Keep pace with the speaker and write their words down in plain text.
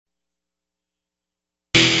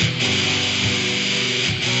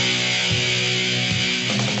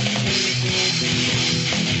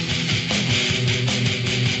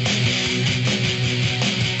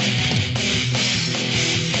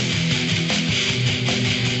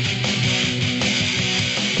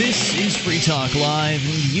This is Free Talk Live,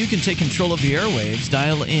 and you can take control of the airwaves.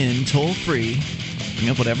 Dial in toll-free. Bring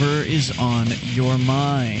up whatever is on your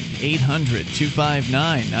mind.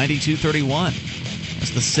 800-259-9231. That's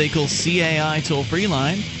the SACL CAI toll-free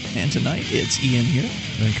line. And tonight, it's Ian here.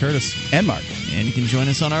 And Curtis. And Mark. And you can join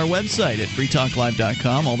us on our website at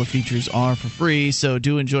freetalklive.com. All the features are for free, so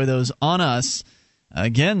do enjoy those on us.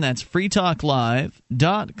 Again, that's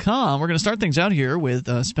freetalklive.com. We're going to start things out here with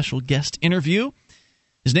a special guest interview.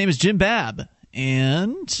 His name is Jim Babb,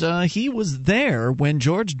 and he was there when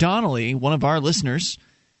George Donnelly, one of our listeners,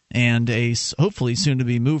 and a hopefully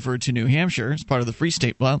soon-to-be mover to New Hampshire as part of the Free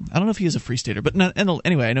State. Well, I don't know if he is a Free Stater, but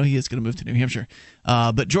anyway, I know he is going to move to New Hampshire.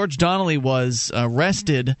 But George Donnelly was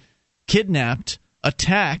arrested, kidnapped,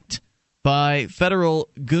 attacked by federal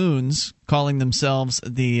goons calling themselves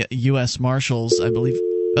the U.S. Marshals, I believe.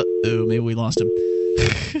 Uh-oh, maybe we lost him.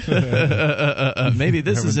 Maybe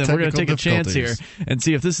this is him. We're going to take a chance here and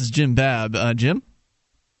see if this is Jim Babb. Jim?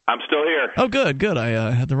 I'm still here. Oh, good.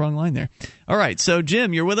 I had the wrong line there. All right, so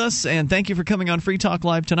Jim, you're with us, and thank you for coming on Free Talk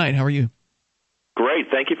Live tonight. How are you? Great.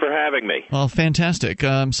 Thank you for having me. Well, fantastic.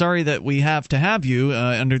 I'm sorry that we have to have you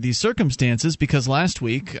under these circumstances because last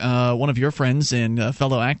week one of your friends and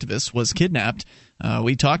fellow activists was kidnapped.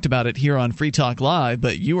 We talked about it here on Free Talk Live,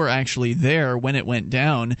 but you were actually there when it went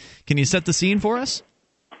down. Can you set the scene for us?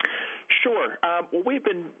 Sure. Well, we've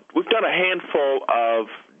done a handful of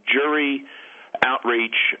jury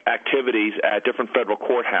outreach activities at different federal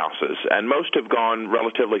courthouses, and most have gone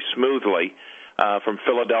relatively smoothly from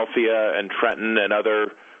Philadelphia and Trenton and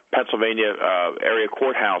other Pennsylvania area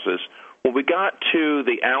courthouses. When we got to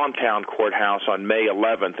the Allentown courthouse on May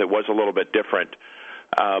 11th, it was a little bit different.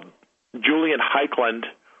 Julian Heichland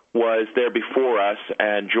was there before us,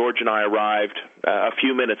 and George and I arrived a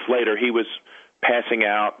few minutes later. He was passing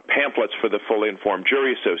out pamphlets for the Fully Informed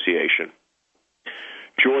Jury Association.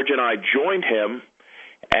 George and I joined him,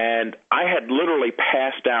 and I had literally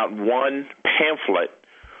passed out one pamphlet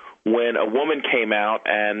when a woman came out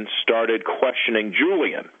and started questioning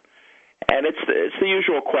Julian. And it's the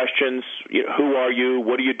usual questions, who are you,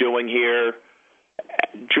 what are you doing here?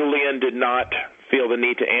 Julian did not feel the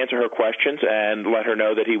need to answer her questions and let her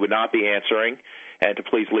know that he would not be answering and to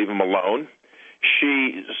please leave him alone.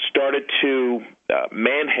 She started to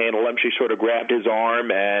manhandle him. She sort of grabbed his arm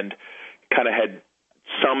and kind of had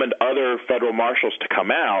summoned other federal marshals to come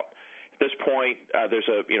out. At this point, there's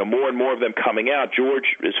more and more of them coming out.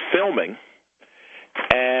 George is filming,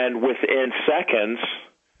 and within seconds,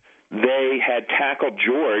 they had tackled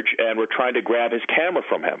George and were trying to grab his camera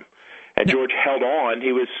from him. And George held on.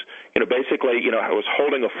 He was, basically, was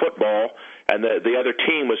holding a football, and the other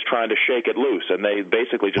team was trying to shake it loose, and they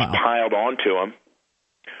basically just piled onto him.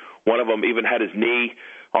 One of them even had his knee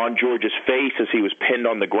on George's face as he was pinned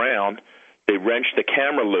on the ground. They wrenched the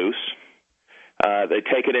camera loose. They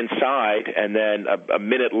take it inside, and then a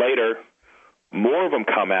minute later, more of them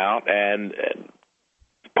come out and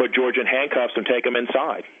put George in handcuffs and take him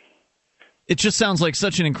inside. It just sounds like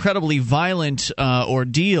such an incredibly violent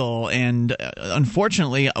ordeal, and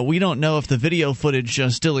unfortunately, we don't know if the video footage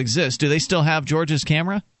still exists. Do they still have George's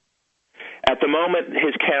camera? At the moment,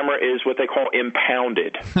 his camera is what they call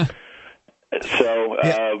impounded. So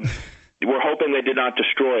we're hoping they did not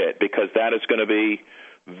destroy it, because that is going to be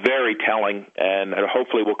very telling, and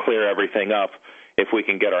hopefully we'll clear everything up if we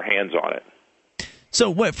can get our hands on it.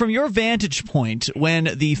 So, from your vantage point, when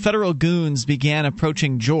the federal goons began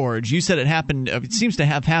approaching George, you said it happened. It seems to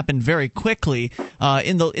have happened very quickly.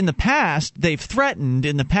 In the past, they've threatened.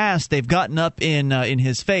 In the past, they've gotten up in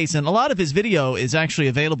his face, and a lot of his video is actually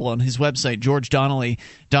available on his website,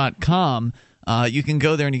 georgedonnelly.com. You can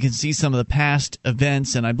go there and you can see some of the past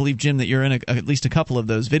events, and I believe, Jim, that you're in at least a couple of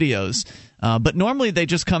those videos. But normally they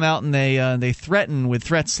just come out and they threaten with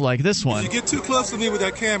threats like this one. If you get too close to me with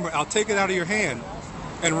that camera, I'll take it out of your hand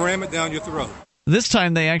and ram it down your throat. This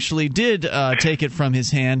time they actually did take it from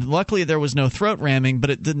his hand. Luckily there was no throat ramming,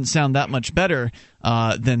 but it didn't sound that much better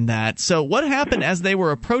than that. So what happened as they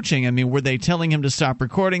were approaching? I mean, were they telling him to stop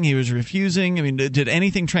recording? He was refusing? I mean, did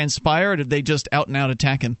anything transpire, or did they just out and out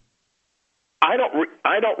attack him? I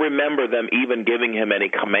don't remember them even giving him any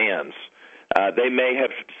commands. They may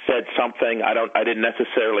have said something. I didn't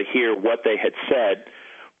necessarily hear what they had said,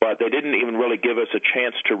 but they didn't even really give us a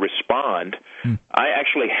chance to respond. I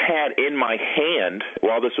actually had in my hand,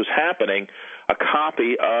 while this was happening, a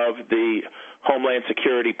copy of the Homeland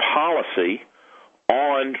Security policy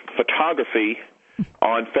on photography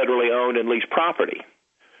on federally owned and leased property.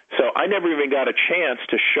 So I never even got a chance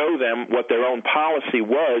to show them what their own policy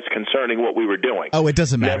was concerning what we were doing. Oh, it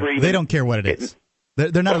doesn't matter. They don't care what it is.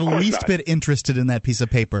 They're not the least bit interested in that piece of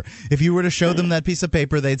paper. If you were to show them that piece of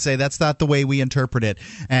paper, they'd say, that's not the way we interpret it.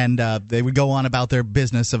 And they would go on about their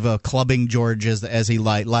business of clubbing George as he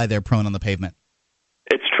lie there prone on the pavement.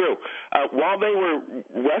 It's true. While they were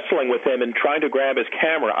wrestling with him and trying to grab his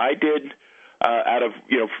camera, I did, out of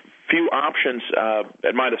few options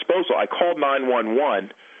at my disposal, I called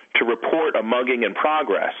 911 to report a mugging in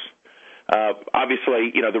progress.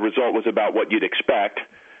 Obviously, the result was about what you'd expect.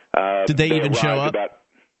 Did they even show up?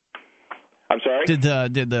 I'm sorry? Did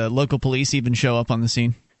the local police even show up on the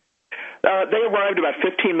scene? They arrived about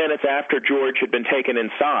 15 minutes after George had been taken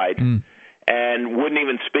inside and wouldn't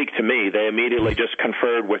even speak to me. They immediately just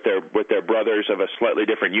conferred with their brothers of a slightly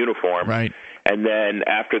different uniform. Right. And then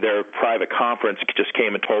after their private conference, just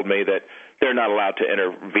came and told me that they're not allowed to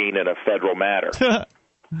intervene in a federal matter.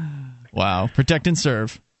 Wow. Protect and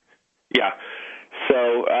serve. Yeah.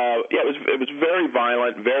 So, it was very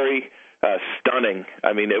violent, very stunning.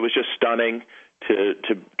 I mean, it was just stunning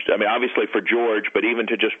obviously for George, but even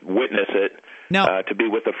to just witness it, now, to be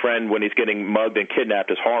with a friend when he's getting mugged and kidnapped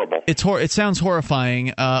is horrible. It sounds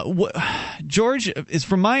horrifying. George,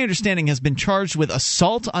 from my understanding, has been charged with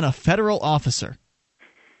assault on a federal officer.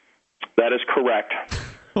 That is correct.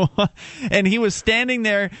 And he was standing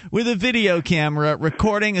there with a video camera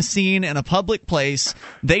recording a scene in a public place.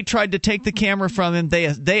 They tried to take the camera from him.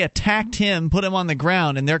 They attacked him, put him on the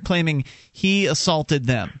ground, and they're claiming he assaulted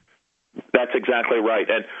them. That's exactly right.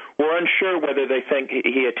 And we're unsure whether they think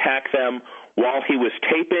he attacked them while he was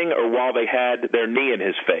taping or while they had their knee in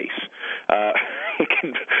his face. It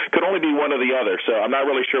could only be one or the other, so I'm not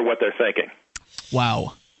really sure what they're thinking.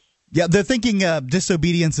 Wow. Yeah, they're thinking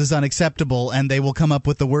disobedience is unacceptable, and they will come up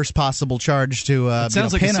with the worst possible charge to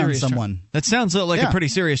pin on someone. That sounds like a pretty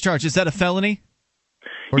serious charge. Is that a felony?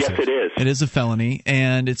 Yes, it is. It is a felony,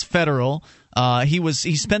 and it's federal.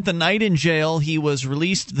 He spent the night in jail. He was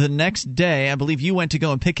released the next day. I believe you went to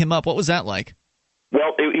go and pick him up. What was that like?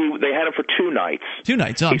 Well, they had him for 2 nights. 2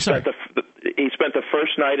 nights. Oh, I'm sorry. He spent the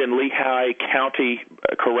first night in Lehigh County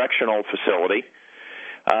Correctional Facility.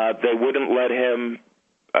 They wouldn't let him.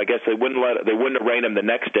 I guess they wouldn't arraign him the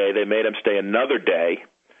next day. They made him stay another day,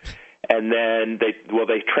 and then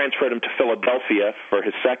they transferred him to Philadelphia for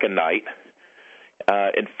his second night.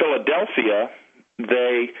 In Philadelphia,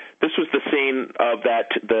 this was the scene of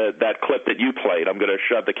that clip that you played. I'm going to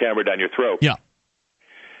shove the camera down your throat. Yeah.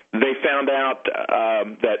 They found out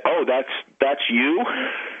that's you,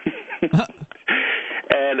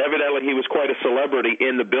 and evidently he was quite a celebrity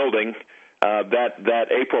in the building. That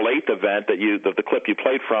April 8th event the clip you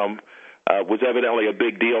played from was evidently a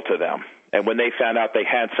big deal to them. And when they found out they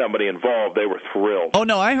had somebody involved, they were thrilled. Oh,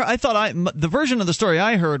 no, I thought the version of the story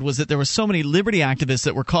I heard was that there were so many liberty activists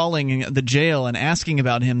that were calling the jail and asking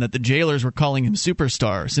about him that the jailers were calling him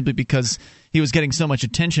superstar simply because he was getting so much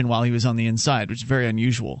attention while he was on the inside, which is very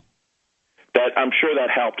unusual. I'm sure that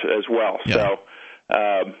helped as well. Yeah.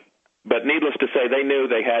 So, but needless to say, they knew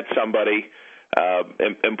they had somebody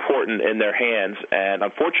important in their hands, and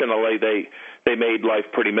unfortunately they made life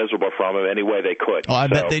pretty miserable from him any way they could. Oh, I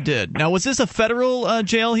bet they did. Now, was this a federal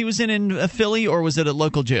jail he was in Philly, or was it a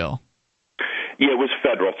local jail? Yeah, it was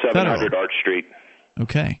federal, 700 Arch Street.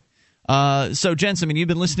 Okay. So, Jens, you've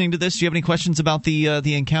been listening to this. Do you have any questions about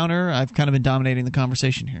the encounter? I've kind of been dominating the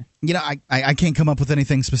conversation here. I can't come up with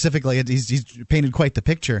anything specifically. He's painted quite the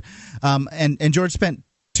picture. And George spent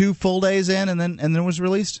 2 full days in and then was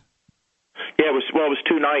released? Yeah, it was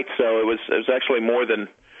 2 nights, so it was actually more than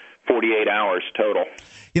 48 hours total.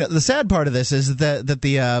 The sad part of this is that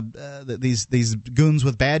these goons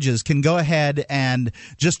with badges can go ahead and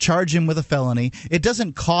just charge him with a felony. It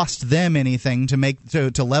doesn't cost them anything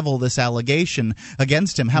to level this allegation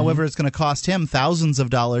against him. However, it's going to cost him thousands of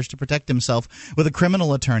dollars to protect himself with a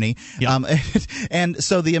criminal attorney. Yep. And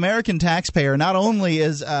so the American taxpayer not only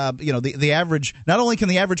is the average, not only can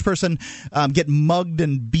the average person get mugged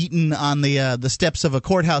and beaten on the steps of a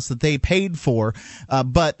courthouse that they paid for,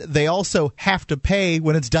 but they also have to pay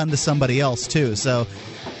when it's done to somebody else too. So,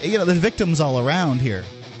 there's victims all around here.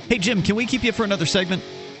 Hey, Jim, can we keep you for another segment?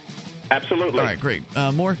 Absolutely. All right, great.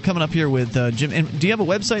 More coming up here with Jim. And do you have a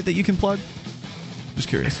website that you can plug? Just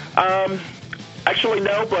curious. Actually,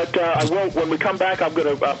 no, but I will. When we come back, I'm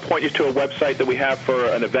going to point you to a website that we have for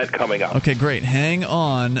an event coming up. Okay, great. Hang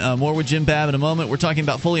on. More with Jim Babb in a moment. We're talking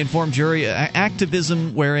about fully informed jury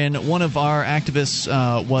activism, wherein one of our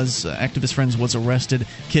activist friends was arrested,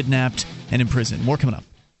 kidnapped, and imprisoned. More coming up.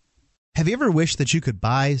 Have you ever wished that you could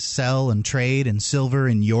buy, sell, and trade in silver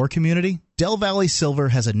in your community? Del Valley Silver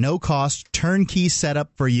has a no-cost, turnkey setup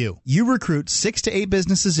for you. You recruit 6 to 8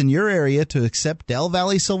 businesses in your area to accept Del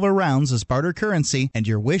Valley Silver rounds as barter currency, and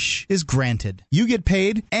your wish is granted. You get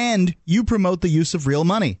paid, and you promote the use of real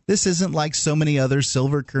money. This isn't like so many other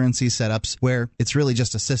silver currency setups where it's really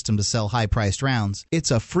just a system to sell high-priced rounds.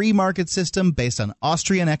 It's a free market system based on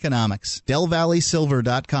Austrian economics.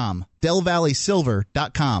 DelValleySilver.com.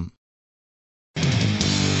 DelValleySilver.com.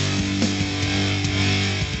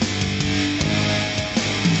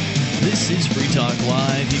 This is Free Talk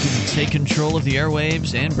Live. You can take control of the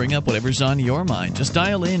airwaves and bring up whatever's on your mind. Just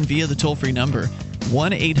dial in via the toll-free number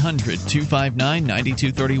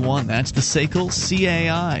 1-800-259-9231. That's the SACL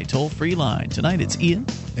CAI toll-free line. Tonight it's Ian.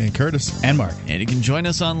 And Curtis. And Mark. And you can join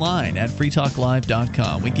us online at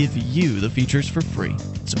freetalklive.com. We give you the features for free,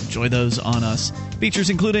 so enjoy those on us. Features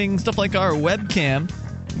including stuff like our webcam.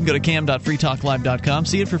 You can go to cam.freetalklive.com,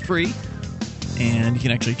 see it for free. And you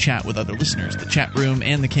can actually chat with other listeners. The chat room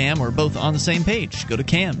and the cam are both on the same page. Go to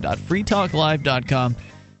cam.freetalklive.com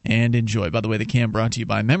and enjoy. By the way, the cam brought to you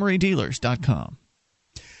by memorydealers.com.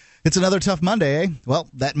 It's another tough Monday, eh? Well,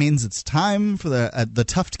 that means it's time for the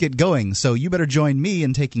tough to get going. So you better join me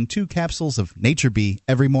in taking 2 capsules of Nature Bee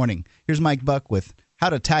every morning. Here's Mike Buck with how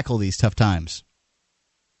to tackle these tough times.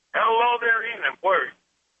 Hello there, Ian. And boy,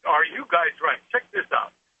 are you guys right? Check this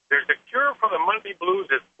out. There's a cure for the Monday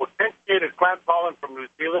blues. It's potentiated plant pollen from New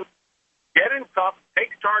Zealand. Get in tough.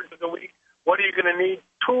 Take charge of the week. What are you going to need?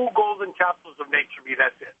 2 golden capsules of Nature Bee.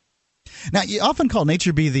 That's it. Now, you often call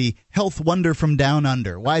Nature Bee the health wonder from down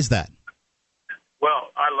under. Why is that?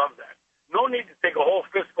 Well, I love that. No need to take a whole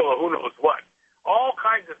fistful of who knows what. All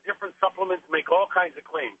kinds of different supplements make all kinds of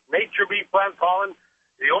claims. Nature Bee plant pollen,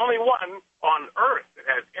 the only one on Earth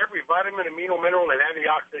that has every vitamin, amino, mineral, and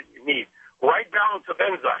antioxidant you need. Right balance of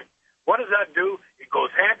enzyme. What does that do? It goes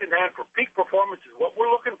hand in hand for peak performance is what we're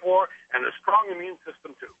looking for, and a strong immune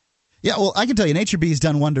system too. Yeah, well, I can tell you, Nature Bee's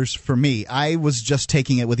done wonders for me. I was just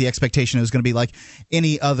taking it with the expectation it was going to be like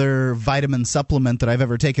any other vitamin supplement that I've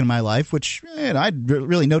ever taken in my life, which I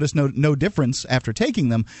really noticed no difference after taking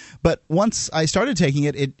them. But once I started taking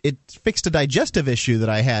it, it fixed a digestive issue that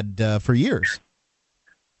I had for years.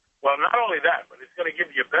 Well, not only that, but it's going to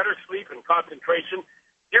give you better sleep and concentration.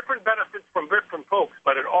 Different benefits from different folks,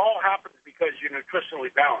 but it all happens because you're nutritionally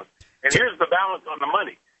balanced. And here's the balance on the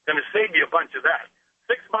money. Going to save you a bunch of that.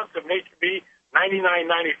 6 months of Nature Bee,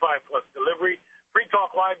 $99.95 plus delivery. Free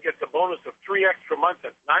Talk Live gets a bonus of 3 extra months.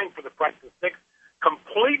 That's 9 for the price of 6.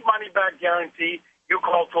 Complete money-back guarantee. You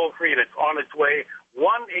call toll-free, and it's on its way.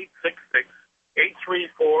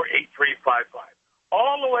 1-866-834-8355.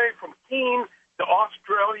 All the way from Keene to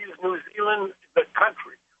Australia's New Zealand, the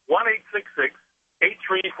country.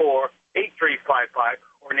 1-866-834-8355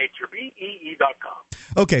 or naturebee.com.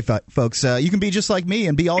 Okay, folks, you can be just like me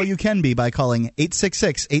and be all you can be by calling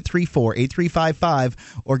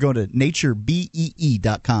 866-834-8355 or go to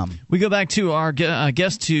naturebee.com. We go back to our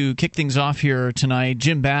guest to kick things off here tonight.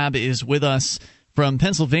 Jim Babb is with us from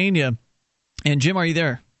Pennsylvania. And Jim, are you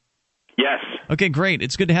there? Yes. Okay, great.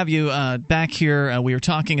 It's good to have you back here. We were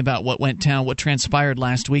talking about what went down, what transpired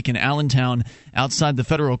last week in Allentown outside the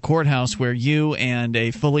federal courthouse, where you and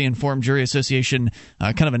a fully informed jury association,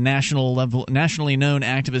 kind of a nationally known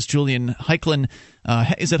activist, Julian Heiklin.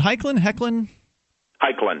 Is it Heiklin? Heiklin.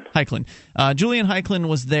 Julian Heiklin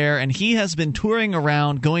was there, and he has been touring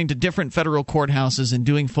around, going to different federal courthouses and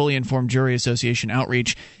doing fully informed jury association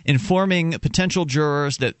outreach, informing potential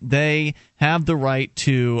jurors that they have the right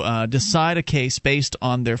to decide a case based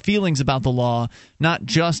on their feelings about the law, not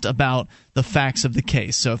just about the facts of the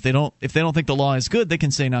case. So if they don't think the law is good, they can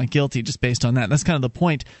say not guilty just based on that. That's kind of the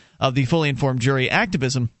point of the fully informed jury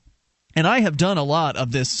activism. And I have done a lot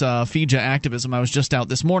of this FIJA activism. I was just out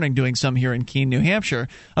this morning doing some here in Keene, New Hampshire.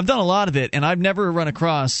 I've done a lot of it, and I've never run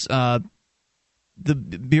across the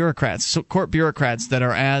bureaucrats, court bureaucrats, that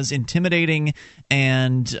are as intimidating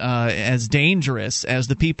and as dangerous as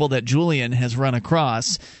the people that Julian has run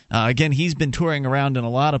across. Again, he's been touring around in a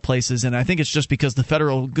lot of places, and I think it's just because the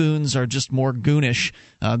federal goons are just more goonish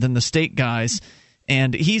than the state guys.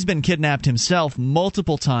 And he's been kidnapped himself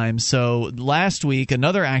multiple times. So last week,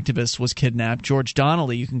 another activist was kidnapped, George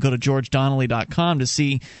Donnelly. You can go to georgedonnelly.com to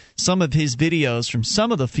see some of his videos from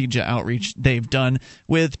some of the FIJA outreach they've done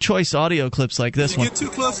with choice audio clips like this one. If you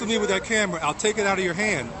get too close to me with that camera, I'll take it out of your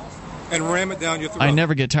hand and ram it down your throat. I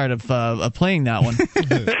never get tired of playing that one.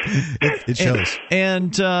 It shows.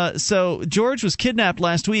 And so George was kidnapped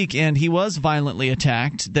last week, and he was violently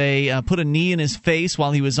attacked. They put a knee in his face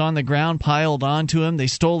while he was on the ground, piled onto him. They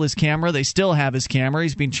stole his camera. They still have his camera.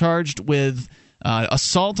 He's been charged with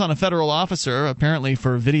assault on a federal officer, apparently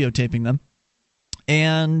for videotaping them.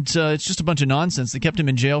 And it's just a bunch of nonsense. They kept him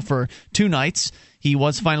in jail for 2 nights. He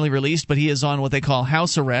was finally released, but he is on what they call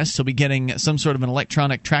house arrest. He'll be getting some sort of an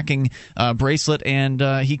electronic tracking bracelet, and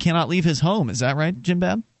he cannot leave his home. Is that right, Jim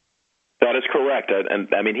Babb? That is correct. And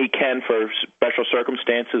I mean, he can, for special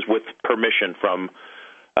circumstances, with permission from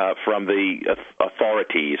the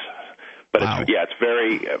authorities. But wow. It's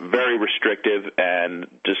very, very restrictive and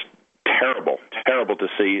just terrible to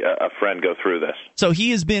see a friend go through this. So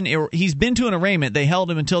he's been to an arraignment. They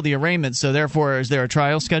held him until the arraignment. So therefore, is there a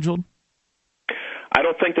trial scheduled? I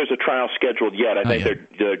don't think there's a trial scheduled yet. I think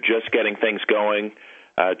they're just getting things going.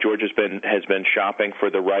 George has been shopping for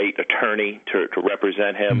the right attorney to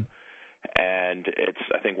represent him, and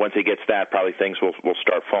I think once he gets that, probably things will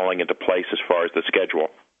start falling into place as far as the schedule.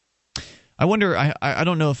 I wonder, I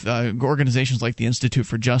don't know if organizations like the Institute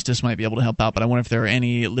for Justice might be able to help out, but I wonder if there are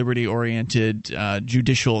any liberty-oriented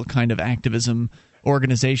judicial kind of activism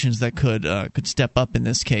organizations that could step up in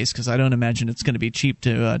this case, because I don't imagine it's going to be cheap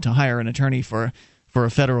to hire an attorney for a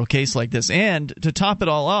federal case like this. And to top it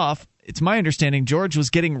all off, it's my understanding George was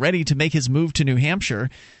getting ready to make his move to New Hampshire.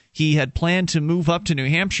 He had planned to move up to New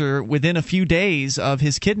Hampshire within a few days of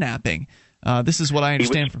his kidnapping. This is what I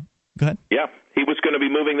understand from. Go ahead. Yeah. He was going to be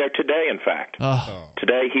moving there today, in fact.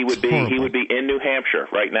 Today he would be in New Hampshire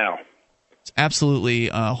right now. It's absolutely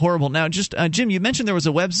horrible. Now, just Jim, you mentioned there was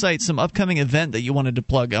a website, some upcoming event that you wanted to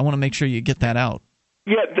plug. I want to make sure you get that out.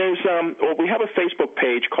 Yeah, there's we have a Facebook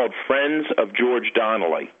page called Friends of George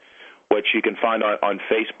Donnelly, which you can find on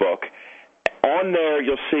Facebook. On there,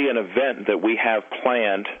 you'll see an event that we have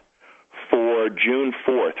planned for June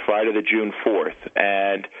 4th, Friday the June 4th,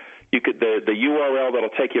 and you could the URL that'll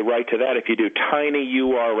take you right to that. If you do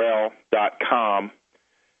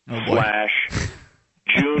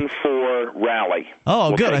tinyurl.com/June4Rally.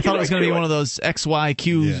 Oh, good. I thought it was going to be one of those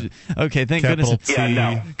XYQs. Yeah. Okay, thank Capital goodness. T.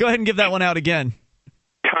 No. Go ahead and give that one out again.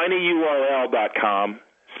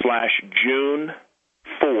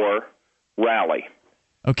 tinyurl.com/June4Rally.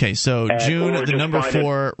 Okay, so June, the number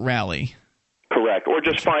 4 rally. Correct. Or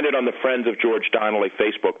just find it on the Friends of George Donnelly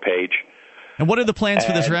Facebook page. And what are the plans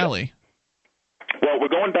for this rally? Well, we're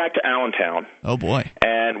going back to Allentown. Oh, boy.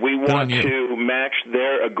 And we want to match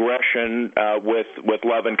their aggression with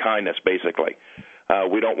love and kindness, basically.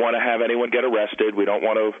 We don't want to have anyone get arrested. We don't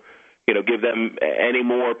want to, give them any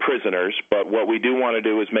more prisoners. But what we do want to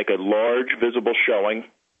do is make a large, visible showing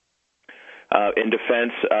in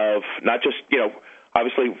defense of not just,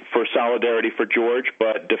 obviously for solidarity for George,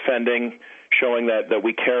 but showing that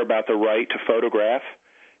we care about the right to photograph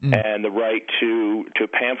and the right to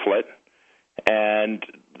pamphlet, and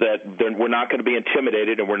that we're not going to be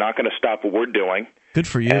intimidated and we're not going to stop what we're doing. Good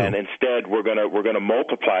for you. And instead, we're going to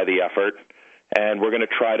multiply the effort, and we're going to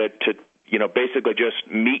try to basically just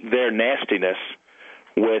meet their nastiness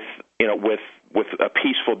with a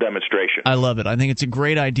peaceful demonstration. I love it. I think it's a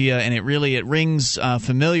great idea, and it rings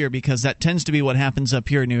familiar, because that tends to be what happens up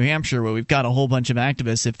here in New Hampshire, where we've got a whole bunch of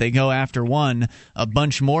activists. If they go after one, a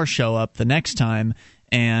bunch more show up the next time.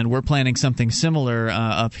 And we're planning something similar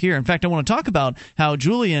up here. In fact, I want to talk about how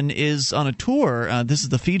Julian is on a tour. This is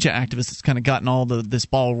the FIJA activist that's kind of gotten all this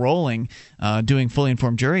ball rolling, doing fully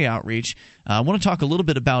informed jury outreach. I want to talk a little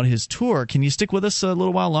bit about his tour. Can you stick with us a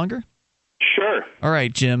little while longer? Sure. All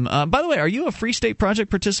right, Jim. By the way, are you a Free State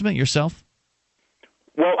Project participant yourself?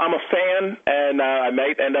 Well, I'm a fan, and I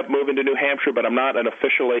might end up moving to New Hampshire, but I'm not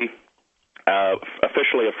officially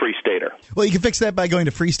a free stater. Well, you can fix that by going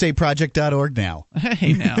to freestateproject.org now.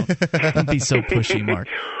 Hey, now. Don't be so pushy, Mark.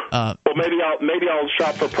 Well, maybe I'll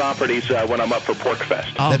shop for properties when I'm up for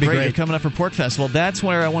Porkfest. Oh, that'd be great. You're coming up for Porkfest. Well, that's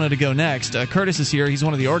where I wanted to go next. Curtis is here. He's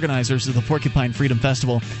one of the organizers of the Porcupine Freedom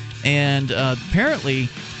Festival. And apparently,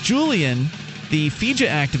 Julian, the FIJA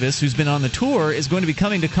activist who's been on the tour, is going to be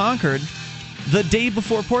coming to Concord the day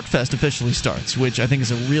before Porkfest officially starts, which I think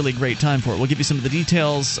is a really great time for it. We'll give you some of the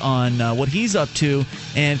details on what he's up to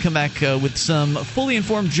and come back with some fully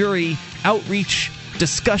informed jury outreach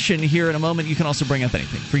discussion here in a moment. You can also bring up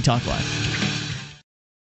anything. Free Talk Live.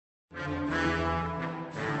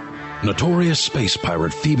 Notorious space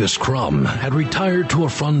pirate Phoebus Crumb had retired to a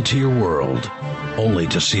frontier world, only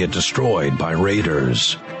to see it destroyed by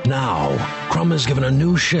raiders. Now, Crumb is given a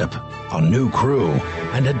new ship, a new crew,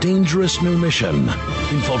 and a dangerous new mission: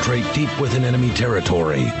 infiltrate deep within enemy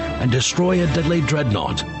territory and destroy a deadly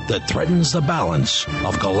dreadnought that threatens the balance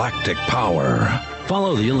of galactic power.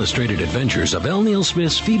 Follow the illustrated adventures of L. Neil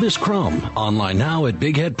Smith's Phoebus Crumb online now at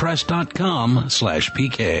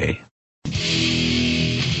bigheadpress.com/PK.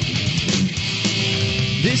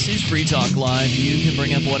 This is Free Talk Live. You can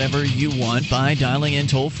bring up whatever you want by dialing in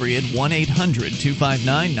toll-free at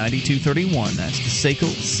 1-800-259-9231. That's the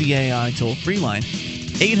SACL CAI toll-free line.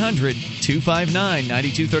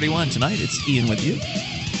 800-259-9231. Tonight, it's Ian with you.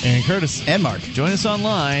 And Curtis. And Mark. Join us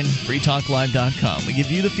online, freetalklive.com. We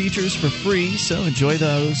give you the features for free, so enjoy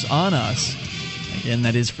those on us. Again,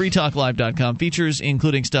 that is freetalklive.com. Features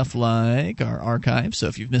including stuff like our archives. So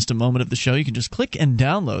if you've missed a moment of the show, you can just click and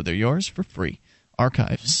download. They're yours for free.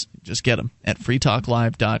 Archives. Just get them at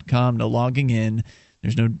freetalklive.com. No logging in.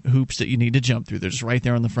 There's no hoops that you need to jump through. They're just right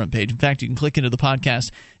there on the front page. In fact, you can click into the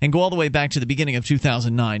podcast and go all the way back to the beginning of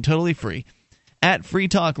 2009. Totally free. At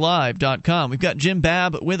freetalklive.com. We've got Jim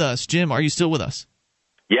Babb with us. Jim, are you still with us?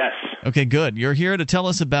 Yes. Okay, good. You're here to tell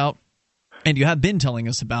us about, and you have been telling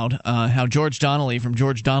us about, how George Donnelly from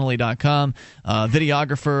GeorgeDonnelly.com,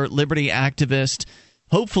 videographer, liberty activist,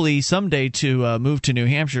 hopefully someday to move to New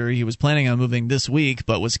Hampshire. He was planning on moving this week,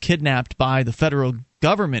 but was kidnapped by the federal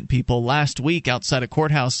government people last week outside a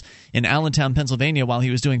courthouse in Allentown, Pennsylvania, while he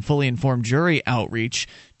was doing fully informed jury outreach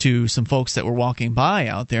to some folks that were walking by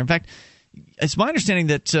out there. In fact, it's my understanding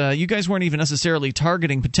that you guys weren't even necessarily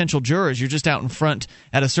targeting potential jurors. You're just out in front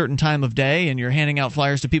at a certain time of day, and you're handing out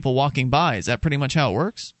flyers to people walking by. Is that pretty much how it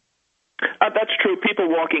works? That's true. People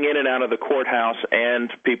walking in and out of the courthouse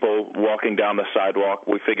and people walking down the sidewalk.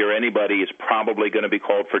 We figure anybody is probably going to be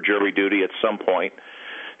called for jury duty at some point.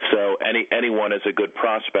 So anyone is a good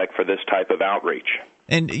prospect for this type of outreach.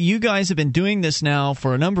 And you guys have been doing this now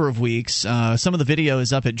for a number of weeks. Some of the video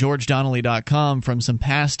is up at GeorgeDonnelly.com from some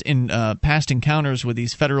past encounters with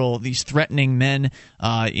these threatening men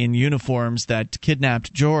in uniforms that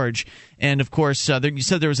kidnapped George. And, of course, you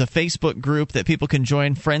said there was a Facebook group that people can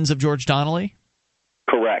join, Friends of George Donnelly?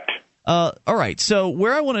 Correct. All right, so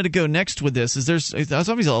where I wanted to go next with this is there's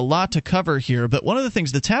obviously a lot to cover here, but one of the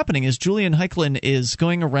things that's happening is Julian Heiklin is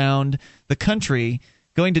going around the country,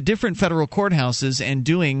 going to different federal courthouses and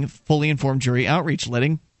doing fully informed jury outreach,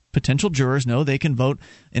 letting potential jurors know they can vote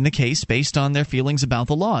in the case based on their feelings about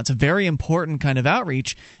the law. It's a very important kind of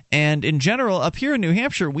outreach, and in general, up here in New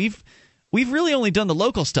Hampshire, we've really only done the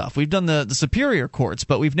local stuff. We've done the superior courts,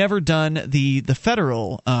 but we've never done the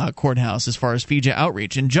federal courthouse as far as FIJA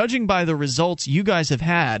outreach. And judging by the results you guys have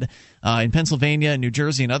had in Pennsylvania, New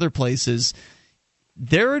Jersey, and other places,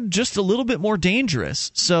 they're just a little bit more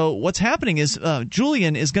dangerous. So what's happening is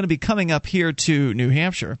Julian is going to be coming up here to New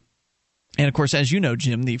Hampshire. And, of course, as you know,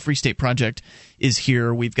 Jim, the Free State Project is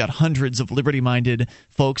here. We've got hundreds of liberty-minded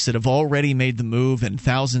folks that have already made the move, and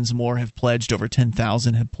thousands more have pledged. Over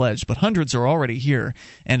 10,000 have pledged, but hundreds are already here,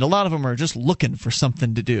 and a lot of them are just looking for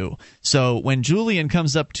something to do. So when Julian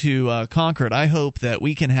comes up to Concord, I hope that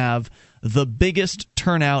we can have the biggest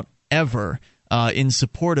turnout ever in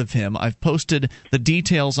support of him. I've posted the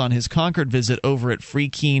details on his Concord visit over at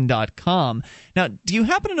freekeen.com. Now, do you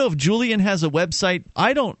happen to know if Julian has a website?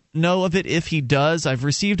 I don't know of it if he does. I've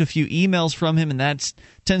received a few emails from him, and that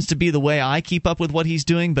tends to be the way I keep up with what he's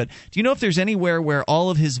doing. But do you know if there's anywhere where all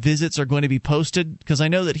of his visits are going to be posted? Because I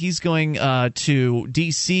know that he's going to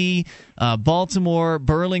D.C., Baltimore,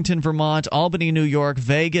 Burlington, Vermont, Albany, New York,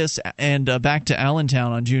 Vegas, and back to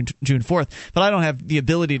Allentown on June 4th. But I don't have the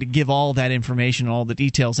ability to give all that information, all the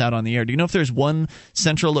details out on the air. Do you know if there's one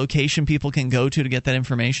central location people can go to get that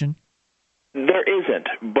information? There isn't,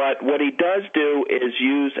 but what he does do is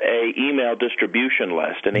use a email distribution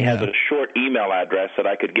list, and he has a short email address that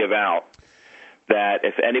I could give out that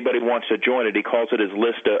if anybody wants to join it, he calls it his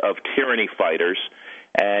list of tyranny fighters,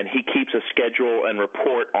 and he keeps a schedule and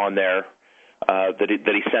report on there that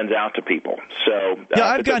he sends out to people. So yeah,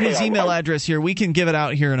 I've got his email address here. We can give it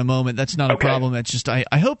out here in a moment. That's not a problem. It's just I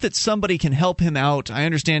hope that somebody can help him out. I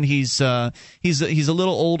understand he's a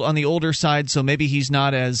little old on the older side, so maybe he's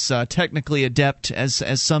not as technically adept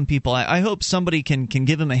as some people. I hope somebody can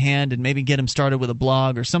give him a hand and maybe get him started with a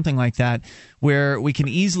blog or something like that, where we can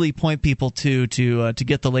easily point people to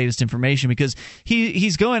get the latest information, because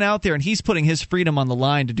he's going out there and he's putting his freedom on the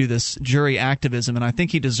line to do this jury activism, and I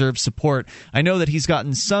think he deserves support. I know that he's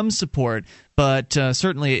gotten some support, but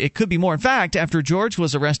certainly it could be more. In fact, after George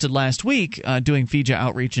was arrested last week doing FIJA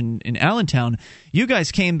outreach in Allentown, you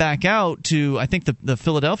guys came back out to, I think, the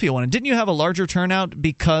Philadelphia one. And didn't you have a larger turnout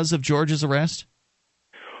because of George's arrest?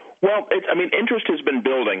 Well, interest has been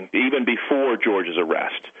building even before George's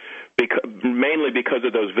arrest, mainly because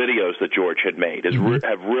of those videos that George had made,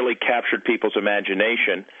 have really captured people's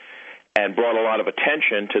imagination and brought a lot of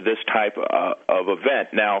attention to this type of event.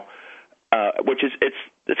 Now, which is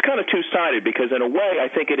it's kind of two-sided, because in a way I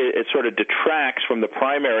think it sort of detracts from the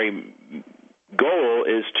primary goal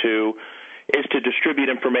is to distribute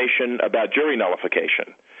information about jury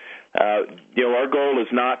nullification. Our goal is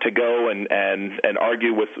not to go and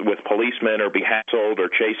argue with policemen or be hassled or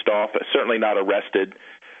chased off. Certainly not arrested.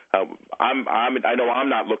 I know I'm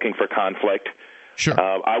not looking for conflict. Sure.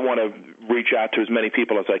 I want to reach out to as many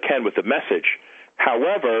people as I can with the message.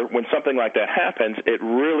 However, when something like that happens, it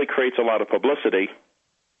really creates a lot of publicity.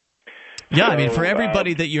 Yeah, I mean, for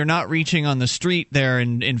everybody that you're not reaching on the street there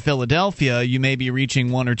in Philadelphia, you may be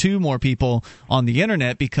reaching one or two more people on the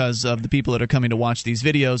Internet because of the people that are coming to watch these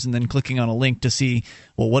videos and then clicking on a link to see,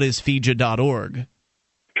 well, what is Fija.org?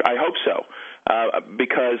 I hope so,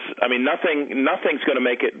 because, I mean, nothing's going to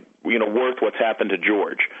make it, worth what's happened to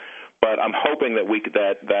George. But I'm hoping that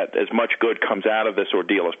as much good comes out of this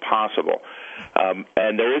ordeal as possible.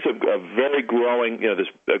 And there is a very growing, there's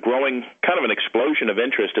a growing kind of an explosion of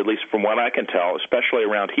interest, at least from what I can tell, especially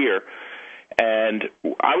around here. And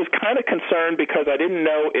I was kind of concerned because I didn't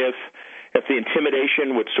know if the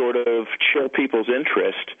intimidation would sort of chill people's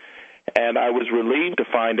interest. And I was relieved to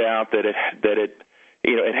find out that it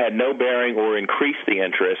had no bearing or increased the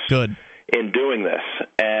interest in doing this.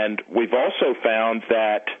 And we've also found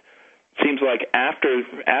that seems like after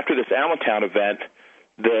this Allentown event,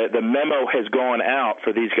 the memo has gone out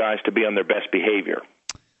for these guys to be on their best behavior.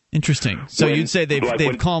 Interesting. So you'd say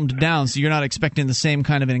they've calmed down, so you're not expecting the same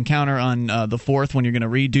kind of an encounter on the 4th when you're going to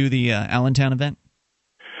redo the Allentown event?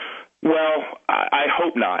 Well, I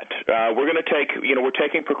hope not. We're going to take, we're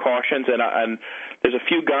taking precautions, and there's a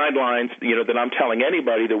few guidelines, that I'm telling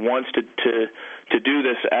anybody that wants to do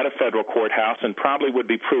this at a federal courthouse, and probably would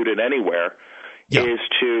be prudent anywhere, is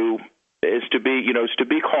to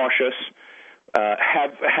be cautious,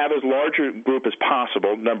 have as large a group as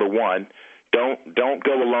possible. Number one, don't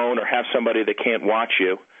go alone or have somebody that can't watch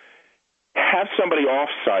you. Have somebody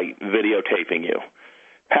off-site videotaping you.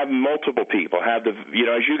 Have multiple people. Have as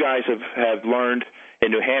you guys have learned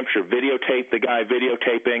in New Hampshire, videotape the guy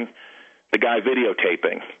videotaping the guy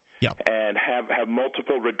videotaping. Yep. And have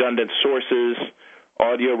multiple redundant sources,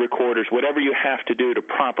 audio recorders, whatever you have to do to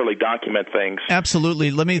properly document things. Absolutely.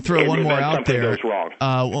 Let me throw one more out there. Goes wrong.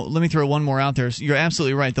 Let me throw one more out there. You're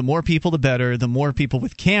absolutely right. The more people, the better. The more people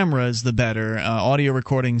with cameras, the better. Audio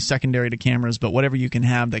recording secondary to cameras, but whatever you can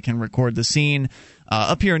have that can record the scene.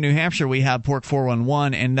 Up here in New Hampshire, we have Pork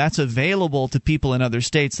 411, and that's available to people in other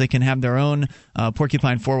states. They can have their own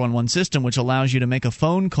Porcupine 411 system, which allows you to make a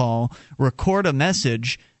phone call, record a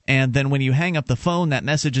message, and then when you hang up the phone, that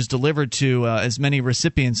message is delivered to as many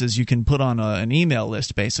recipients as you can put on an email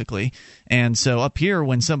list, basically. And so up here,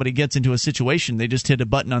 when somebody gets into a situation, they just hit a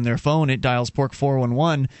button on their phone, it dials Pork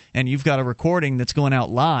 411, and you've got a recording that's going out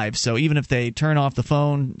live. So even if they turn off the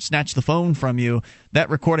phone, snatch the phone from you, that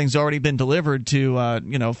recording's already been delivered to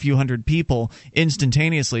a few hundred people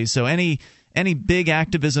instantaneously. So any big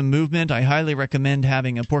activism movement, I highly recommend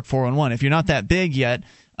having a Pork 411. If you're not that big yet,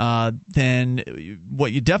 then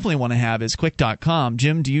what you definitely want to have is Quick.com.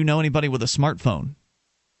 Jim, do you know anybody with a smartphone?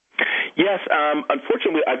 Yes.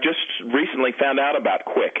 Unfortunately, I've just recently found out about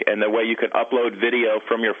Quick and the way you can upload video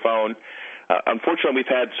from your phone. Unfortunately, we've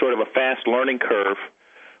had sort of a fast learning curve,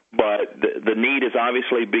 but the need has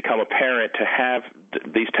obviously become apparent to have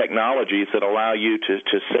these technologies that allow you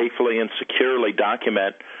to safely and securely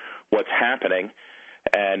document what's happening.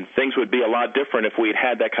 And things would be a lot different if we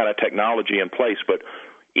had that kind of technology in place. But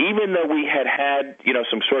even though we had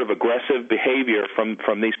some sort of aggressive behavior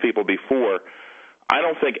from these people before, I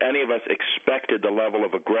don't think any of us expected the level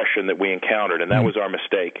of aggression that we encountered, and that was our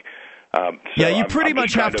mistake. You pretty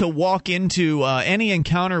much have to walk into any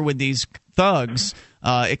encounter with these thugs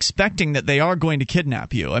expecting that they are going to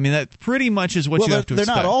kidnap you. I mean, that pretty much is what you have to expect.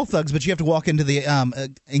 They're not all thugs, but you have to walk into the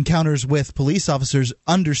encounters with police officers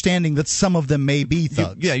understanding that some of them may be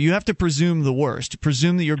thugs. You have to presume the worst.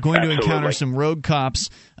 Presume that you're going to encounter some rogue cops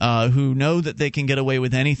who know that they can get away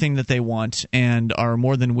with anything that they want and are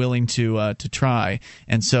more than willing to try.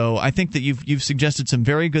 And so I think that you've suggested some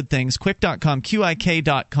very good things. Quick.com,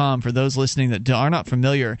 QIK.com, for those listening that are not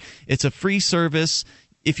familiar. It's a free service.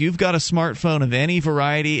 If you've got a smartphone of any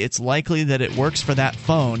variety, it's likely that it works for that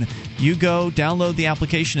phone. You go, download the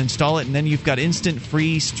application, install it, and then you've got instant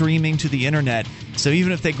free streaming to the internet. So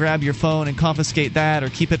even if they grab your phone and confiscate that or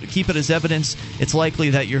keep it as evidence, it's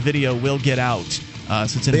likely that your video will get out. So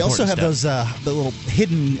it's an they also have step. those the little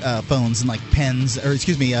hidden phones and like pens, or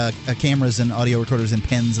cameras and audio recorders and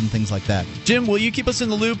pens and things like that. Jim, will you keep us in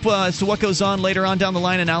the loop as to what goes on later on down the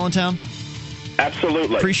line in Allentown?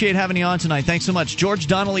 Absolutely. Appreciate having you on tonight. Thanks so much.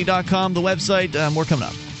 GeorgeDonnelly.com, the website. More coming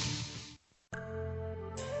up.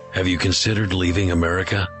 Have you considered leaving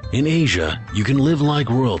America? In Asia, you can live like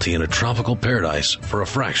royalty in a tropical paradise for a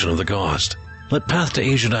fraction of the cost. Let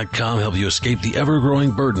PathToAsia.com help you escape the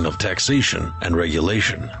ever-growing burden of taxation and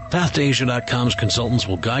regulation. PathToAsia.com's consultants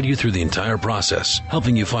will guide you through the entire process,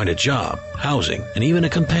 helping you find a job, housing, and even a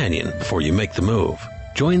companion before you make the move.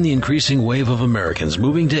 Join the increasing wave of Americans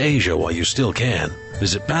moving to Asia while you still can.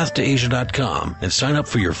 Visit PathToAsia.com and sign up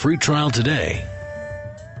for your free trial today.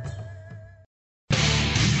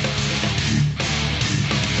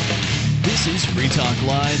 This is Free Talk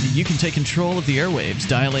Live. You can take control of the airwaves.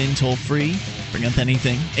 Dial in toll-free. Bring up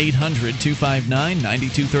anything.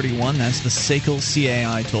 800-259-9231. That's the SACL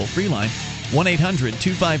CAI toll-free line.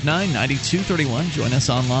 1-800-259-9231. Join us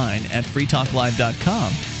online at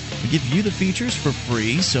freetalklive.com. We give you the features for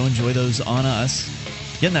free, so enjoy those on us.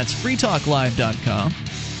 Again, that's freetalklive.com.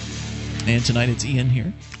 And tonight it's Ian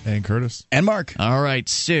here. And Curtis. And Mark. All right,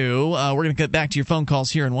 so we're going to get back to your phone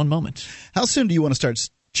calls here in 1 moment. How soon do you want to start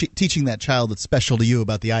teaching that child that's special to you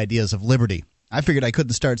about the ideas of liberty? I figured I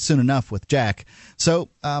couldn't start soon enough with Jack. So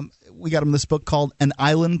we got him this book called An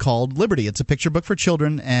Island Called Liberty. It's a picture book for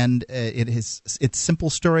children, and it's simple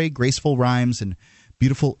story, graceful rhymes, and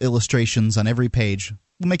beautiful illustrations on every page.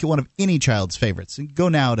 We'll make it one of any child's favorites. Go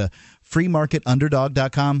now to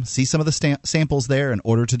freemarketunderdog.com, see some of the samples there, and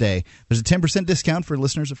order today. There's a 10% discount for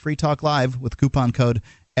listeners of Free Talk Live with coupon code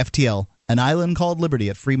FTL. An Island Called Liberty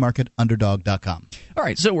at freemarketunderdog.com. All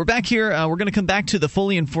right, so we're back here. We're going to come back to the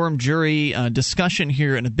fully informed jury discussion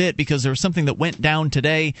here in a bit, because there was something that went down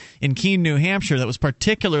today in Keene, New Hampshire that was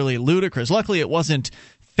particularly ludicrous. Luckily, it wasn't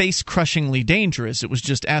face-crushingly dangerous. It was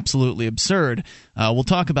just absolutely absurd. We'll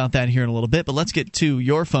talk about that here in a little bit, but let's get to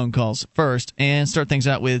your phone calls first and start things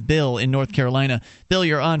out with Bill in North Carolina. Bill,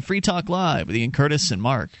 you're on Free Talk Live with Ian Curtis and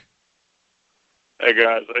Mark. Hey,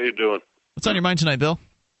 guys. How you doing? What's on your mind tonight, Bill?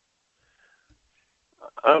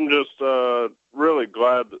 I'm just really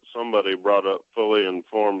glad that somebody brought up fully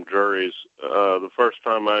informed juries. The first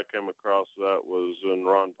time I came across that was in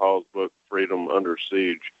Ron Paul's book, Freedom Under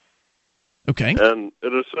Siege. Okay. And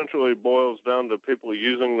it essentially boils down to people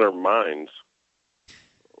using their minds.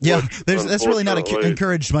 Yeah, that's really not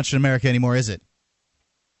encouraged much in America anymore, is it?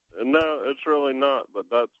 No, it's really not,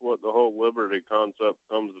 but that's what the whole liberty concept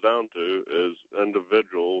comes down to, is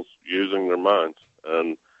individuals using their minds.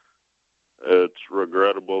 And it's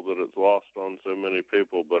regrettable that it's lost on so many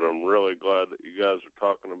people, but I'm really glad that you guys are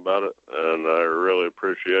talking about it, and I really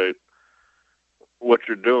appreciate what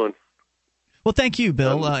you're doing. Well, thank you,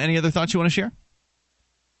 Bill. Any other thoughts you want to share?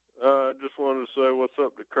 I just wanted to say what's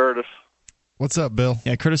up to Curtis. What's up, Bill?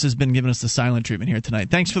 Yeah, Curtis has been giving us the silent treatment here tonight.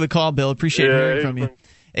 Thanks for the call, Bill. Appreciate hearing from you.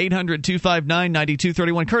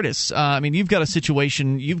 800-259-9231. Curtis, you've got a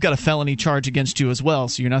situation, you've got a felony charge against you as well,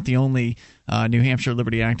 so you're not the only New Hampshire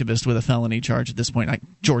liberty activist with a felony charge at this point.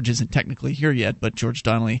 George isn't technically here yet, but George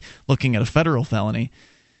Donnelly looking at a federal felony.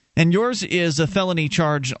 And yours is a felony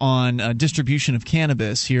charge on distribution of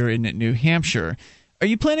cannabis here in New Hampshire. Are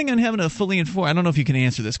you planning on having a fully informed – I don't know if you can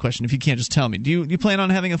answer this question. If you can't, just tell me. Do you plan on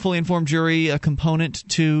having a fully informed jury component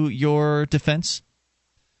to your defense?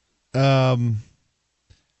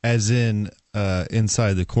 As in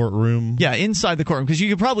inside the courtroom? Yeah, inside the courtroom, because you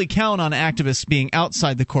could probably count on activists being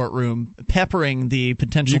outside the courtroom peppering the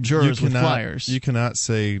potential jurors with flyers. You cannot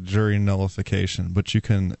say jury nullification, but you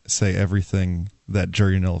can say everything that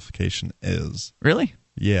jury nullification is. Really?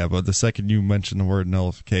 Yeah, but the second you mention the word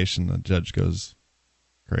nullification, the judge goes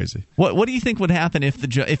crazy. What do you think would happen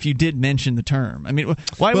if you did mention the term? I mean,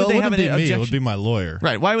 why would they have an objection? It would be my lawyer.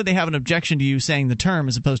 Right. Why would they have an objection to you saying the term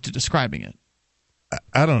as opposed to describing it?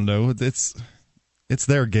 I don't know. It's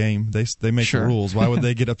their game. They make the rules. Why would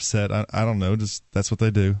they get upset? I don't know. Just that's what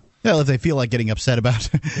they do. Well, if they feel like getting upset about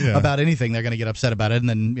about anything, they're going to get upset about it, and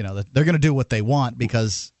then they're going to do what they want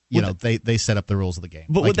because they set up the rules of the game.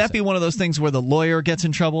 But would that be one of those things where the lawyer gets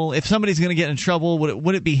in trouble? If somebody's going to get in trouble,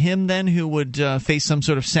 would it be him then who would face some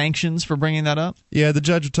sort of sanctions for bringing that up? Yeah, the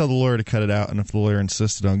judge would tell the lawyer to cut it out, and if the lawyer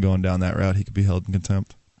insisted on going down that route, he could be held in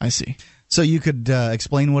contempt. I see. So you could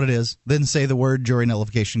explain what it is, then say the word jury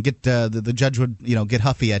nullification. The judge would get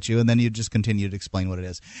huffy at you, and then you just continue to explain what it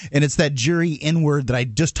is. And it's that jury N word that I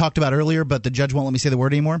just talked about earlier, but the judge won't let me say the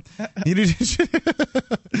word anymore.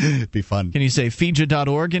 It'd be fun. Can you say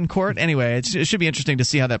FIJA.org in court? Anyway, it should be interesting to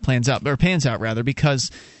see how that pans out,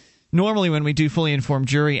 because normally when we do fully informed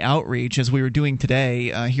jury outreach, as we were doing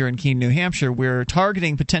today here in Keene, New Hampshire, we're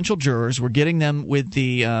targeting potential jurors. We're getting them with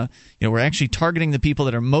the, we're actually targeting the people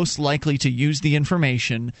that are most likely to use the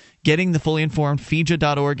information, getting the fully informed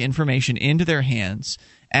FIJA.org information into their hands,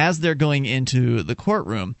 as they're going into the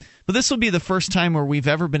courtroom. But this will be the first time where we've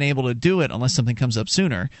ever been able to do it, unless something comes up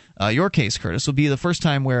sooner. Your case, Curtis, will be the first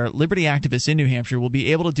time where liberty activists in New Hampshire will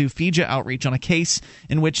be able to do FEJA outreach on a case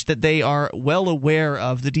in which that they are well aware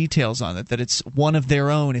of the details on it, that it's one of their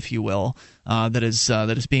own, if you will, that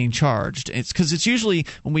is being charged. It's because it's usually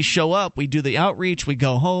when we show up, we do the outreach, we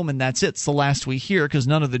go home, and that's it. It's the last we hear because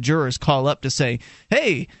none of the jurors call up to say,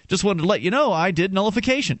 hey, just wanted to let you know I did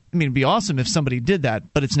nullification. I mean, it'd be awesome if somebody did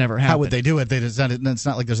that, but it's never happened. How would they do it? It's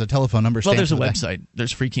not like there's a telephone number. Well, there's a website.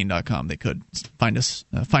 There's freekeen.com. They could find us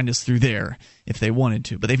through there if they wanted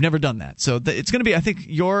to, but they've never done that. So it's going to be, I think,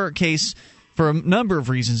 your case, for a number of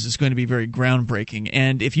reasons, is going to be very groundbreaking.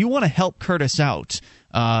 And if you want to help Curtis out,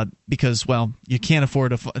 because, well, you can't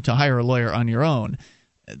afford to hire a lawyer on your own,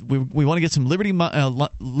 we want to get some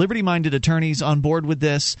liberty-minded attorneys on board with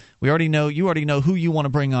this. You already know who you want to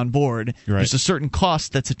bring on board. Right. There's a certain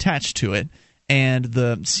cost that's attached to it. And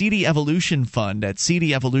the CD Evolution Fund at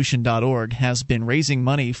cdevolution.org has been raising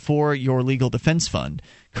money for your legal defense fund.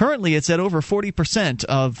 Currently, it's at over 40%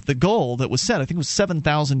 of the goal that was set. I think it was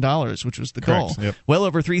 $7,000, which was the goal. Yep. Well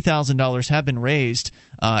over $3,000 have been raised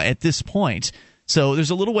at this point. So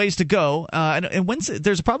there's a little ways to go. And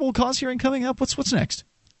there's a probable cause hearing coming up. What's next?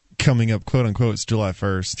 Coming up, quote unquote, it's July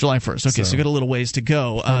 1st. July 1st. Okay, so you got a little ways to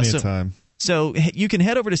go. Plenty of time. So you can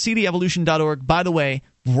head over to cdevolution.org. By the way,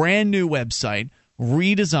 brand new website,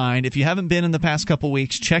 redesigned. If you haven't been in the past couple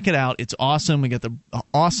weeks, check it out. It's awesome. We got the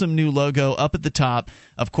awesome new logo up at the top.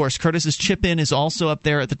 Of course, Curtis's chip-in is also up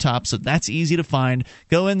there at the top, so that's easy to find.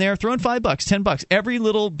 Go in there, throw in $5, $10. Every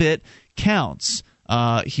little bit counts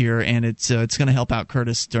here, and it's going to help out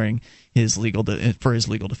Curtis during his legal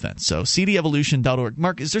defense. So cdevolution.org.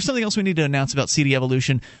 Mark, is there something else we need to announce about CD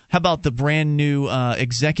Evolution? How about the brand new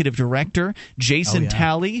executive director, Jason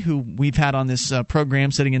Talley, who we've had on this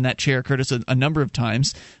program sitting in that chair, Curtis, a number of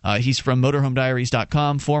times. He's from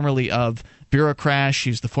motorhomediaries.com, formerly of Bureau Crash.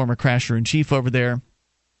 He's the former crasher-in-chief over there.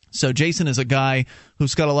 So Jason is a guy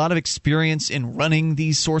who's got a lot of experience in running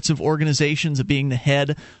these sorts of organizations, of being the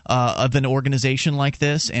head of an organization like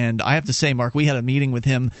this. And I have to say, Mark, we had a meeting with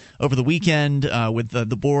him over the weekend with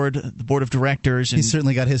the board of directors. And he's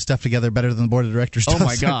certainly got his stuff together better than the board of directors does. Oh,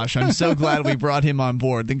 my gosh. I'm so glad we brought him on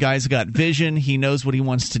board. The guy's got vision. He knows what he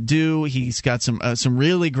wants to do. He's got some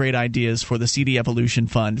really great ideas for the CD Evolution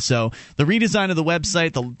Fund. So the redesign of the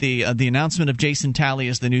website, the announcement of Jason Talley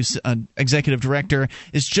as the new executive director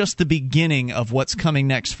is just the beginning of what's coming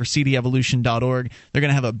next for cdevolution.org. They're going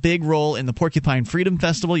to have a big role in the Porcupine Freedom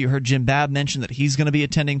Festival. You heard Jim Babb mention that he's going to be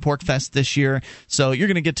attending PorcFest this year. So you're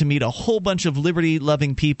going to get to meet a whole bunch of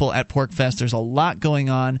liberty-loving people at PorcFest. There's a lot going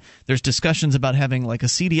on. There's discussions about having like a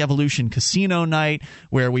CD Evolution casino night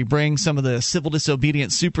where we bring some of the civil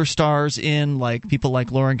disobedience superstars in, like people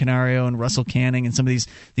like Lauren Canario and Russell Canning and some of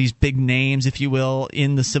these big names, if you will,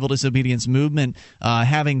 in the civil disobedience movement,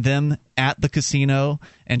 having them at the casino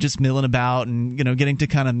and just milling about and, getting to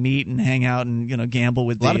kind of meet and hang out and, gamble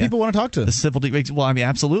with a lot of people want to talk to the civil. Well, I mean,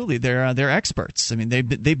 absolutely. They're experts. I mean,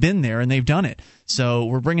 they've been there and they've done it. So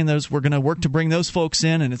we're going to work to bring those folks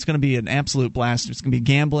in, and it's going to be an absolute blast. It's going to be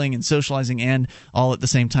gambling and socializing and all at the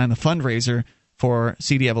same time, a fundraiser for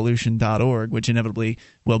cdevolution.org, which inevitably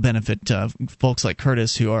will benefit folks like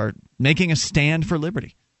Curtis who are making a stand for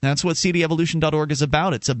liberty. That's what cdevolution.org is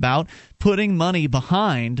about. It's about putting money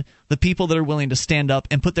behind the people that are willing to stand up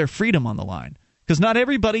and put their freedom on the line. Because not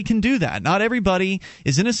everybody can do that. Not everybody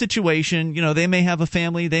is in a situation, they may have a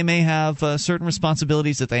family, they may have certain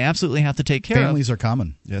responsibilities that they absolutely have to take care of. Families are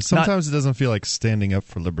common. Yeah, sometimes it doesn't feel like standing up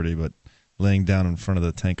for liberty, but laying down in front of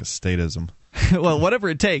the tank of statism. Well, whatever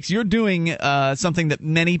it takes. You're doing something that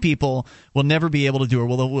many people will never be able to do or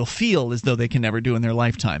will feel as though they can never do in their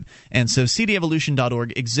lifetime. And so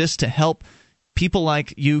cdevolution.org exists to help people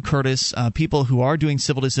like you, Curtis, people who are doing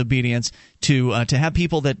civil disobedience, to have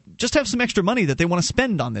people that just have some extra money that they want to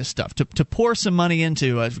spend on this stuff, to pour some money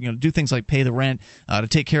into, do things like pay the rent, to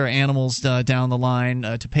take care of animals down the line,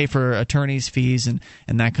 to pay for attorneys' fees and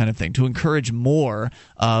that kind of thing, to encourage more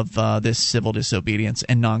of this civil disobedience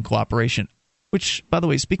and non-cooperation. Which, by the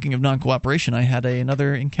way, speaking of non-cooperation, I had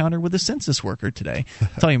another encounter with a census worker today. I'll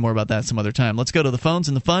tell you more about that some other time. Let's go to the phones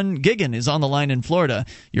and the fun. Gigan is on the line in Florida.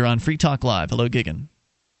 You're on Free Talk Live. Hello, Gigan.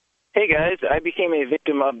 Hey, guys. I became a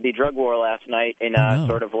victim of the drug war last night in a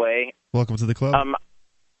sort of way. Welcome to the club.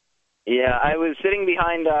 Yeah, I was sitting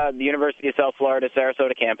behind the University of South Florida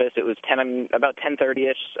Sarasota campus. It was about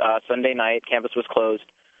 10:30ish Sunday night. Campus was closed.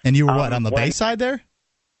 And you were on the bay side there?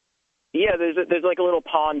 Yeah, there's like a little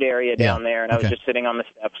pond area down there, and I was just sitting on the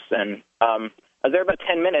steps, and I was there about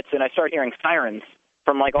 10 minutes, and I started hearing sirens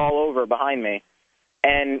from like all over behind me.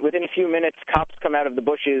 And within a few minutes, cops come out of the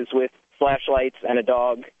bushes with flashlights and a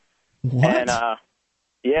dog. What? And,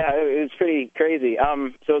 yeah, it was pretty crazy.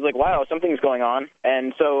 So I was like, wow, something's going on.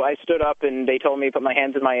 And so I stood up, and they told me to put my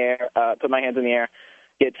hands in the air,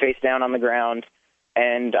 get face down on the ground,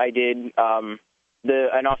 and I did.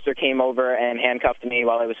 An officer came over and handcuffed me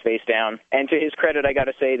while I was face down. And to his credit, I got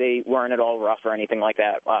to say they weren't at all rough or anything like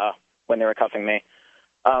that when they were cuffing me.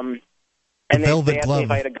 And they asked me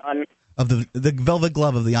if I had a gun. Of the velvet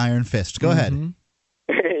glove of the Iron Fist. Go ahead.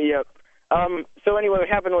 Yep. So anyway, what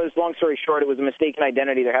happened was, long story short, it was a mistaken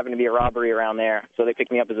identity. There happened to be a robbery around there, so they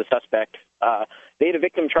picked me up as a suspect. They had a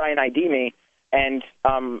victim try and ID me, and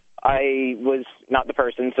I was not the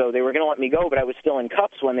person, so they were going to let me go, but I was still in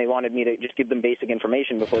cuffs when they wanted me to just give them basic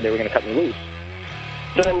information before they were going to cut me loose.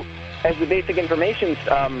 So as the basic information,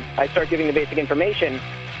 I start giving the basic information,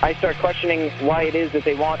 I start questioning why it is that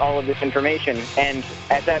they want all of this information, and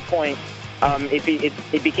at that point,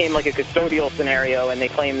 it became like a custodial scenario, and they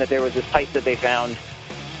claimed that there was this pipe that they found.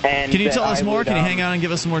 And can you tell us more? Can you hang on and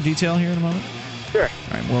give us some more detail here in a moment? Sure.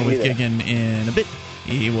 All right, more with Gigan in a bit.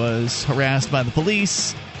 He was harassed by the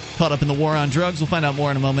police, caught up in the war on drugs. We'll find out more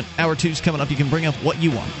in a moment. Hour 2's coming up. You can bring up what you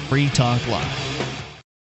want. Free Talk Live.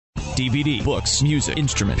 DVD, books, music,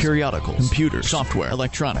 instruments, periodicals, computers, software,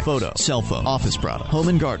 electronics, photo, cell phone, office product, home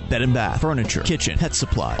and garden, bed and bath, furniture, kitchen, pet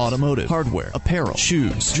supply, automotive, hardware, apparel,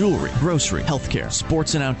 shoes, jewelry, grocery, healthcare,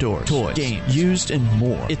 sports and outdoors, toys, games, used, and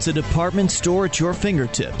more. It's a department store at your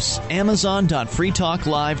fingertips.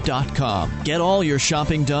 Amazon.freetalklive.com. Get all your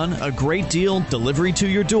shopping done, a great deal, delivery to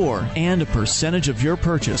your door, and a percentage of your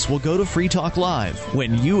purchase will go to Free Talk Live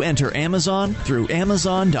when you enter Amazon through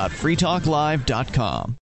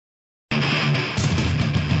Amazon.freetalklive.com.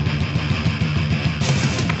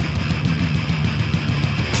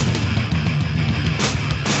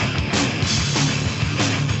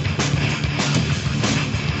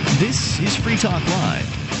 This is Free Talk Live.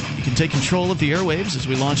 You can take control of the airwaves as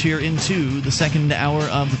we launch here into the second hour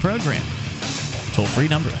of the program. Toll-free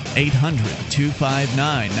number,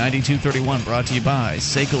 800-259-9231, brought to you by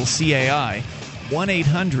SACL CAI,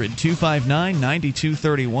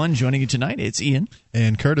 1-800-259-9231. Joining you tonight, it's Ian.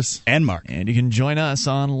 And Curtis. And Mark. And you can join us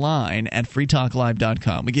online at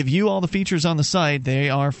freetalklive.com. We give you all the features on the site.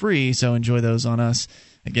 They are free, so enjoy those on us.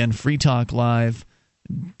 Again, freetalklive.com.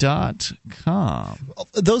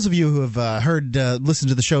 Those of you who have listened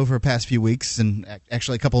to the show for the past few weeks, and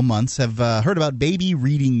actually a couple of months, have heard about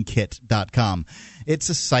babyreadingkit.com. It's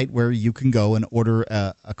a site where you can go and order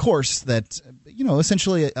a course that,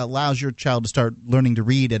 essentially allows your child to start learning to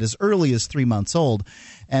read at as early as 3 months old.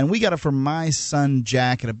 And we got it for my son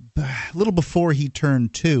Jack at a little before he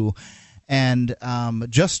turned 2. And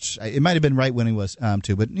it might have been right when he was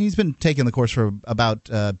 2, but he's been taking the course for about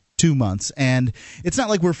 2 months, and it's not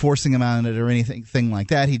like we're forcing him on it or anything like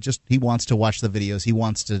that. He wants to watch the videos. He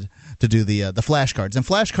wants to do the flashcards, and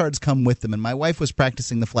flashcards come with them. And my wife was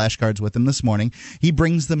practicing the flashcards with him this morning. He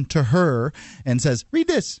brings them to her and says, "Read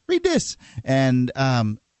this, read this." And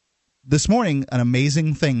this morning, an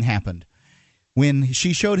amazing thing happened when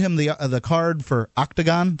she showed him the card for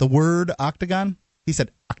octagon, the word octagon. He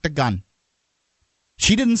said octagon.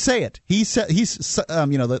 She didn't say it. He said it's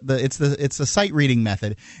the sight reading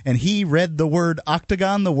method, and he read the word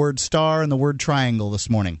octagon, the word star, and the word triangle this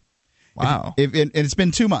morning. Wow! And it's been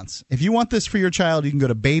 2 months. If you want this for your child, you can go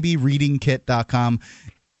to babyreadingkit.com.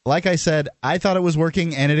 Like I said, I thought it was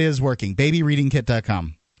working, and it is working.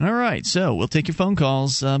 Babyreadingkit.com. All right, so we'll take your phone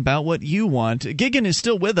calls about what you want. Gigan is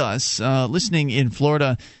still with us, listening in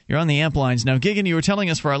Florida. You're on the amp lines now. Gigan, you were telling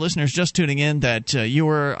us, for our listeners just tuning in, that you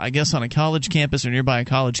were, I guess, on a college campus or nearby a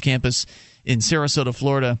college campus in Sarasota,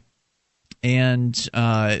 Florida, and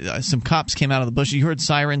some cops came out of the bushes. You heard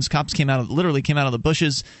sirens. Cops literally came out of the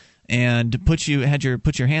bushes and put your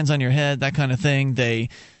hands on your head, that kind of thing. They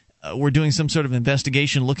were doing some sort of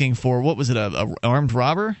investigation, looking for, what was it, a armed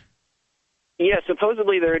robber? Yeah,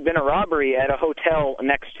 supposedly there had been a robbery at a hotel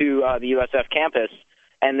next to the USF campus,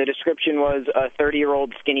 and the description was a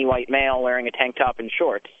 30-year-old skinny white male wearing a tank top and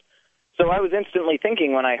shorts. So I was instantly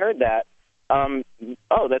thinking when I heard that,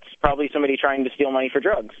 that's probably somebody trying to steal money for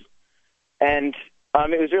drugs. And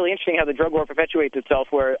it was really interesting how the drug war perpetuates itself,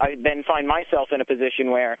 where I then find myself in a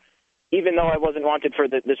position where, even though I wasn't wanted for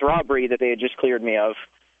this robbery that they had just cleared me of,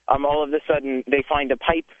 all of a sudden they find a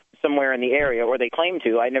pipe somewhere in the area, or they claim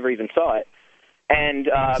to. I never even saw it. And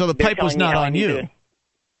so the pipe was not on you.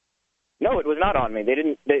 No, it was not on me. They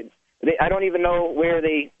didn't. I don't even know where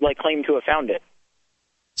they claimed to have found it.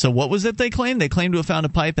 So what was it they claimed? They claimed to have found a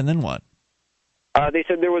pipe, and then what? They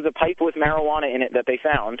said there was a pipe with marijuana in it that they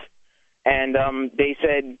found, and they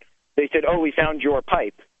said, "Oh, we found your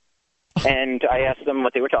pipe." And I asked them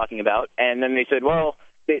what they were talking about, and then they said, well,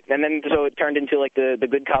 so it turned into like the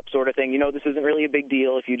good cop sort of thing. This isn't really a big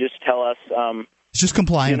deal if you just tell us. It's just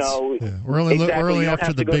compliance. Yeah. We're only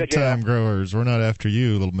after the big time growers. We're not after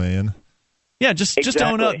you, little man. Yeah, just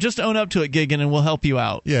own up. Just own up to it, Gigan, and we'll help you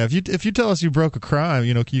out. Yeah, if you tell us you broke a crime,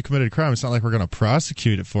 you committed a crime, it's not like we're going to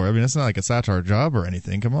prosecute it for it. I mean, it's not like it's not our job or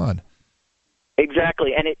anything. Come on.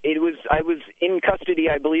 Exactly, and I was in custody,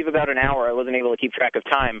 I believe, about an hour. I wasn't able to keep track of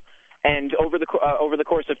time, and over the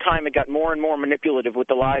course of time, it got more and more manipulative with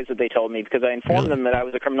the lies that they told me, because I informed them that I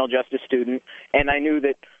was a criminal justice student, and I knew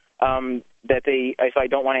that if I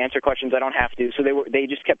don't want to answer questions, I don't have to. So they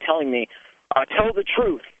just kept telling me, tell the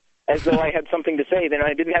truth. As though I had something to say, then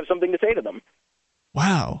I didn't have something to say to them.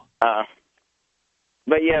 Wow.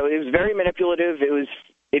 But yeah, it was very manipulative.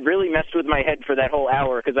 It really messed with my head for that whole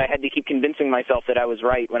hour because I had to keep convincing myself that I was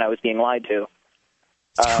right when I was being lied to.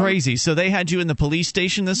 It's crazy. So they had you in the police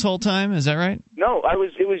station this whole time? Is that right? No,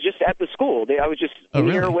 it was just at the school. I was just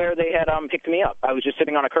near where they had picked me up. I was just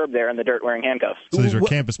sitting on a curb there in the dirt wearing handcuffs. So these were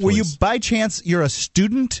campus police. Were you, by chance, you're a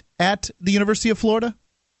student at the University of Florida?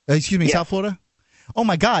 South Florida? Oh,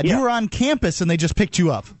 my God. Yeah. You were on campus, and they just picked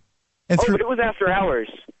you up. But it was after hours.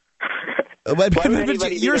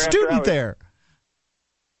 You're a student there.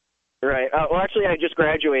 Right. Well, actually, I just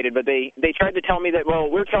graduated, but they tried to tell me that, well,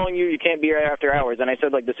 we're telling you can't be here after hours. And I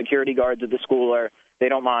said, like, the security guards at the school they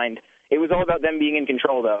don't mind. It was all about them being in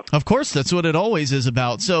control, though. Of course. That's what it always is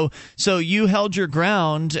about. So you held your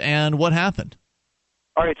ground, and what happened?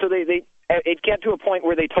 All right. So it got to a point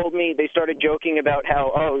where they told me, they started joking about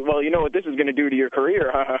how, you know what this is going to do to your career,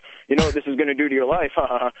 you know what this is going to do to your life,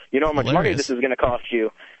 you know how much money this is going to cost you.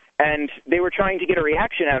 And they were trying to get a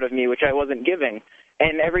reaction out of me, which I wasn't giving.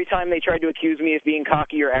 And every time they tried to accuse me of being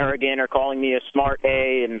cocky or arrogant or calling me a smart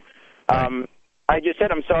A, and I just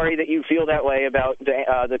said, I'm sorry that you feel that way about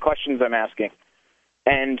the questions I'm asking.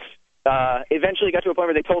 And eventually got to a point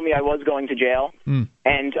where they told me I was going to jail,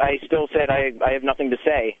 and I still said I have nothing to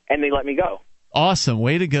say, and they let me go. Awesome.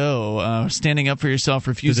 Way to go. Standing up for yourself,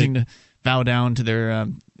 refusing to bow down to their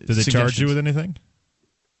Did they charge you with anything?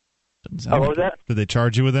 What was that? Did they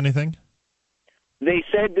charge you with anything? They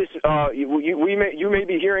said this. You may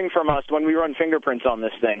be hearing from us when we run fingerprints on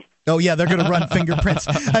this thing. Oh yeah, they're going to run fingerprints.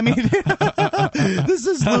 I mean, this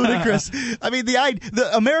is ludicrous. I mean, the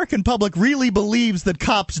American public really believes that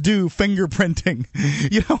cops do fingerprinting,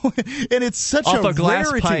 and it's such a glass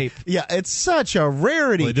rarity. Pipe. Yeah, it's such a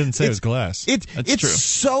rarity. Well, they didn't say it was glass. It's true.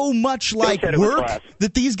 so much like work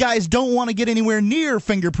that these guys don't want to get anywhere near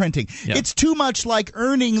fingerprinting. Yeah. It's too much like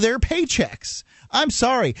earning their paychecks. I'm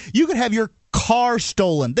sorry, you could have your car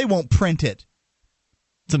stolen. They won't print it.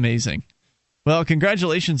 It's amazing. Well,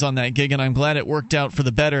 congratulations on that gig, and I'm glad it worked out for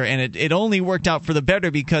the better. And it only worked out for the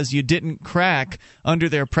better because you didn't crack under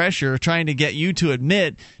their pressure trying to get you to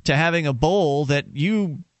admit to having a bowl that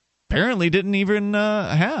you apparently didn't even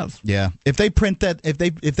have. Yeah. If they print that, if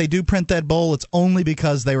they do print that bowl, it's only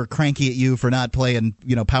because they were cranky at you for not playing,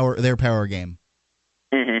 their power game.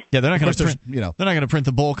 Mm-hmm. Yeah, they're not going to print. They're not going to print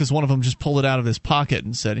the bowl because one of them just pulled it out of his pocket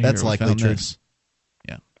and said, "Here, that's likely true."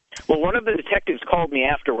 Yeah. Well, one of the detectives called me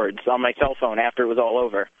afterwards on my cell phone after it was all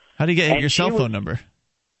over. How do you get your cell phone number?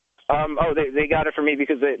 They got it from me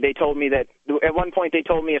because they told me that at one point they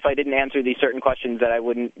told me if I didn't answer these certain questions that I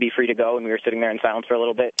wouldn't be free to go, and we were sitting there in silence for a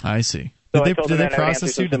little bit. I see. So did they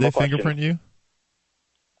process you? Did they fingerprint you?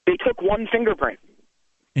 They took one fingerprint.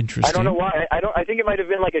 Interesting. I don't know why. I think it might have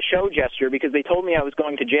been like a show gesture because they told me I was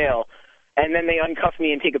going to jail, and then they uncuff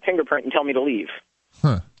me and take a fingerprint and tell me to leave.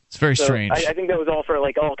 Huh. It's very strange. I think that was all for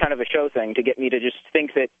all kind of a show thing to get me to just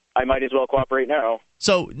think that I might as well cooperate now.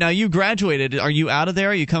 So now you graduated. Are you out of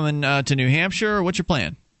there? Are you coming to New Hampshire, or what's your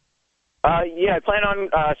plan? Yeah, I plan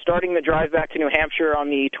on starting the drive back to New Hampshire on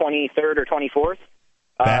the 23rd or 24th.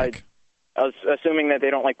 Back. I was assuming that they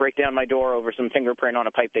don't break down my door over some fingerprint on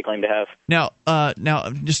a pipe they claim to have. Now,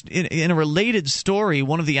 just in a related story,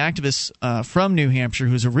 one of the activists from New Hampshire,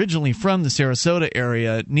 who's originally from the Sarasota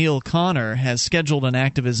area, Neil Connor, has scheduled an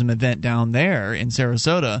activism event down there in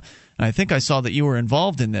Sarasota. And I think I saw that you were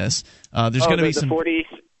involved in this. There's going to be some 40s.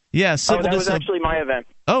 Yeah, that was actually my event.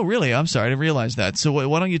 Oh, really? I'm sorry, I didn't realize that. So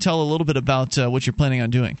why don't you tell a little bit about what you're planning on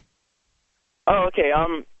doing? Oh, okay.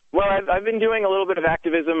 Well, I've been doing a little bit of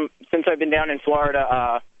activism since I've been down in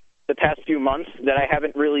Florida the past few months that I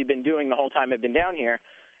haven't really been doing the whole time I've been down here.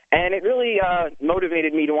 And it really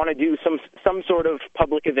motivated me to want to do some sort of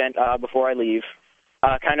public event before I leave,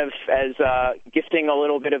 kind of as gifting a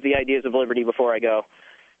little bit of the ideas of liberty before I go.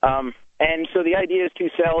 And so the idea is to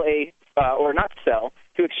sell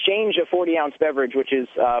to exchange a 40-ounce beverage, which is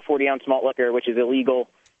 40-ounce malt liquor, which is illegal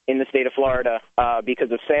in the state of Florida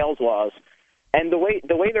because of sales laws. And the way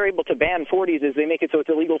they're able to ban 40s is they make it so it's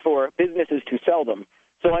illegal for businesses to sell them.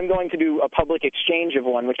 So I'm going to do a public exchange of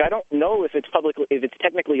one, which I don't know if it's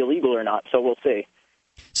technically illegal or not. So we'll see.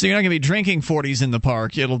 So you're not going to be drinking 40s in the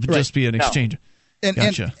park. It'll just be an exchange.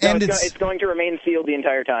 Gotcha. And it's going to remain sealed the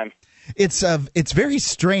entire time. It's very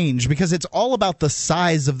strange because it's all about the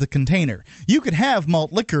size of the container. You could have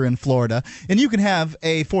malt liquor in Florida, and you can have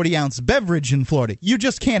a 40-ounce beverage in Florida. You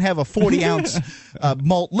just can't have a 40-ounce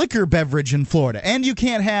malt liquor beverage in Florida. And you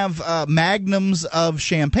can't have magnums of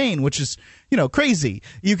champagne, which is, crazy.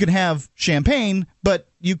 You can have champagne, but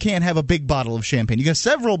you can't have a big bottle of champagne. You can have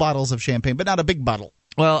several bottles of champagne, but not a big bottle.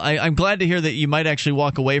 Well, I'm glad to hear that you might actually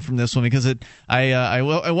walk away from this one because I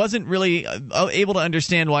wasn't really able to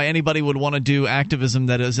understand why anybody would want to do activism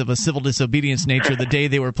that is of a civil disobedience nature the day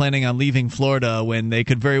they were planning on leaving Florida when they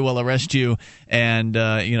could very well arrest you and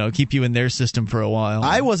keep you in their system for a while.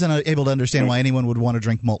 I wasn't able to understand why anyone would want to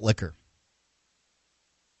drink malt liquor.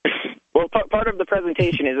 Well, part of the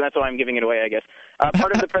presentation is, that's why I'm giving it away, I guess.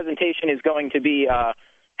 Part of the presentation is going to be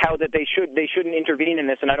how that they shouldn't intervene in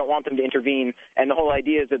this, and I don't want them to intervene. And the whole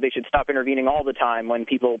idea is that they should stop intervening all the time when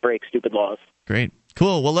people break stupid laws. Great.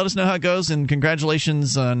 Cool. Well, let us know how it goes, and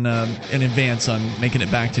congratulations in advance on making it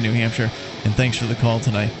back to New Hampshire. And thanks for the call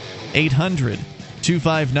tonight.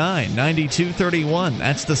 800-259-9231.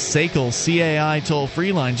 That's the SACL CAI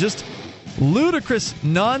toll-free line. Just ludicrous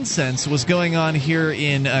nonsense was going on here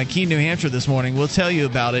in Keene, New Hampshire this morning. We'll tell you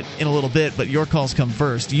about it in a little bit, but your calls come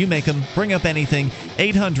first. You make them. Bring up anything.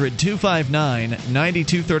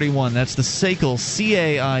 800-259-9231. That's the SACL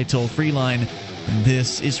CAI toll-free line. And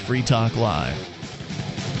this is Free Talk Live.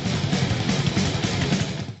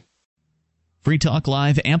 Free Talk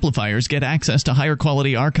Live amplifiers get access to higher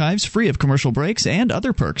quality archives free of commercial breaks and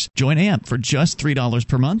other perks. Join AMP for just $3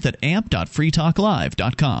 per month at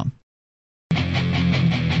amp.freetalklive.com.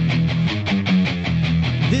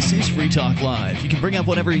 This is Free Talk Live. You can bring up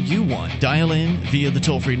whatever you want. Dial in via the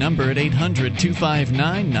toll-free number at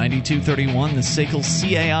 800-259-9231, the SACL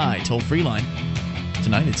CAI toll-free line.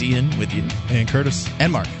 Tonight it's Ian with you. And Curtis.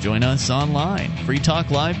 And Mark. Join us online,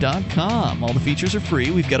 freetalklive.com. All the features are free.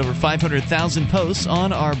 We've got over 500,000 posts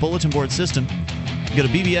on our bulletin board system. Go to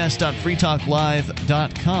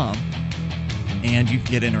bbs.freetalklive.com and you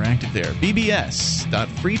can get interactive there.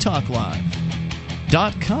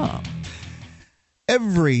 bbs.freetalklive.com.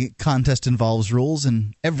 Every contest involves rules,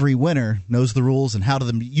 and every winner knows the rules and how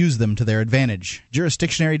to use them to their advantage.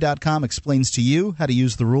 Jurisdictionary.com explains to you how to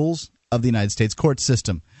use the rules of the United States court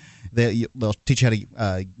system. They'll teach you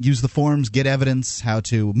how to use the forms, get evidence, how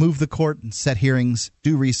to move the court, and set hearings,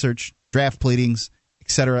 do research, draft pleadings,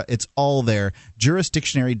 etc. It's all there.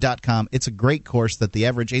 Jurisdictionary.com. It's a great course that the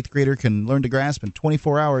average 8th grader can learn to grasp in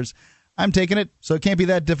 24 hours. I'm taking it, so it can't be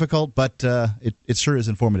that difficult, but it sure is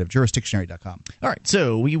informative. Jurisdictionary.com. All right,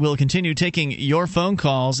 so we will continue taking your phone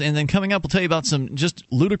calls, and then coming up, we'll tell you about some just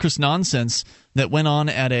ludicrous nonsense that went on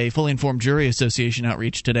at a Fully Informed Jury Association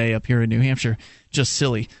outreach today up here in New Hampshire. Just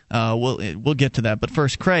silly. We'll get to that. But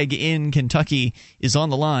first, Craig in Kentucky is on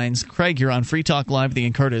the lines. Craig, you're on Free Talk Live with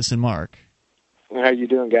Ian Curtis and Mark. How you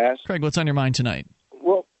doing, guys? Craig, what's on your mind tonight?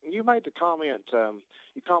 Well, you made the comment,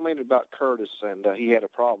 you commented about Curtis, and he had a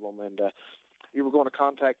problem, and you were going to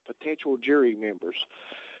contact potential jury members.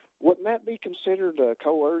 Wouldn't that be considered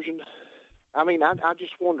coercion? I mean, I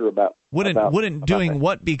just wonder about Wouldn't doing that.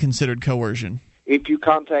 What be considered coercion? If you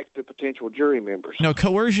contact the potential jury members. No,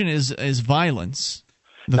 coercion is violence.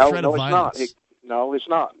 Threat of violence. No, it's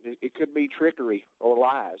not. It could be trickery or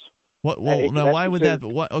lies. What? Well, no. Why would that?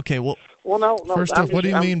 What? Okay. Well. Well, no. First off, what do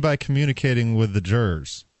you mean by communicating with the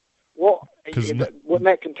jurors? Well, wouldn't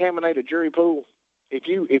that contaminate a jury pool? If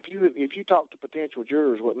you talk to potential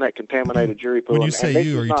jurors, wouldn't that contaminate a jury pool? When you say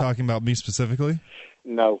you, are you talking about me specifically?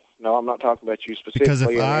 No, I'm not talking about you specifically. Because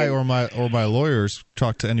if I or my lawyers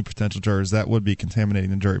talk to any potential jurors, that would be contaminating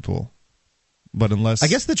the jury pool. But unless I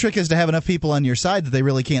guess the trick is to have enough people on your side that they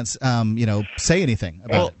really can't, say anything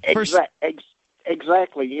about it.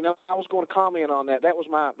 Exactly. You know, I was going to comment on that. That was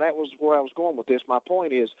where I was going with this. My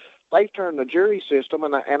point is, they've turned the jury system,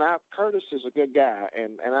 and Curtis is a good guy,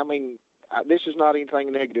 and I mean, this is not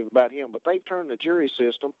anything negative about him, but they've turned the jury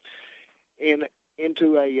system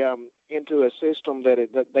into a system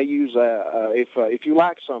that they use. If you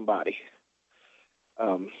like somebody,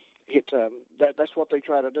 that's what they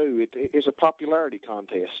try to do. It is a popularity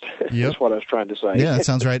contest. Yep. That's what I was trying to say. Yeah, that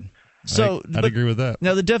sounds right. So I'd agree with that.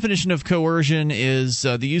 Now, the definition of coercion is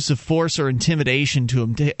the use of force or intimidation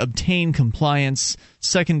to obtain compliance.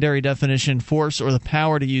 Secondary definition: force or the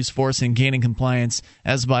power to use force in gaining compliance,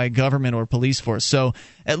 as by government or police force. So,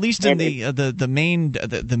 at least in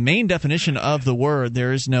the main definition of the word,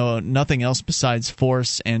 there is nothing else besides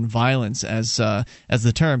force and violence as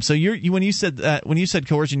the term. So, when you said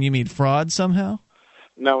coercion, you mean fraud somehow?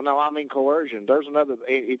 No, I mean coercion. There's another.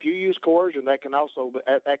 If you use coercion, that can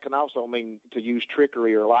also mean to use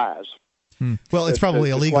trickery or lies. Well, it's probably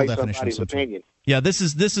a legal sway definition. somebody's opinion. Yeah, this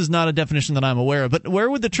is not a definition that I'm aware of. But where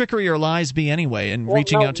would the trickery or lies be anyway? In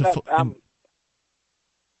reaching out to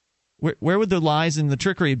where would the lies and the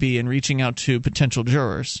trickery be in reaching out to potential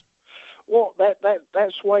jurors? Well, that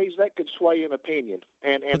could sway an opinion.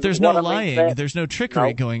 But there's no lying. There's no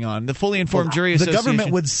trickery going on. The fully informed jury association. The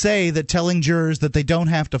government would say that telling jurors that they don't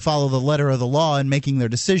have to follow the letter of the law in making their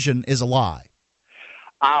decision is a lie.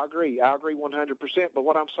 I agree 100%. But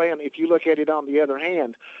what I'm saying, if you look at it on the other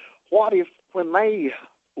hand, what if when they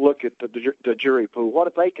look at the jury pool, what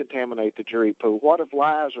if they contaminate the jury pool? What if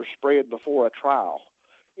lies are spread before a trial?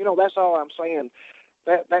 That's all I'm saying.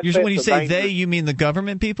 When you say they, you mean the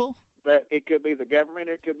government people? That it could be the government,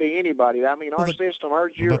 it could be anybody. I mean, our system, our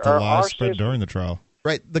jury, what about the lies spread during the trial?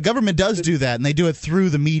 Right, the government does do that, and they do it through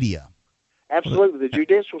the media. Absolutely, the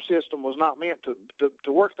judicial system was not meant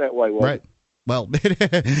to work that way. Right. Well,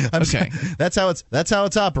 okay. That's how it's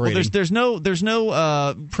operating. Well, there's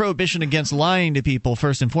no prohibition against lying to people,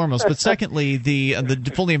 first and foremost. But secondly, the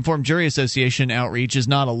Fully Informed Jury Association outreach is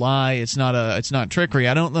not a lie. It's not trickery.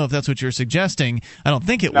 I don't know if that's what you're suggesting. I don't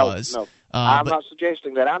think it was. No. I'm not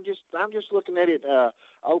suggesting that. I'm just looking at it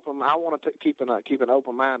open. I want to keep an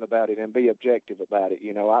open mind about it and be objective about it.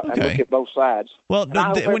 I look at both sides. Well,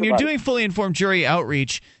 when you're doing fully informed jury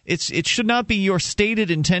outreach, it should not be your stated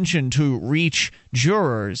intention to reach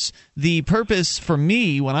jurors. The purpose for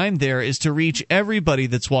me when I'm there is to reach everybody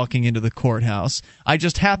that's walking into the courthouse. I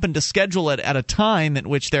just happen to schedule it at a time at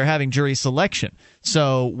which they're having jury selection.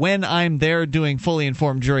 So when I'm there doing fully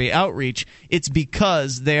informed jury outreach, it's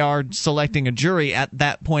because they are selecting a jury at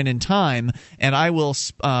that point in time, and I will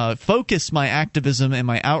focus my activism and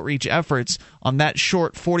my outreach efforts on that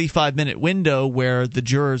short 45-minute window where the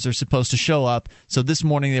jurors are supposed to show up. So this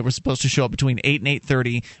morning they were supposed to show up between 8 and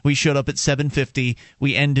 8:30. We showed up at 7:50.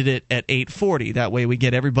 We ended it at 8:40. That way we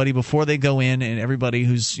get everybody before they go in and everybody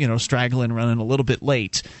who's straggling, running a little bit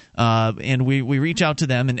late. And we reach out to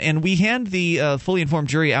them and we hand the fully informed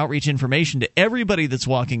jury outreach information to everybody that's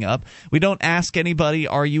walking up. We don't ask anybody,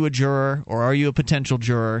 are you a juror or are you a potential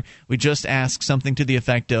juror? We just ask something to the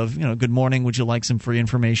effect of, good morning, would you like some free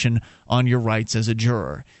information on your rights as a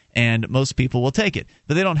juror? And most people will take it.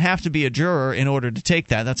 But they don't have to be a juror in order to take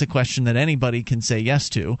that. That's a question that anybody can say yes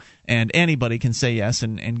to, and anybody can say yes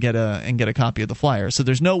and get a copy of the flyer. So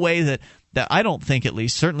there's no way that I don't think, at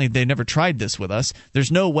least, certainly they never tried this with us.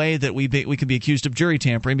 There's no way that we could be accused of jury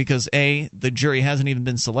tampering because A, the jury hasn't even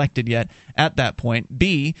been selected yet at that point.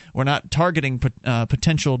 B, we're not targeting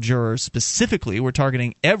potential jurors specifically. We're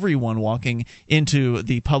targeting everyone walking into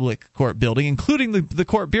the public court building, including the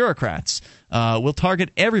court bureaucrats. We'll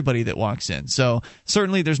target everybody that walks in. So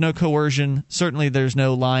certainly there's no coercion, certainly there's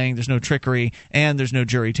no lying, there's no trickery, and there's no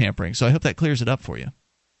jury tampering. So I hope that clears it up for you.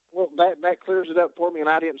 Well, that clears it up for me, and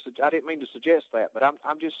I didn't mean to suggest that, but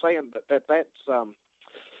I'm just saying that's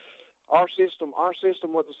our system. Our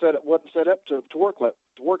system wasn't set up to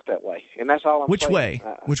work that way, and that's all I'm saying. Which way?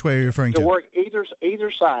 Which way are you referring to? To work either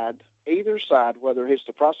side, whether it's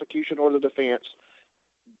the prosecution or the defense,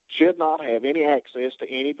 should not have any access to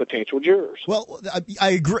any potential jurors. Well,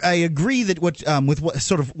 I agree that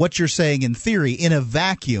what you're saying in theory in a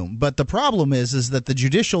vacuum, but the problem is that the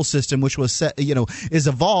judicial system, which was is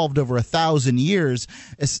evolved over 1,000 years,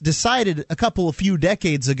 decided a few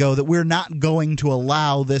decades ago that we're not going to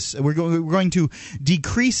allow this. We're going to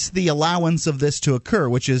decrease the allowance of this to occur,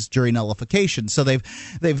 which is jury nullification. So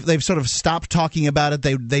they've sort of stopped talking about it.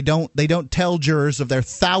 They don't tell jurors of their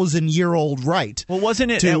 1,000-year-old right. Well,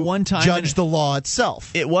 wasn't it at one time judge the law itself?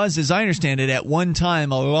 It was, as I understand it, at one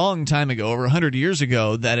time, a long time ago, over 100 years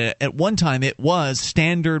ago, that at one time it was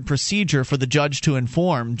standard procedure for the judge to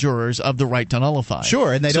inform jurors of the right to nullify.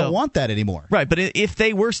 Sure, and they don't want that anymore. Right, but if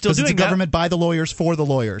they were still doing that, it's a government by the lawyers for the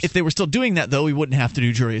lawyers. If they were still doing that, though, we wouldn't have to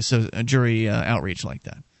do jury outreach like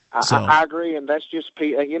that. I agree, and that's just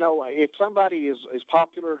if somebody is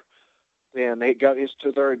popular, then it's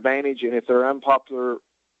to their advantage, and if they're unpopular,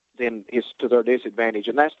 then it's to their disadvantage,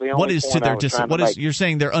 and that's the only what is point to their I was trying to make. You're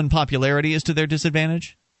saying their unpopularity is to their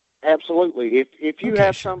disadvantage? Absolutely. If you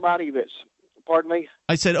have somebody that's, pardon me?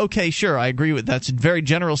 I said, okay, sure, I agree with that. That's a very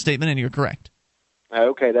general statement, and you're correct.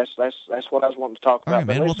 Okay, that's what I was wanting to talk about. All right,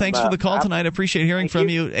 man. Well, thanks for the call tonight. I appreciate hearing from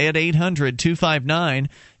you at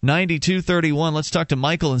 800-259-9231. Let's talk to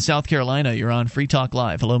Michael in South Carolina. You're on Free Talk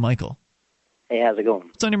Live. Hello, Michael. Hey, how's it going?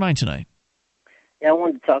 What's on your mind tonight? Yeah, I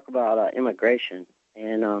wanted to talk about immigration.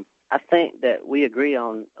 And I think that we agree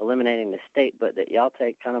on eliminating the state, but that y'all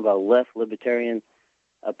take kind of a left libertarian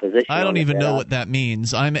position. I don't even know what that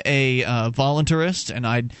means. I'm a voluntarist, and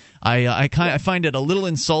I find it a little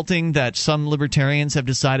insulting that some libertarians have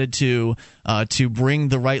decided to bring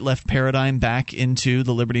the right-left paradigm back into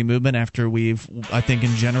the liberty movement after we've, I think,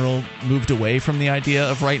 in general, moved away from the idea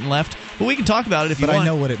of right and left. But we can talk about it if you want. But I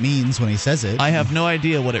know what it means when he says it. I have no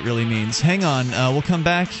idea what it really means. Hang on. We'll come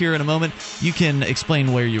back here in a moment. You can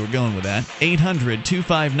explain where you were going with that.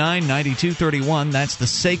 800-259-9231. That's the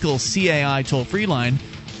SACL CAI toll-free line.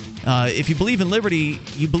 If you believe in liberty,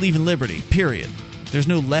 you believe in liberty, period. There's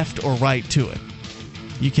no left or right to it.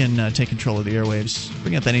 You can take control of the airwaves,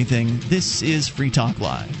 bring up anything. This is Free Talk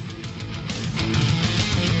Live.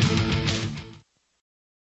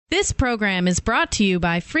 This program is brought to you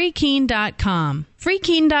by FreeKeene.com.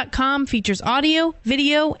 FreeKeene.com features audio,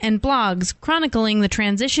 video, and blogs chronicling the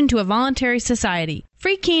transition to a voluntary society.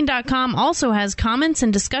 FreeKeene.com also has comments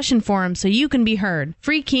and discussion forums so you can be heard.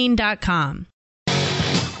 FreeKeene.com.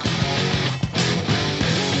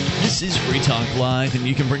 This is Free Talk Live, and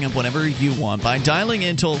you can bring up whatever you want by dialing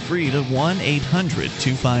in toll-free to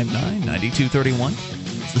 1-800-259-9231.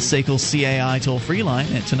 It's the SACL CAI toll-free line,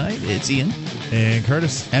 and tonight it's Ian. And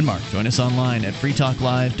Curtis. And Mark. Join us online at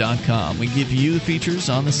freetalklive.com. We give you the features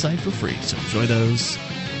on the site for free, so enjoy those.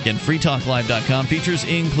 Again, freetalklive.com. Features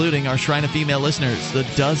including our Shrine of Female listeners, the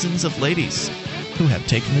dozens of ladies who have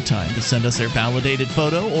taken the time to send us their validated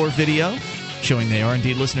photo or video showing they are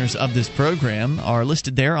indeed listeners of this program, are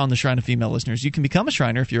listed there on the Shrine of Female Listeners. You can become a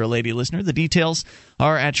Shriner if you're a lady listener. The details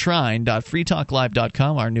are at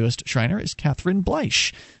shrine.freetalklive.com. Our newest Shriner is Catherine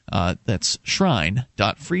Bleish. That's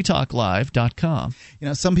shrine.freetalklive.com. You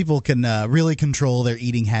know, some people can really control their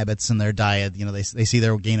eating habits and their diet. You know, they see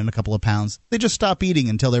they're gaining a couple of pounds. They just stop eating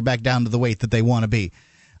until they're back down to the weight that they want to be.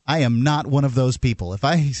 I am not one of those people. If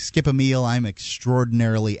I skip a meal, I'm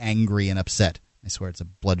extraordinarily angry and upset. I swear it's a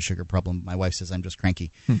blood sugar problem. My wife says I'm just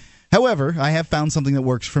cranky. However, I have found something that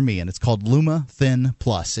works for me, and it's called Luma Thin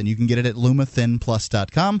Plus, and you can get it at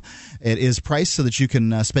lumathinplus.com. It is priced so that you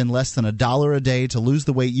can spend less than $1 a day to lose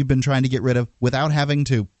the weight you've been trying to get rid of without having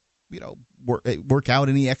to, work out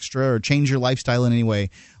any extra or change your lifestyle in any way.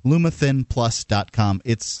 lumathinplus.com.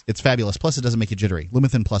 It's fabulous. Plus, it doesn't make you jittery.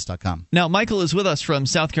 lumathinplus.com. Now, Michael is with us from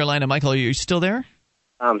South Carolina. Michael, are you still there?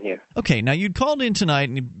 I'm here. Okay, now you'd called in tonight,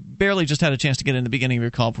 and you barely just had a chance to get in the beginning of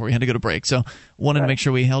your call before we had to go to break. So wanted to make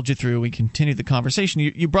sure we held you through. We continued the conversation.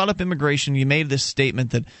 You brought up immigration. You made this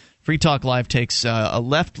statement that Free Talk Live takes a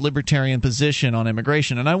left libertarian position on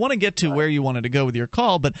immigration. And I want to get to where you wanted to go with your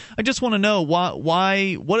call, but I just want to know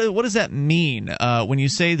what does that mean when you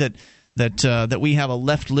say that we have a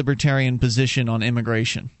left libertarian position on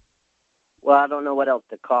immigration? Well, I don't know what else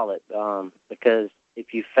to call it because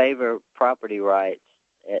if you favor property rights,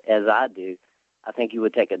 as I do, I think you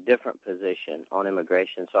would take a different position on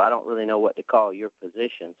immigration. So I don't really know what to call your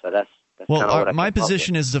position. So that's kind of what I my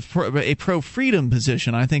position is a pro-freedom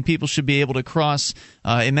position. I think people should be able to cross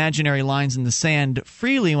imaginary lines in the sand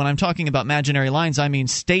freely. When I'm talking about imaginary lines, I mean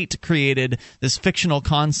state-created, this fictional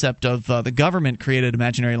concept of the government-created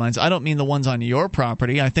imaginary lines. I don't mean the ones on your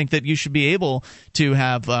property. I think that you should be able to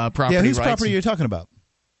have property rights. Yeah, whose property are you talking about?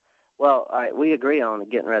 Well, all right, we agree on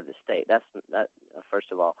getting rid of the state. That's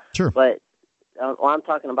first of all. Sure. But I'm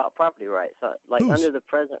talking about property rights. Like under the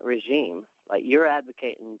present regime, like you're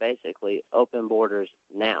advocating basically open borders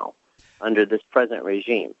now under this present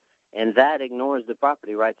regime, and that ignores the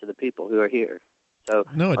property rights of the people who are here. So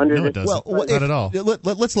no, it doesn't. Well, not at all.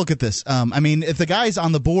 Let's look at this. I mean, if the guys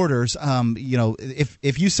on the borders,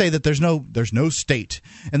 if you say that there's no state,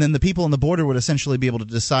 and then the people on the border would essentially be able to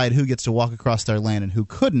decide who gets to walk across their land and who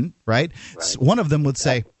couldn't, right? One of them would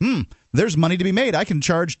say, there's money to be made. I can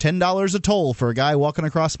charge $10 a toll for a guy walking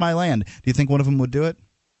across my land. Do you think one of them would do it?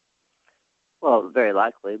 Well, very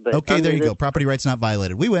likely. But okay, there you go. Property rights not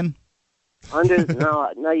violated. We win.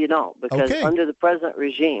 No, you don't, because under the present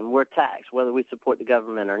regime, we're taxed whether we support the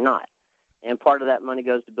government or not, and part of that money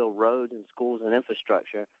goes to build roads and schools and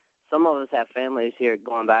infrastructure. Some of us have families here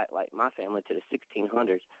going back, like my family, to the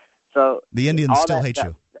 1600s. So the Indians still hate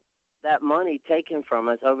you. That money taken from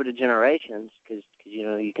us over the generations, because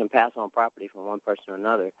you can pass on property from one person to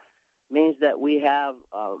another, means that we have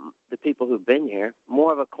the people who've been here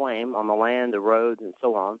more of a claim on the land, the roads, and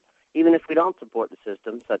so on. Even if we don't support the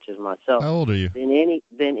system, such as myself, how old are you?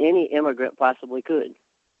 Than any immigrant possibly could.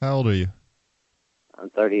 How old are you? I'm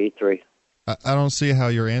 33. I don't see how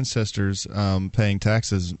your ancestors paying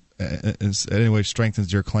taxes in any way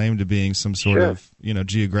strengthens your claim to being some sort of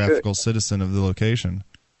geographical citizen of the location.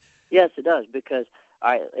 Yes, it does, because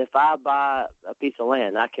if I buy a piece of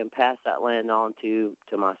land, I can pass that land on to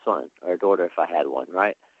my son or daughter if I had one,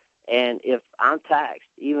 right? And if I'm taxed,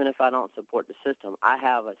 even if I don't support the system, I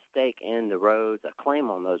have a stake in the roads, a claim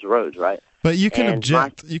on those roads, right? But you can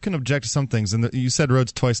object. You can object to some things, and you said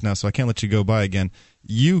roads twice now, so I can't let you go by again.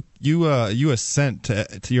 You assent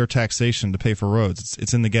to your taxation to pay for roads.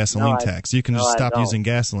 It's in the gasoline tax. You can just stop using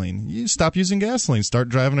gasoline. You stop using gasoline. Start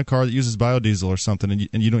driving a car that uses biodiesel or something,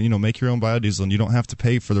 and you don't make your own biodiesel, and you don't have to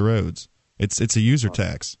pay for the roads. It's a user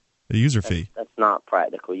tax, a user fee. That's not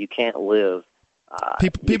practical. You can't live.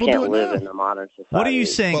 People you can't do it live now. in the modern society. What are you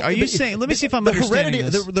saying? Are you saying? Let me see if I'm understanding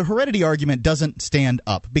this. The heredity argument doesn't stand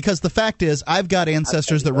up, because the fact is, I've got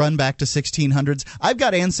ancestors that run back to 1600s. I've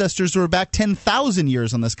got ancestors who are back 10,000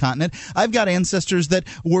 years on this continent. I've got ancestors that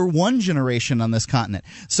were one generation on this continent.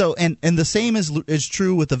 So, and the same is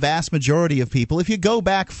true with the vast majority of people. If you go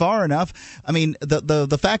back far enough, I mean,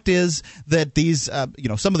 the fact is that these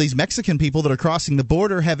some of these Mexican people that are crossing the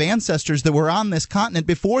border have ancestors that were on this continent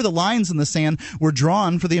before the lines in the sand were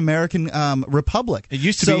drawn for the American Republic. It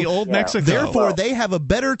used to be old Mexico. Therefore, they have a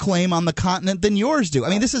better claim on the continent than yours do. I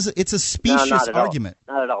mean, it's a specious argument.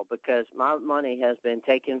 Not at all, because my money has been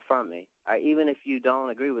taken from me. Even if you don't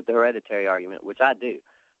agree with the hereditary argument, which I do,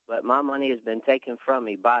 but my money has been taken from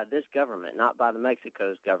me by this government, not by the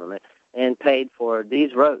Mexico's government, and paid for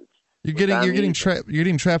these roads. You're getting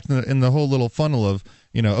trapped in the whole little funnel of,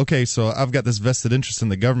 okay, so I've got this vested interest in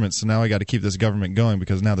the government, so now I got to keep this government going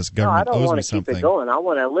because now this government owes me something. I don't want to keep it going. I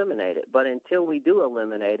want to eliminate it. But until we do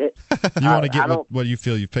eliminate it, you want to get what you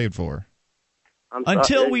feel you've paid for.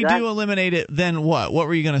 Until we do eliminate it, then what? What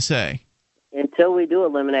were you going to say? Until we do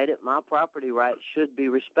eliminate it, my property rights should be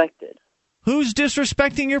respected. Who's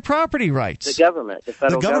disrespecting your property rights? The government, the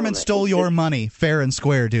federal government. The government stole your money, fair and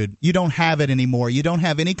square, dude. You don't have it anymore. You don't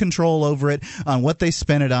have any control over it, on what they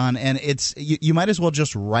spent it on, and you might as well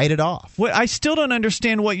just write it off. Well, I still don't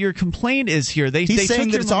understand what your complaint is here. He's saying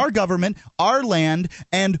that it's our government, our land,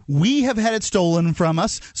 and we have had it stolen from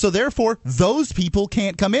us, so therefore those people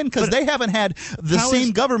can't come in because they haven't had the same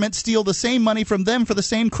government steal the same money from them for the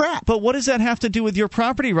same crap. But what does that have to do with your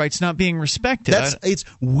property rights not being respected?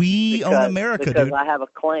 We own America, because dude. I have a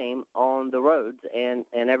claim on the roads and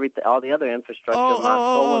everything, all the other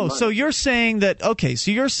infrastructure. So you're saying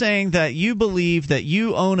that you believe that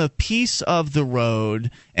you own a piece of the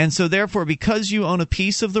road, and so therefore, because you own a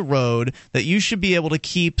piece of the road, that you should be able to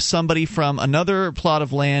keep somebody from another plot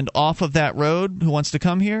of land off of that road who wants to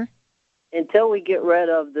come here? Until we get rid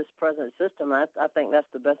of this present system, I think that's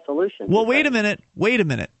the best solution. Well, wait a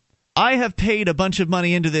minute. I have paid a bunch of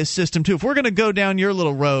money into this system, too. If we're going to go down your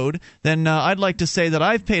little road, then I'd like to say that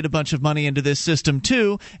I've paid a bunch of money into this system,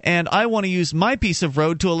 too, and I want to use my piece of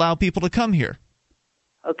road to allow people to come here.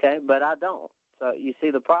 Okay, but I don't. So you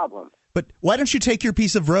see the problem. But why don't you take your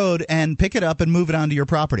piece of road and pick it up and move it onto your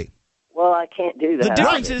property? Well, I can't do that. The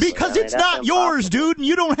difference is because it's not yours, dude, and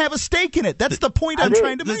you don't have a stake in it. That's the point I'm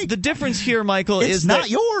trying to make. The difference here, Michael, is it's not that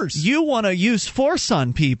yours. You want to use force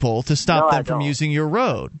on people to stop them from using your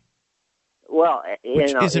road. Well,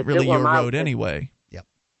 which isn't really your road anyway. Yep.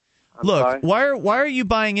 Look, why are you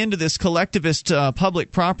buying into this collectivist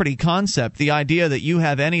public property concept? The idea that you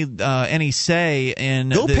have any say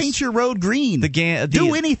in paint your road green.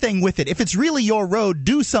 Do anything with it. If it's really your road,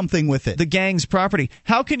 do something with it. The gang's property.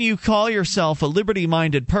 How can you call yourself a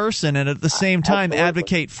liberty-minded person and at the same time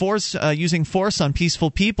advocate using force on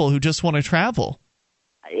peaceful people who just want to travel?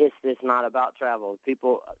 It's not about travel.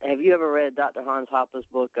 People, have you ever read Dr. Hans Hoppe's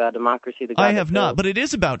book, Democracy? The God I have not, but it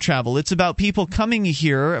is about travel. It's about people coming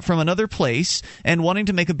here from another place and wanting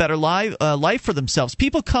to make a better life for themselves.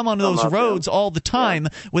 People come on those roads all the time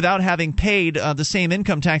without having paid the same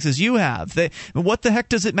income tax as you have. What the heck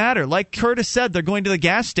does it matter? Like Curtis said, they're going to the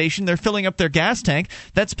gas station, they're filling up their gas tank.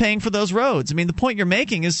 That's paying for those roads. I mean, the point you're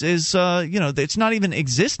making is it's not even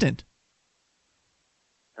existent.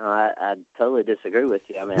 I totally disagree with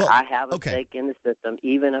you. I mean, I have a stake in the system,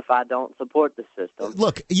 even if I don't support the system.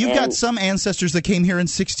 Look, you've got some ancestors that came here in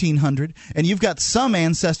 1600, and you've got some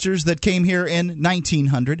ancestors that came here in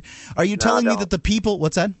 1900. Are you telling me that the people –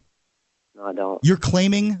 what's that? No, I don't. You're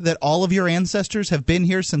claiming that all of your ancestors have been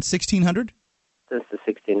here since 1600? Since the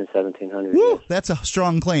 16 and 1700s. Woo, yes. that's a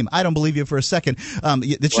strong claim. I don't believe you for a second.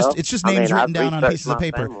 It's just names written down on pieces of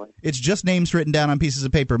paper. Family. It's just names written down on pieces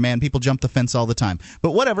of paper, man. People jump the fence all the time.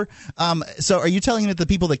 But whatever. So are you telling me that the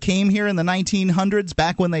people that came here in the 1900s,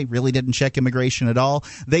 back when they really didn't check immigration at all,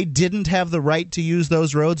 they didn't have the right to use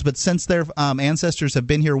those roads, but since their ancestors have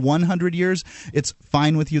been here 100 years, it's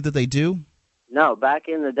fine with you that they do? No, back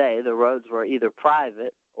in the day, the roads were either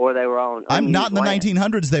private or they were on I'm not in the land.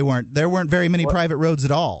 1900s. They weren't. There weren't very many private roads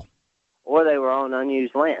at all. Or they were on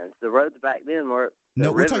unused lands. The roads back then were.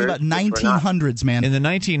 No, we're talking about 1900s, man. In the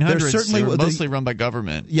 1900s, they were mostly run by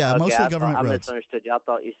government. Yeah, okay, mostly government roads. I misunderstood you. I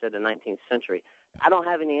thought you said the 19th century. I don't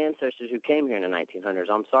have any ancestors who came here in the 1900s.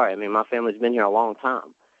 I'm sorry. I mean, my family's been here a long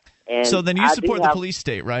time. And so then you support the police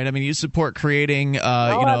state, right? I mean, you support creating,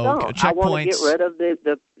 checkpoints. I want to get rid of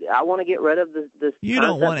I want to get rid of the. You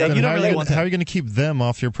don't want it. You don't really want that. How are you going to keep them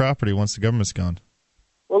off your property once the government's gone?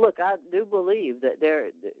 Well, look, I do believe that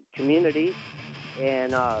there communities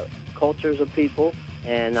and cultures of people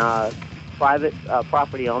and private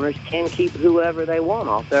property owners can keep whoever they want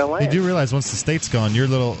off their land. You do realize once the state's gone, your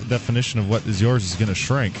little definition of what is yours is going to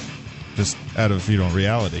shrink, just out of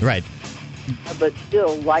reality. Right. But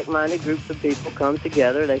still, like-minded groups of people come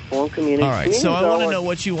together. They form communities. All right, so I want to know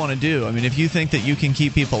what you want to do. I mean, if you think that you can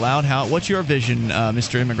keep people out, what's your vision,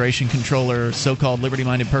 Mr. Immigration Controller, so-called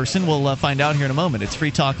liberty-minded person? We'll find out here in a moment. It's Free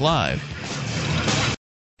Talk Live.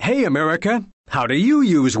 Hey, America. How do you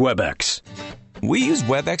use WebEx? We use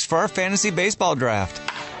WebEx for our fantasy baseball draft.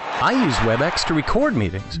 I use WebEx to record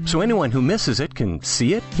meetings, so anyone who misses it can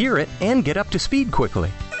see it, hear it, and get up to speed quickly.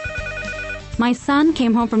 My son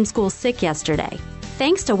came home from school sick yesterday.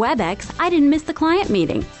 Thanks to WebEx, I didn't miss the client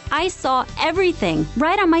meeting. I saw everything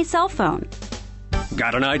right on my cell phone.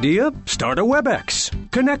 Got an idea? Start a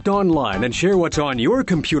WebEx. Connect online and share what's on your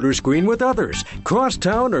computer screen with others,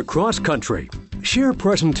 cross-town or cross-country. Share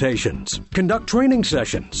presentations. Conduct training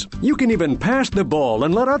sessions. You can even pass the ball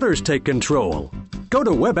and let others take control. Go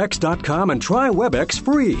to WebEx.com and try WebEx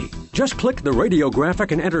free. Just click the radio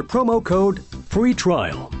graphic and enter promo code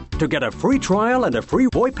FREETRIAL to get a free trial and a free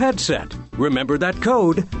VoIP headset. Remember that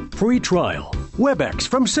code, free trial. WebEx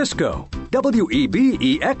from Cisco.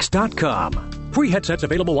 WEBEX.com. Free headsets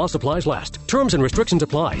available while supplies last. Terms and restrictions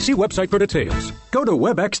apply. See website for details. Go to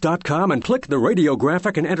WebEx.com and click the radio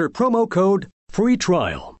graphic and enter promo code free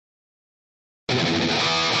trial.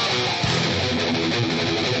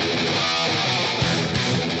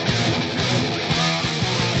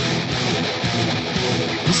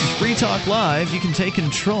 This is Free Talk Live. You can take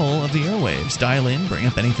control of the airwaves. Dial in, bring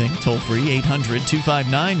up anything. Toll free,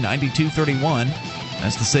 800-259-9231.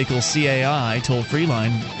 That's the SACL CAI toll-free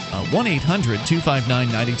line,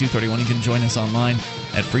 1-800-259-9231. You can join us online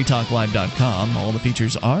at freetalklive.com. All the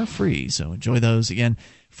features are free, so enjoy those. Again,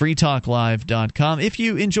 freetalklive.com. If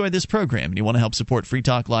you enjoy this program and you want to help support Free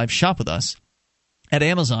Talk Live, shop with us at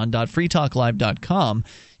amazon.freetalklive.com.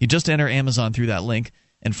 You just enter Amazon through that link,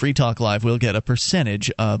 and Free Talk Live will get a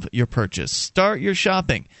percentage of your purchase. Start your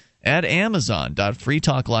shopping at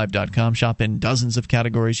amazon.freetalklive.com. Shop in dozens of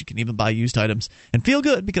categories. You can even buy used items and feel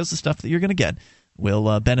good because the stuff that you're going to get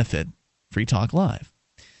will benefit Free Talk Live.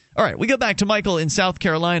 All right, we go back to Michael in South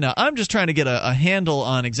Carolina. I'm just trying to get a handle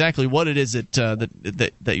on exactly what it is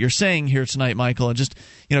that you're saying here tonight, Michael, and just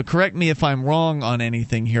correct me if I'm wrong on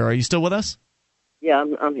anything here. Are you still with us? Yeah,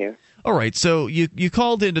 I'm here. All right, so you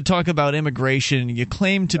called in to talk about immigration. You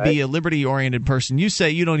claim to be a liberty-oriented person. You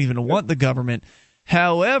say you don't even want the government.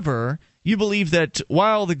 However, you believe that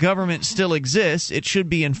while the government still exists, it should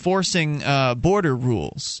be enforcing border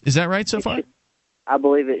rules. Is that right so far? I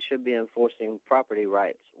believe it should be enforcing property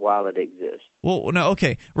rights while it exists. Well, no,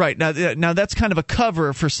 okay, right. Now that's kind of a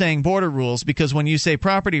cover for saying border rules, because when you say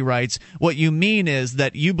property rights, what you mean is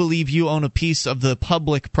that you believe you own a piece of the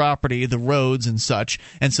public property, the roads and such,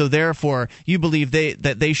 and so therefore you believe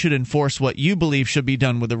that they should enforce what you believe should be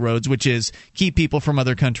done with the roads, which is keep people from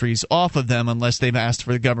other countries off of them unless they've asked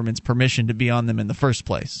for the government's permission to be on them in the first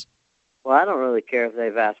place. Well, I don't really care if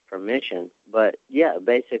they've asked permission, but yeah,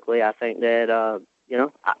 basically I think that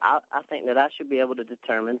I think that I should be able to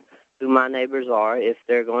determine who my neighbors are if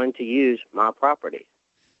they're going to use my property.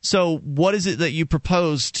 So what is it that you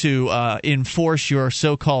propose to enforce your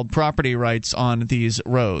so-called property rights on these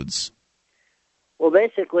roads? Well,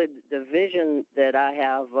 basically, the vision that I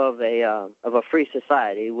have of a free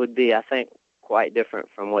society would be, I think, quite different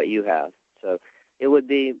from what you have. So it would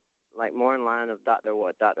be like more in line of Dr.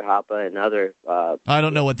 Hoppe and other. I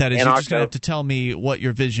don't know what that is. You're just going to have to tell me what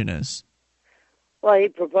your vision is. Well, he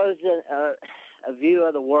proposed a view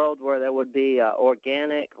of the world where there would be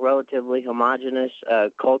organic, relatively homogeneous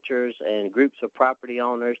cultures and groups of property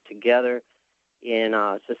owners together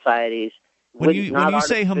in societies. When you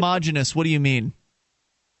say homogenous, what do you mean?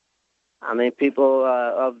 I mean people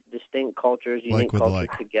of distinct cultures, unique cultures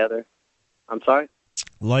together. I'm sorry?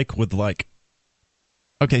 Like with like.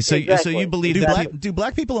 Okay, so exactly. so you believe do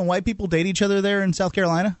black people and white people date each other there in South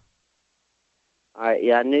Carolina? All right,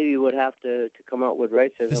 yeah, I knew you would have to come up with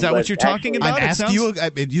racism. Is that what you're talking about? I'm asking you.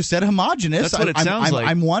 You said homogenous. That's what it sounds like.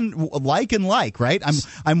 I'm one like and like, right?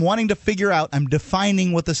 I'm wanting to figure out. I'm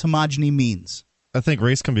defining what this homogeny means. I think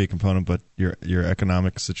race can be a component, but your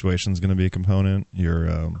economic situation is going to be a component.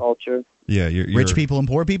 Your culture. Yeah, rich people and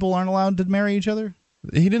poor people aren't allowed to marry each other.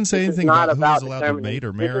 He didn't say anything about who's allowed to mate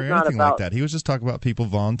or marry or anything like that. He was just talking about people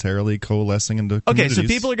voluntarily coalescing into communities. Okay,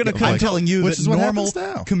 so people are going to come. I'm telling you which that is what normal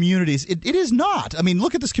happens now. Communities, it is not. I mean,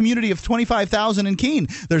 look at this community of 25,000 in Keene.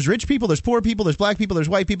 There's rich people, there's poor people, there's black people, there's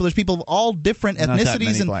white people, there's people of all different ethnicities. Not that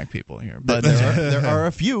many and black people here, but there are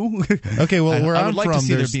a few. Okay, well, where I'm like from,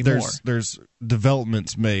 there's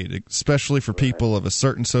developments made, especially for people of a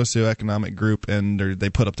certain socioeconomic group, and they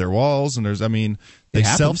put up their walls, and they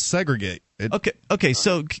self-segregate. Okay.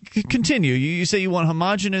 So continue. You say you want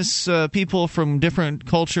homogenous people from different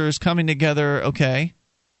cultures coming together. Okay.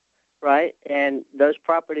 Right, and those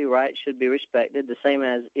property rights should be respected, the same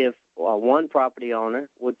as if one property owner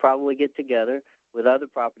would probably get together with other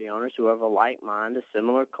property owners who have a like mind, a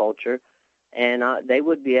similar culture, and they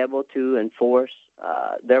would be able to enforce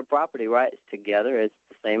their property rights together. It's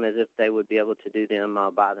the same as if they would be able to do them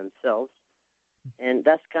by themselves. And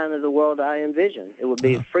that's kind of the world I envision. It would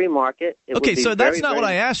be a free market. Okay, so that's not what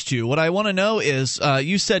I asked you. What I want to know is,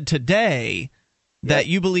 you said today that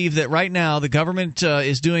you believe that right now the government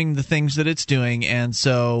is doing the things that it's doing, and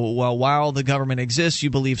so while the government exists, you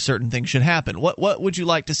believe certain things should happen. What would you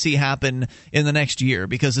like to see happen in the next year?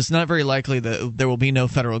 Because it's not very likely that there will be no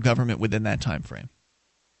federal government within that time frame.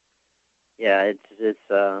 Yeah,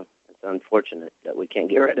 it's unfortunate that we can't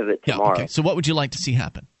get rid of it tomorrow. Okay. So what would you like to see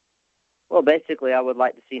happen? Well, basically, I would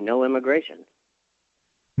like to see no immigration.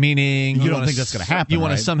 Meaning you don't think that's going to happen? You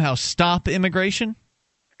want to right? somehow stop immigration?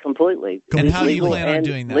 Completely. And how do you plan on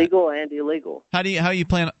doing that? Legal and illegal. How do you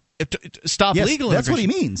plan stop legal immigration? That's what he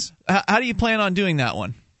means. How do you plan on doing that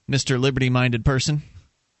one, Mr. Liberty-minded person?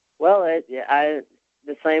 Well,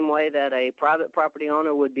 the same way that a private property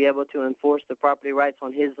owner would be able to enforce the property rights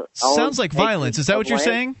on his own. Sounds like violence. Is that what you're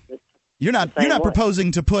saying? You're not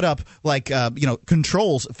proposing to put up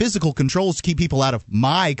controls, physical controls to keep people out of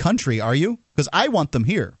my country, are you? Because I want them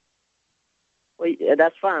here. Well, yeah,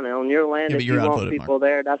 that's fine. On your land, if you want people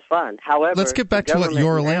there, that's fine. However, let's get back to what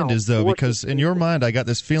your land is, though, because in your mind, I got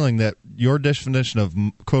this feeling that your definition of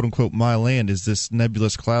 "quote unquote" my land is this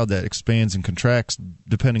nebulous cloud that expands and contracts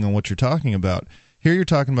depending on what you're talking about. Here you're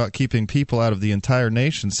talking about keeping people out of the entire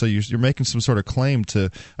nation, so you're making some sort of claim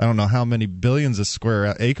to, I don't know how many billions of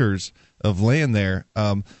square acres of land there.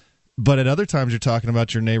 But at other times you're talking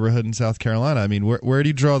about your neighborhood in South Carolina. I mean, where do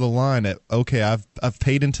you draw the line at, okay, I've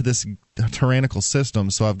paid into this tyrannical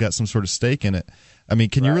system, so I've got some sort of stake in it. I mean,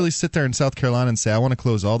 can you really sit there in South Carolina and say, I want to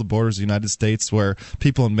close all the borders of the United States where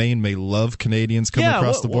people in Maine may love Canadians coming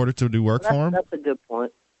across the border to do work for them? That's a good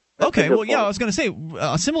point. Okay, well, yeah, I was going to say,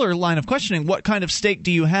 a similar line of questioning, what kind of stake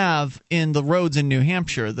do you have in the roads in New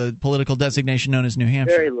Hampshire, the political designation known as New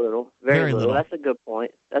Hampshire? Very little. Very little. That's a good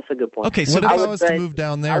point. Okay, so what if I was to move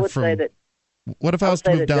down there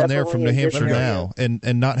from New Hampshire now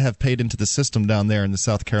and not have paid into the system down there in the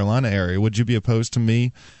South Carolina area? Would you be opposed to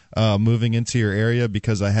me moving into your area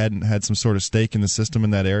because I hadn't had some sort of stake in the system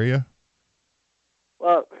in that area?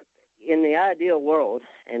 Well, in the ideal world,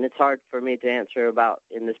 and it's hard for me to answer about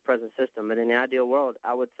in this present system, but in the ideal world,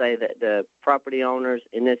 I would say that the property owners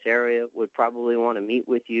in this area would probably want to meet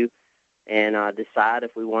with you and decide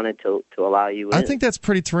if we wanted to allow you in. I think that's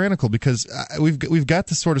pretty tyrannical because we've got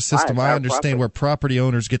this sort of system. I understand where property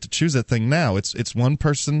owners get to choose that thing now. It's one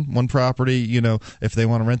person, one property. You know, if they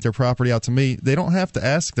want to rent their property out to me, they don't have to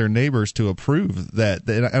ask their neighbors to approve that.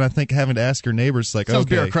 And I think having to ask your neighbors sounds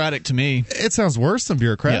bureaucratic to me. It sounds worse than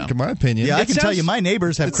bureaucratic in my opinion. Yeah, I can tell you my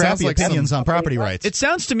neighbors have crappy opinions on property rights. It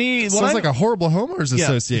sounds to me like a horrible homeowners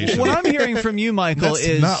association. What I'm hearing from you, Michael,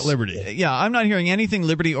 is not liberty. Yeah, I'm not hearing anything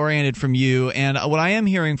liberty oriented from you, and what I am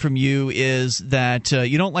hearing from you is that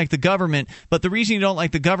you don't like the government, but the reason you don't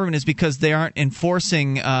like the government is because they aren't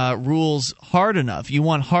enforcing rules hard enough. You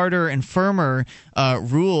want harder and firmer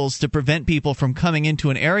rules to prevent people from coming into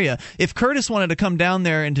an area. If Curtis wanted to come down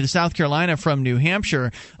there into South Carolina from New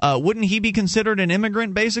Hampshire, wouldn't he be considered an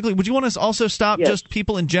immigrant, basically? Would you want to also stop just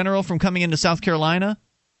people in general from coming into South Carolina?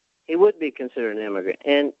 He would be considered an immigrant.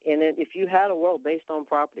 And if you had a world based on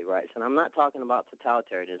property rights, and I'm not talking about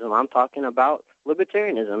totalitarianism, I'm talking about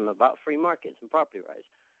libertarianism, about free markets and property rights.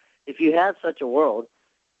 if you had such a world,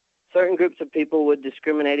 certain groups of people would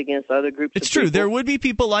discriminate against other groups of people. It's true. There would be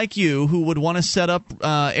people like you who would want to set up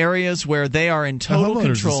areas where they are in total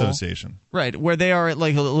control. Association. Right, where they are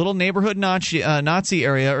like a little neighborhood Nazi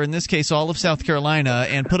area, or in this case, all of South Carolina,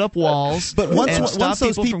 and put up walls. But once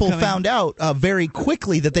those people found out very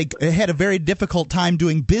quickly that they had a very difficult time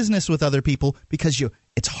doing business with other people because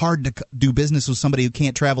it's hard to do business with somebody who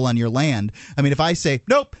can't travel on your land. I mean, if I say,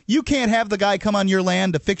 nope, you can't have the guy come on your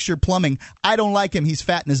land to fix your plumbing, I don't like him, he's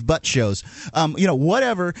fat and his butt shows.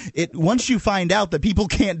 Whatever. Once you find out that people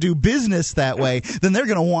can't do business that way, then they're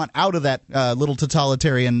going to want out of that little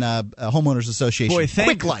totalitarian homeowners association. Boy,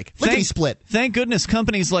 lickety split. Thank goodness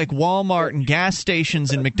companies like Walmart and gas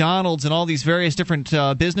stations and McDonald's and all these various different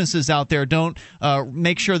businesses out there don't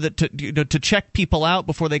make sure that to check people out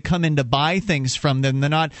before they come in to buy things from them. They're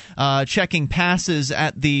not checking passes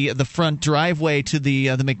at the front driveway to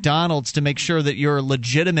the McDonald's to make sure that you're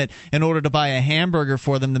legitimate in order to buy a hamburger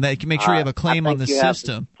for them, to make sure you have a claim on the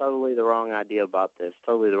system. Totally the wrong idea about this.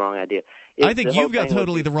 Totally the wrong idea. I think you've got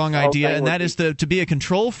totally the wrong idea, and that is to be a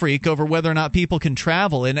control freak over whether or not people can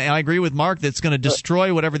travel. And I agree with Mark that it's going to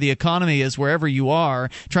destroy whatever the economy is wherever you are,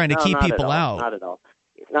 trying to keep people out. Not at all.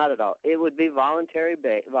 Not at all. It would be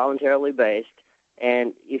voluntarily based.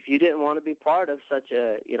 And if you didn't want to be part of such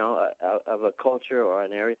a culture or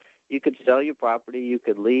an area, you could sell your property, you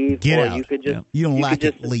could leave, Get or out. you could just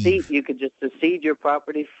leave. You could just secede your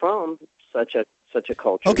property from such a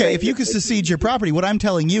culture. Okay, if you could secede your property, what I'm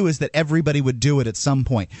telling you is that everybody would do it at some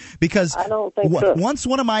point. Because I don't think so. Once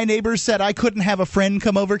one of my neighbors said I couldn't have a friend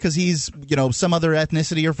come over because he's some other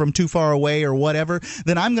ethnicity or from too far away or whatever,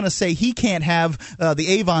 then I'm going to say he can't have the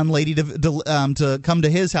Avon lady to come to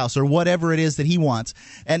his house or whatever it is that he wants.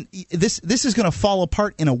 And this is going to fall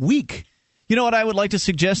apart in a week. You know what I would like to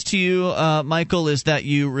suggest to you, Michael, is that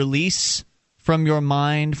you release from your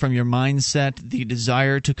mind, from your mindset, the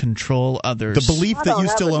desire to control others. The belief that you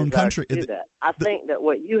still own country. I think that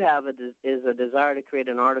what you have is a desire to create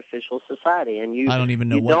an artificial society, and I don't even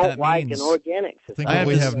know what that don't like means. an organic society. I think what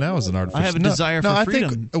we have now is an artificial. I have a desire for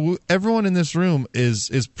freedom. I think everyone in this room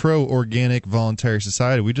is pro-organic voluntary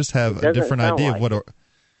society. We just have a different idea of what.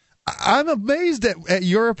 I'm amazed at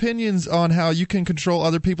your opinions on how you can control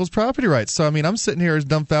other people's property rights. So, I mean, I'm sitting here as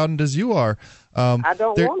dumbfounded as you are. I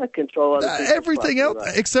don't want to control other people's everything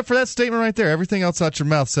else, except for that statement right there. Everything else out your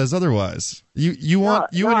mouth says otherwise. You want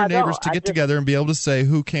and your neighbors to get together and be able to say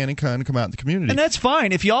who can and can't come out in the community. And that's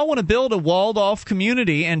fine. If y'all want to build a walled-off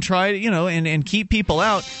community and try, and keep people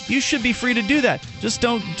out, you should be free to do that. Just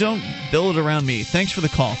don't build it around me. Thanks for the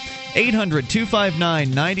call.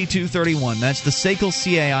 800-259-9231. That's the SACL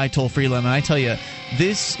CAI toll-free line. And I tell you,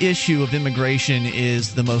 this issue of immigration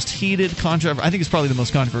is the most heated I think it's probably the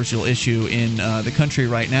most controversial issue in the country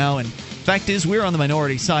right now. And fact is, we're on the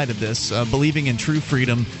minority side of this, believing in true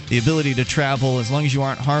freedom, the ability to travel as long as you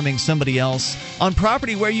aren't harming somebody else on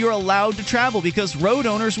property where you're allowed to travel, because road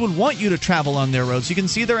owners would want you to travel on their roads. You can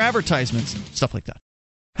see their advertisements, stuff like that.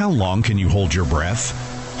 How long can you hold your breath?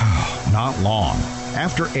 Not long.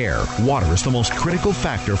 After air, water is the most critical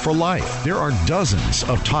factor for life. There are dozens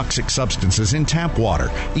of toxic substances in tap water,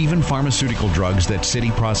 even pharmaceutical drugs that city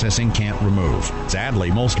processing can't remove. Sadly,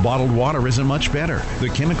 most bottled water isn't much better. The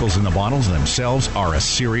chemicals in the bottles themselves are a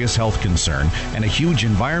serious health concern and a huge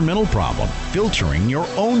environmental problem. Filtering your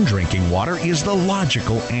own drinking water is the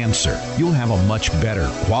logical answer. You'll have a much better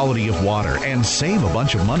quality of water and save a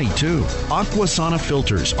bunch of money, too. Aquasana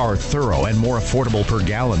filters are thorough and more affordable per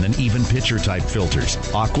gallon than even pitcher-type filters.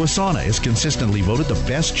 Aquasana is consistently voted the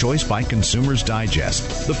best choice by Consumers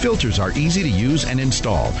Digest. The filters are easy to use and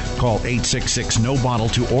install. Call 866-NO-BOTTLE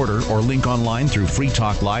to order or link online through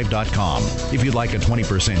freetalklive.com. If you'd like a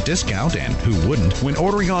 20% discount, and who wouldn't, when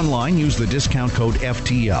ordering online, use the discount code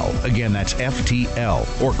FTL. Again, that's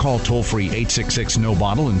FTL. Or call toll-free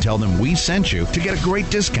 866-NO-BOTTLE and tell them we sent you to get a great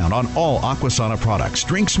discount on all Aquasana products.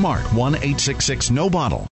 Drink smart.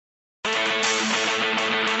 1-866-NO-BOTTLE.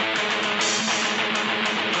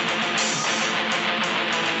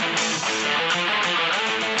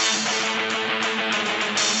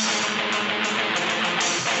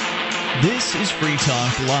 This is Free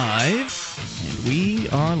Talk Live, and we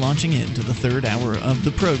are launching into the third hour of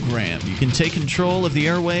the program. You can take control of the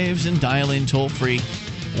airwaves and dial in toll-free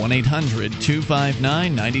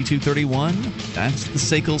 1-800-259-9231. That's the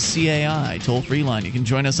SACL CAI toll-free line. You can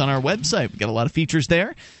join us on our website. We've got a lot of features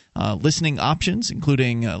there. Listening options,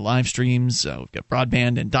 including live streams. We've got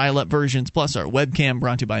broadband and dial-up versions, plus our webcam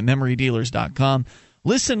brought to you by MemoryDealers.com.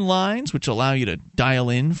 Listen lines, which allow you to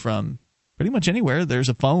dial in from pretty much anywhere. There's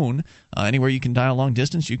a phone. Anywhere you can dial long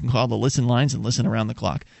distance, you can call the listen lines and listen around the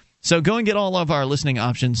clock. So go and get all of our listening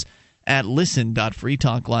options at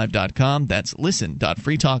listen.freetalklive.com. That's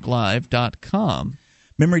listen.freetalklive.com.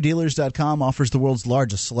 MemoryDealers.com offers the world's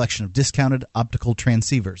largest selection of discounted optical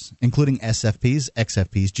transceivers, including SFPs,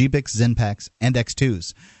 XFPs, GBICs, XENPAKs, and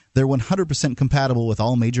X2s. They're 100% compatible with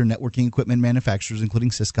all major networking equipment manufacturers,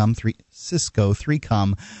 including Cisco,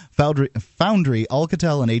 3Com, Foundry,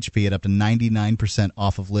 Alcatel, and HP at up to 99%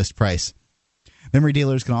 off of list price. Memory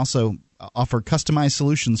Dealers can also offer customized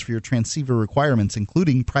solutions for your transceiver requirements,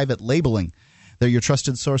 including private labeling. They're your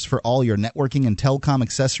trusted source for all your networking and telecom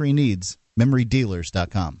accessory needs.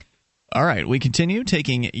 MemoryDealers.com. All right, we continue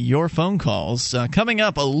taking your phone calls. Coming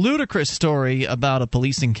up, a ludicrous story about a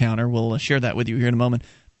police encounter. We'll share that with you here in a moment.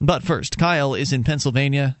 But first, Kyle is in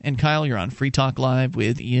Pennsylvania. And Kyle, you're on Free Talk Live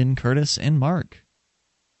with Ian, Curtis, and Mark.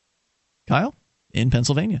 Kyle, in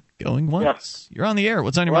Pennsylvania, going once. Yeah. You're on the air.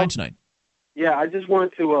 What's on your mind tonight? Yeah, I just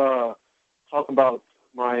wanted to talk about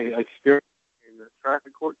my experience in the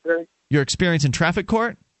traffic court today. Your experience in traffic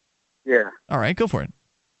court? Yeah. All right, go for it.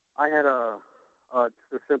 I had just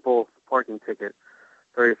a simple parking ticket,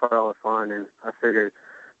 $35 fine, and I figured,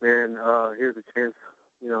 man, here's a chance,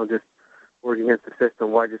 just work against the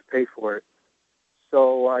system. Why just pay for it?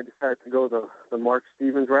 So I decided to go the Mark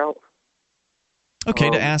Stevens route. Okay,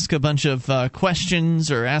 to ask a bunch of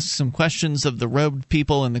questions or ask some questions of the robed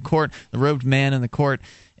people in the court, the robed man in the court,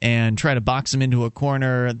 and try to box him into a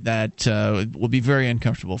corner that will be very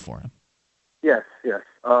uncomfortable for him. Yes.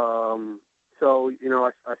 So,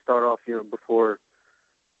 I start off, before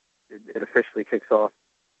it officially kicks off,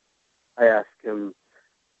 I ask him,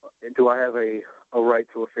 do I have a right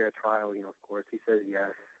to a fair trial? Of course, he says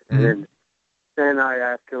yes. Mm-hmm. And then I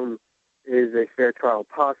ask him, is a fair trial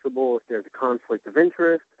possible if there's a conflict of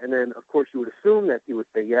interest? And then, of course, you would assume that he would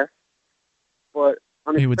say yes. But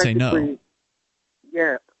he would say no.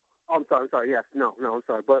 Yeah. I'm sorry. Yes. No, I'm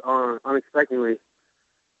sorry. But unexpectedly,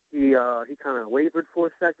 he kind of wavered for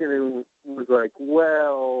a second and was like,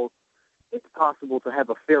 well, it's possible to have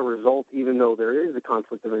a fair result even though there is a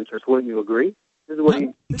conflict of interest. Wouldn't you agree? This is what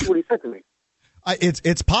he said to me.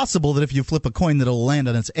 It's possible that if you flip a coin that it'll land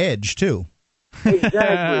on its edge, too.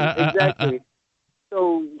 Exactly.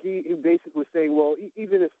 So he basically was saying, well,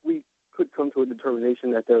 even if we could come to a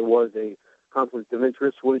determination that there was a conflict of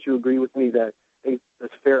interest, wouldn't you agree with me that a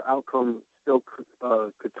fair outcome still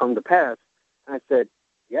could come to pass? And I said,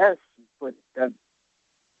 yes, but that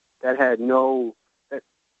had no.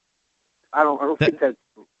 I don't think that's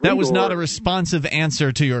that was not a responsive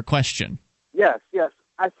answer to your question. Yes.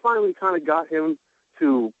 I finally kind of got him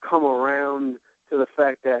to come around to the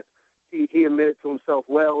fact that he admitted to himself,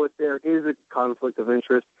 well, if there is a conflict of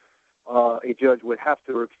interest, a judge would have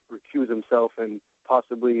to recuse himself, and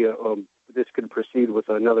possibly this could proceed with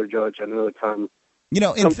another judge at another time.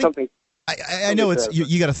 I know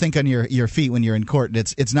you got to think on your feet when you're in court.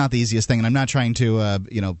 It's not the easiest thing, and I'm not trying to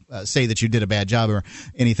say that you did a bad job or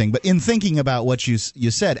anything. But in thinking about what you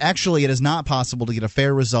said, actually, it is not possible to get a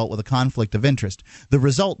fair result with a conflict of interest. The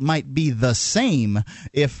result might be the same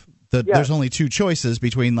if there's only two choices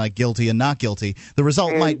between like guilty and not guilty. The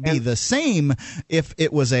result might be the same if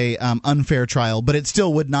it was a unfair trial, but it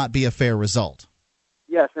still would not be a fair result.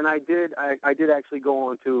 Yes, and I did actually go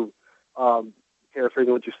on to.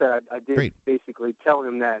 Paraphrasing what you said, I did basically tell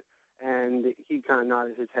him that, and he kind of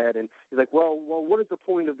nodded his head, and he's like, well, what is the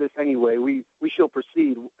point of this anyway? We shall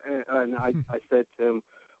proceed. And I said to him,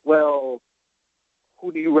 well,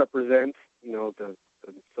 who do you represent? The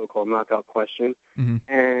so-called knockout question. Mm-hmm.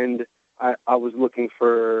 And I was looking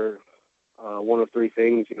for one of three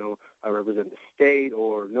things. I represent the state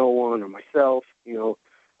or no one or myself. I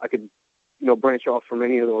could, branch off from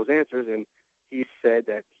any of those answers, and he said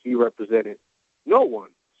that he represented no one.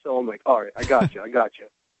 So I'm like, all right, I got you.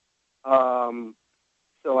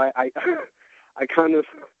 So I kind of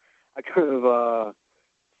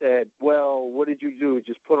said, well, what did you do?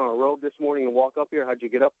 Just put on a robe this morning and walk up here? How'd you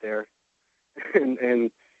get up there? And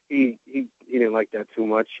he didn't like that too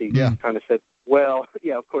much. He kind of said, well,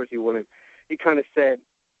 yeah, of course he wouldn't. He kind of said,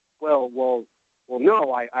 well,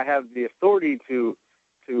 no, I have the authority to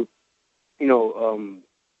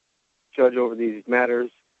judge over these matters,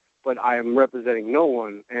 but I am representing no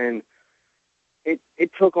one. And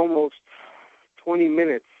it took almost 20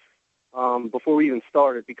 minutes before we even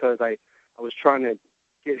started, because I was trying to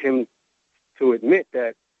get him to admit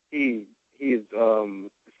that he is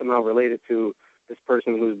somehow related to this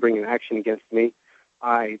person who's bringing action against me.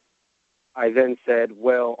 I then said,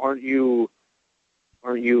 well, aren't you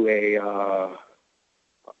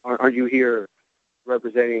here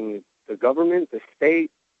representing the government, the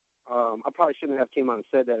state? I probably shouldn't have came out and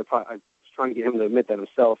said that. I was trying to get him to admit that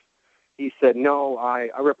himself. he said, no, I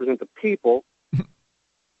represent the people.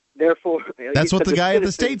 Therefore, that's what the guy at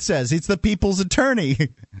the state says. He's the people's attorney.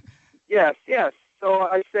 Yes. So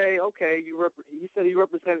I say, okay, he said he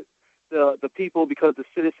represents the people because the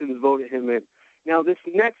citizens voted him in. Now, this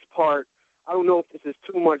next part, I don't know if this is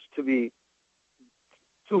too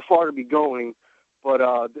far to be going, but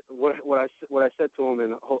what I said to him,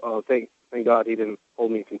 and thank God he didn't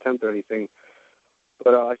hold me in contempt or anything.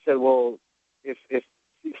 But I said, well, if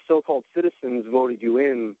so-called citizens voted you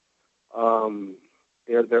in,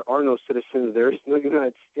 there are no citizens. There is no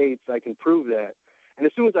United States. I can prove that. And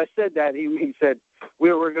as soon as I said that, he said,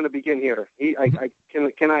 "We're going to begin here.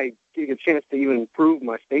 Can I get a chance to even prove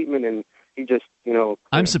my statement?" And he just,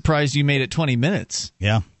 I'm surprised you made it 20 minutes.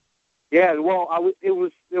 Yeah. Yeah. Well, there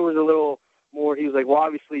was a little more. He was like, "Well,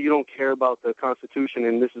 obviously you don't care about the Constitution,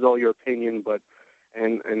 and this is all your opinion." But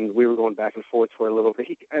and we were going back and forth for a little bit.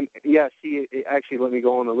 He actually let me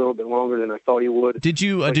go on a little bit longer than I thought he would. Did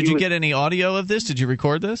you get any audio of this? Did you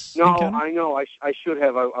record this? No, I know. I should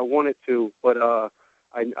have. I wanted to, but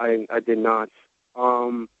I did not.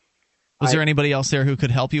 Was there anybody else there who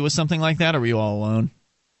could help you with something like that, or were you all alone?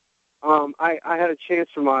 I had a chance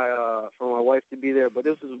for my wife to be there, but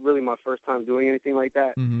this was really my first time doing anything like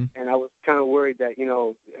that, and I was kind of worried that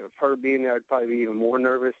if her being there, I'd probably be even more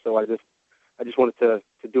nervous. So I just wanted to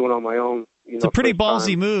do it on my own. It's a pretty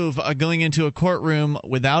ballsy move, going into a courtroom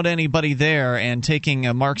without anybody there and taking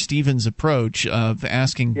a Mark Stevens approach of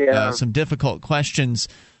asking some difficult questions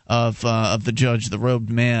of the judge, the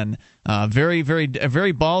robed man. Very, very,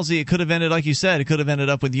 very ballsy. It could have ended, like you said, it could have ended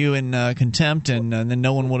up with you in contempt, and then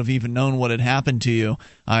no one would have even known what had happened to you.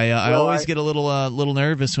 I always get a little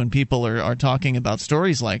nervous when people are talking about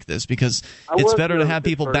stories like this, because it's better to have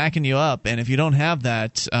people backing you up, and if you don't have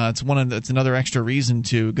that, it's another extra reason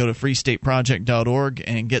to go to freestateproject.org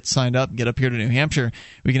and get signed up, get up here to New Hampshire.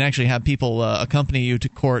 We can actually have people accompany you to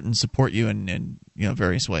court and support you in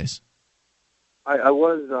various ways. I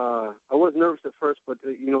was nervous at first, but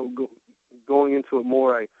going into it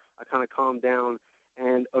more, I kind of calmed down,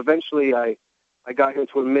 and eventually I got him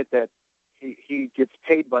to admit that he gets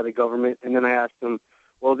paid by the government. And then I asked him,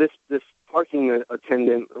 well, this parking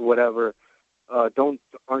attendant or whatever, don't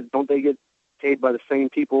they get paid by the same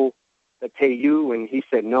people that pay you? And he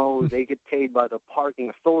said, no, they get paid by the parking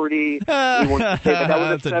authority. He wanted to say that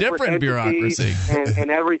was a different bureaucracy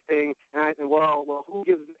and everything. And I said, well, who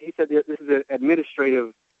gives? He said this is an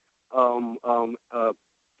administrative entity.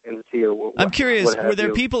 Or I'm curious, were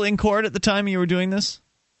there people in court at the time you were doing this?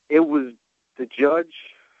 It was the judge,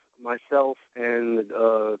 myself, and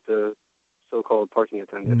the so-called parking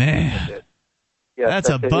attendant. Man. Yes, that's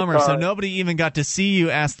a bummer. So nobody even got to see you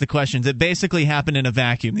ask the questions. It basically happened in a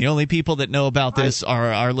vacuum. The only people that know about this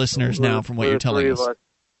are our listeners now, from what you're telling us.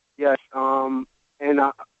 Yes, and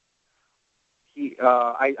I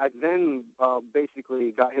then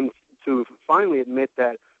basically got him to finally admit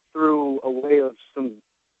that through a way of some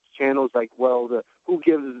channels, like, well, who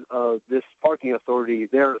gives this parking authority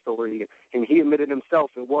their authority? And he admitted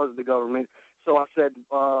himself it was the government. So I said,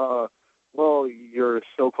 well, your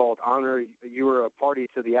so-called honor, you were a party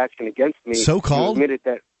to the action against me. So-called? You admitted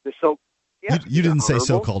that the you didn't say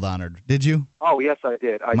so-called honored, did you? Oh, yes, I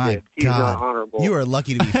did. My did. He's not honorable. You are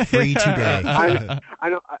lucky to be free today. I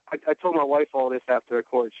know. I told my wife all this after a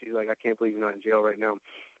court. She's like, I can't believe you're not in jail right now.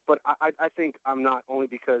 But I think I'm not, only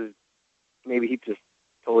because maybe he just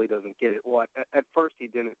totally doesn't get it. Well, at first he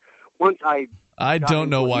didn't. Once I don't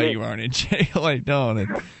know why you aren't in jail. I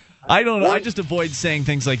don't. I just avoid saying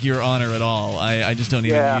things like "your honor" at all. I just don't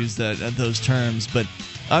even use those terms. But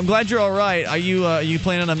I'm glad you're all right. Are you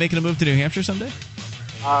planning on making a move to New Hampshire someday?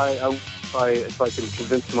 If I can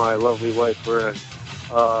convince my lovely wife, we're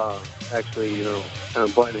actually kind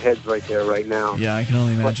of butting heads right there right now. Yeah, I can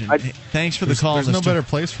only imagine. Thanks for the call. There's no better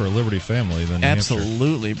place for a Liberty family than New Hampshire.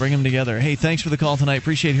 Absolutely. Bring them together. Hey, thanks for the call tonight.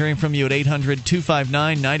 Appreciate hearing from you at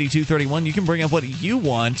 800-259-9231. You can bring up what you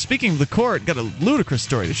want. Speaking of the court, got a ludicrous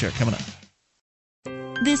story to share coming up.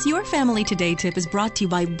 This Your Family Today tip is brought to you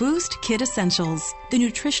by Boost Kid Essentials, the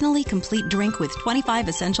nutritionally complete drink with 25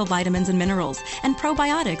 essential vitamins and minerals and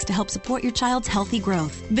probiotics to help support your child's healthy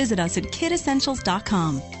growth. Visit us at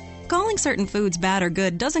kidessentials.com. Calling certain foods bad or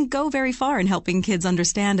good doesn't go very far in helping kids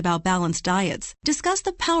understand about balanced diets. Discuss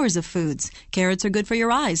the powers of foods. Carrots are good for your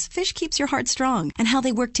eyes, fish keeps your heart strong, and how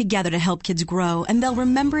they work together to help kids grow, and they'll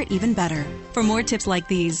remember it even better. For more tips like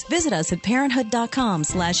these, visit us at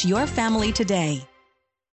parenthood.com/yourfamilytoday.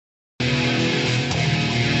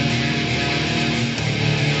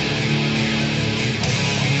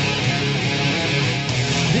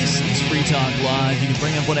 This is Free Talk Live. You can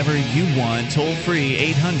bring up whatever you want. Toll free,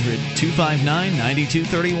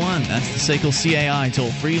 800-259-9231. That's the SACL CAI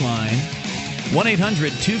toll free line.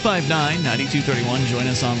 1-800-259-9231. Join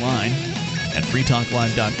us online at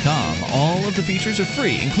freetalklive.com. All of the features are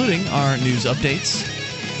free, including our news updates.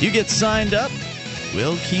 You get signed up,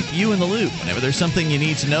 we'll keep you in the loop. Whenever there's something you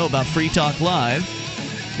need to know about Free Talk Live,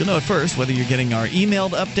 you'll know it first, whether you're getting our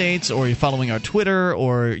emailed updates or you're following our Twitter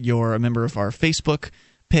or you're a member of our Facebook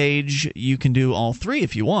page. You can do all three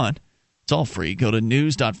if you want. It's all free. Go to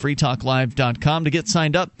news.freetalklive.com to get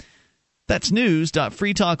signed up. That's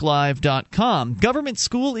news.freetalklive.com. Government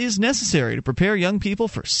school is necessary to prepare young people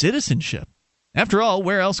for citizenship. After all,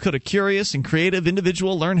 where else could a curious and creative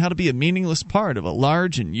individual learn how to be a meaningless part of a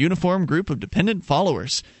large and uniform group of dependent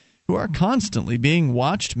followers who are constantly being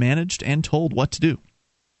watched, managed, and told what to do?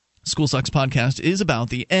 School Sucks podcast is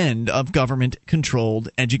about the end of government-controlled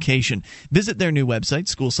education. Visit their new website,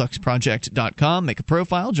 schoolsucksproject.com, make a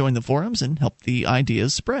profile, join the forums, and help the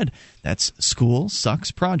ideas spread. That's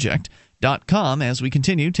schoolsucksproject.com as we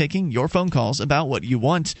continue taking your phone calls about what you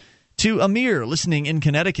want. To Amir, listening in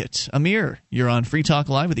Connecticut. Amir, you're on Free Talk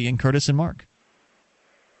Live with Ian, Curtis, and Mark.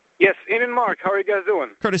 Yes, Ian and Mark, how are you guys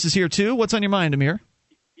doing? Curtis is here too. What's on your mind, Amir?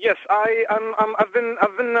 Yes, I've been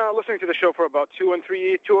listening to the show for about 2 to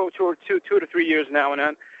 3 years now,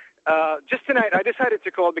 and just tonight I decided to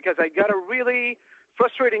call because I got a really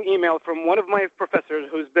frustrating email from one of my professors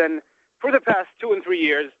who's been for the past 2 and 3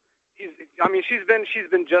 years. She's been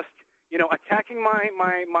just attacking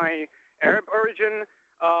my Arab origin,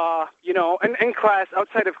 in class,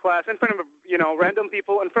 outside of class, in front of random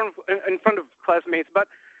people, in front of classmates. But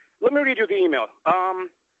let me read you the email.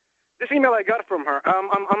 This email I got from her.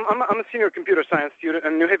 I'm a senior computer science student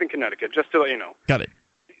in New Haven, Connecticut, just to let you know. Got it.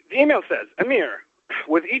 The email says, Amir,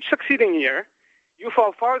 with each succeeding year, you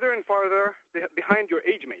fall farther and farther behind your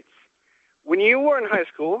age mates. When you were in high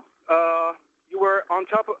school, you were on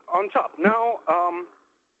top. Now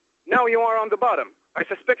you are on the bottom. I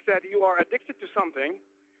suspect that you are addicted to something,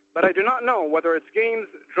 but I do not know whether it's games,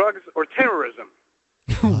 drugs, or terrorism.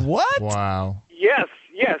 What? Wow. Yes.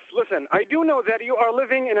 Listen, I do know that you are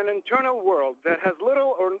living in an internal world that has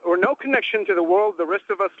little or no connection to the world the rest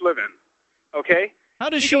of us live in. Okay? How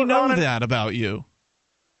does she know that about you?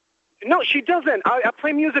 No, she doesn't. I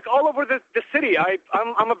play music all over the city.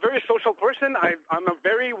 I'm a very social person. I'm a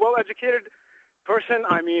very well-educated person.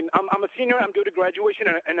 I mean, I'm a senior. I'm due to graduation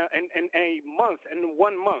in a month, in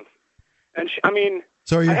 1 month. And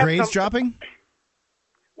so are your grades dropping?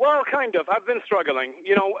 Well, kind of. I've been struggling,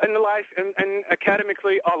 in life and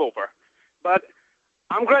academically all over. But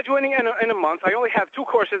I'm graduating in a month. I only have 2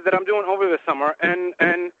 courses that I'm doing over the summer and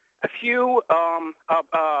a few,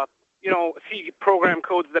 C program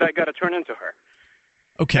codes that I got to turn into her.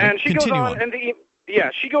 Okay, and she continue goes on.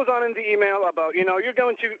 She goes on in the email about, you're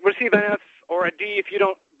going to receive an F or a D if you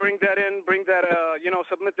don't bring that,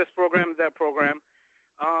 submit this program, that program.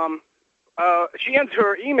 She ends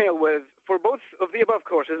her email with, for both of the above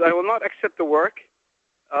courses, I will not accept the work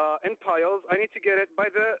in piles. I need to get it by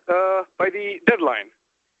the deadline.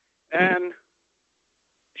 And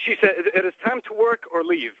she said, it is time to work or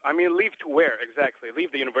leave. I mean, leave to where exactly?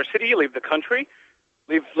 Leave the university? Leave the country?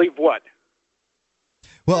 Leave what?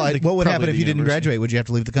 Well, what would happen if you didn't graduate? Would you have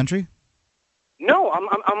to leave the country? No, I'm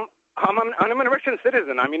an American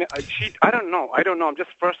citizen. I mean, I don't know. I'm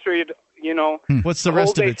just frustrated. What's the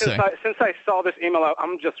rest of it say? Since I saw this email,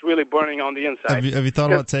 I'm just really burning on the inside. Have you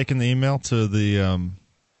thought about taking the email to the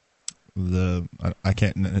I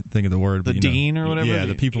can't think of the word. The dean or whatever? Yeah,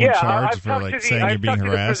 the people in charge for saying you're being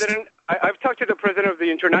harassed. I've talked to the president of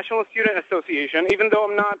the International Student Association, even though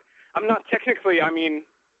I'm not technically, an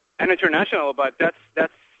international, but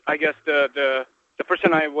that's I guess the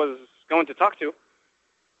person I was going to talk to.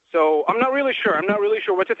 So I'm not really sure.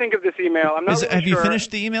 What to think of this email. Have you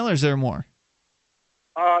finished the email, or is there more?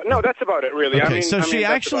 No, that's about it, really. Okay, she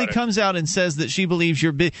actually comes out and says that she believes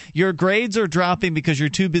your grades are dropping because you're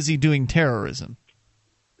too busy doing terrorism.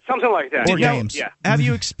 Something like that. Or games. Yeah. Have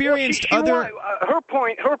you experienced other... Her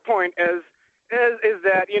point is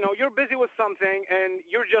that, you're busy with something and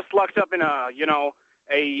you're just locked up in a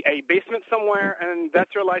basement somewhere, and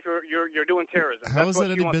that's your life. You're doing terrorism. How is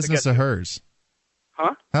it any business of hers?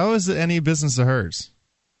 Huh? How is it any business of hers?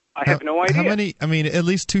 I have no idea. How many? At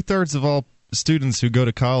least 2/3 of all students who go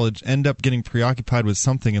to college end up getting preoccupied with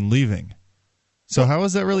something and leaving. So how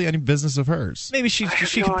is that really any business of hers? Maybe she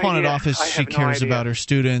can pawn it off as she cares about her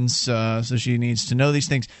students, so she needs to know these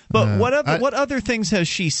things. But what other things has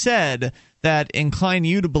she said that incline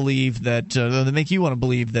you to believe that make you want to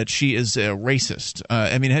believe that she is a racist?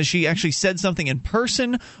 Has she actually said something in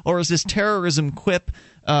person, or is this terrorism quip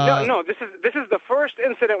No. This is the first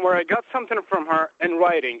incident where I got something from her in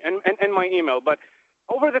writing and my email. But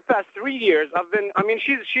over the past 3 years,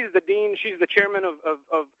 she's the dean, she's the chairman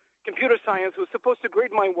of computer science, who's supposed to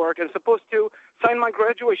grade my work and supposed to sign my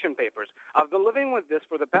graduation papers. I've been living with this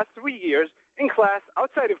for the past 3 years, in class,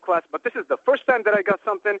 outside of class, but this is the first time that I got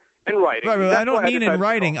something in writing. Right, I don't mean in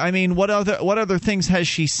writing. I mean, what other things has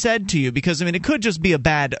she said to you? Because, it could just be a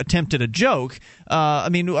bad attempt at a joke. Are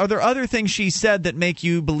there other things she said that make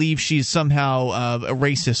you believe she's somehow a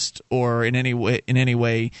racist or in any way,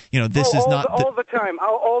 this is not... All the time.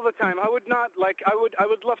 I would not, I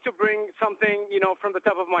would love to bring something, from the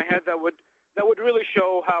top of my head that would really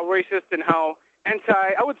show how racist and how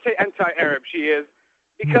anti-Arab she is.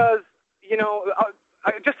 Because,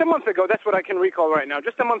 just a month ago, that's what I can recall right now.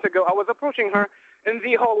 Just a month ago, I was approaching her in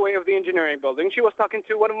the hallway of the engineering building. She was talking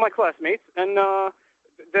to one of my classmates, and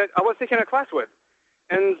that I was taking a class with.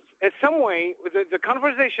 And in some way, the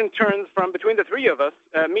conversation turns from between the three of us,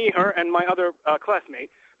 me, her, and my other classmate.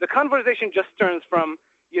 The conversation just turns from,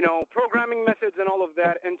 programming methods and all of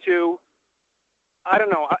that into, I don't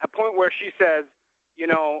know, a point where she says,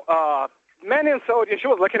 men in Saudi, she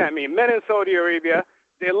was looking at me, men in Saudi Arabia,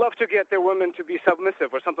 they love to get their women to be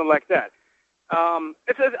submissive or something like that. I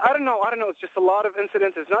don't know. It's just a lot of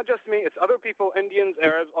incidents. It's not just me. It's other people, Indians,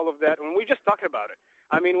 Arabs, all of that. And we just talked about it.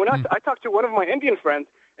 When I talked to one of my Indian friends,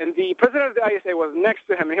 and the president of the ISA was next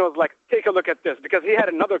to him, and he was like, take a look at this, because he had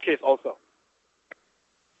another case also.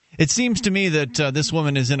 It seems to me that this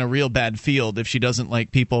woman is in a real bad field if she doesn't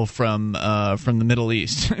like people from the Middle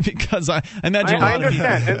East, because I imagine I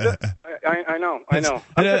understand. I know.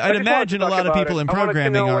 I'd imagine a lot of people in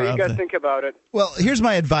programming are. What you guys think about it? Well, here's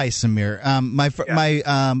my advice, Amir.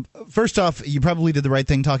 First off, you probably did the right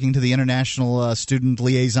thing talking to the international student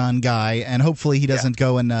liaison guy, and hopefully he doesn't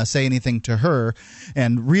go and say anything to her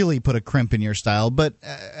and really put a crimp in your style. But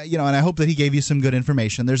and I hope that he gave you some good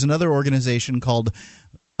information. There's another organization called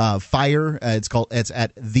FIRE. It's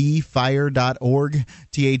at thefire.org,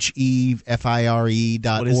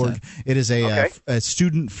 THEFIRE.org. It is a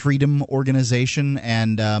student freedom organization,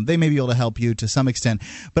 and they may be able to help you to some extent.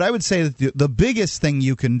 But I would say that the biggest thing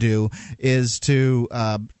you can do is to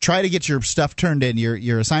try to get your stuff turned in,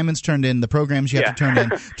 your assignments turned in, the programs you have to turn in.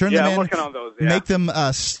 Turn them in. I'm working on those. Make them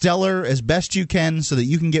stellar as best you can, so that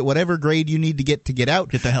you can get whatever grade you need to get out.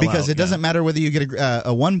 Get the hell because out, it doesn't matter whether you get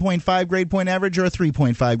a 1.5 grade point average or a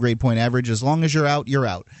 3.5 grade point average. As long as you're out,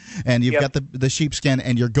 and you've got the sheepskin,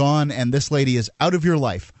 and you're gone, and this lady is out of your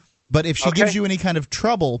life. But if she gives you any kind of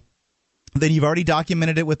trouble, then you've already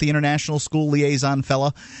documented it with the international school liaison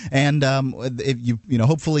fella, and if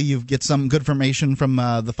hopefully you get some good information from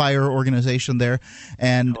the FIRE organization there,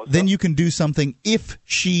 and then you can do something. If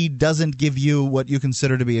she doesn't give you what you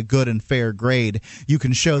consider to be a good and fair grade, you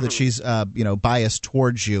can show that she's biased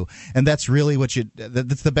towards you, and that's really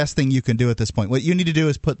that's the best thing you can do at this point. What you need to do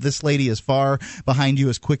is put this lady as far behind you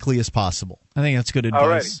as quickly as possible. I think that's good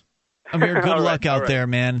advice. Amir, good luck out there,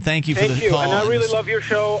 man. Thank you for the call. And I really love your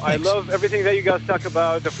show. Thanks. I love everything that you guys talk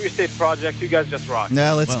about, the Free State Project. You guys just rock.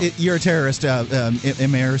 No, you're a terrorist,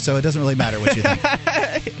 Amir, so it doesn't really matter what you think.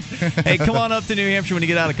 Hey, come on up to New Hampshire when you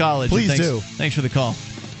get out of college. Please do. Thanks for the call.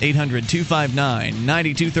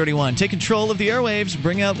 800-259-9231. Take control of the airwaves.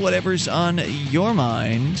 Bring up whatever's on your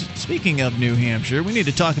mind. Speaking of New Hampshire, we need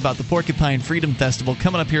to talk about the Porcupine Freedom Festival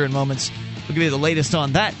coming up here in moments. We'll give you the latest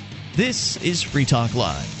on that. This is Free Talk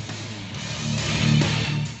Live.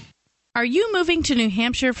 Are you moving to New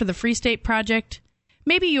Hampshire for the Free State Project?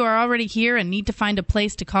 Maybe you are already here and need to find a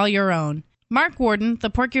place to call your own. Mark Warden, the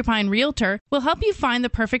Porcupine Realtor, will help you find the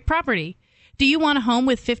perfect property. Do you want a home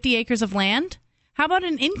with 50 acres of land? How about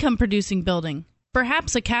an income-producing building?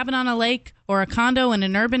 Perhaps a cabin on a lake or a condo in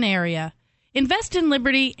an urban area. Invest in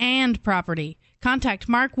liberty and property. Contact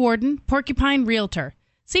Mark Warden, Porcupine Realtor.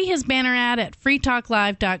 See his banner ad at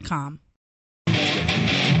freetalklive.com.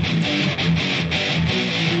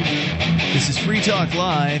 This is Free Talk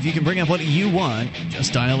Live. You can bring up what you want.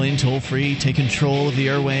 Just dial in toll-free. Take control of the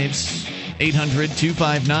airwaves.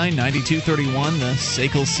 800-259-9231, the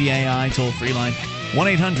SACL CAI toll-free line.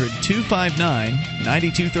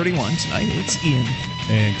 1-800-259-9231. Tonight it's Ian.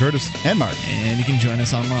 And Curtis. And Mark. And you can join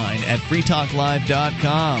us online at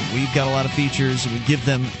freetalklive.com. We've got a lot of features. We give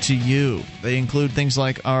them to you. They include things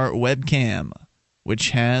like our webcam,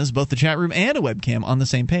 which has both the chat room and a webcam on the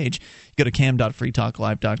same page. You go to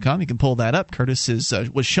cam.freetalklive.com. You can pull that up. Curtis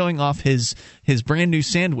was showing off his brand new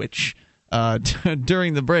sandwich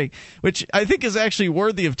during the break, which I think is actually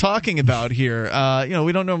worthy of talking about here.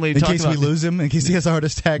 We don't normally talk about... In case we lose him, in case he has a heart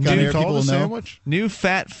attack on air, people will know. Sandwich? New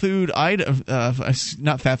fast food items.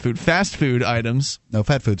 No, fat food's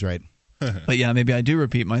right. But yeah, maybe I do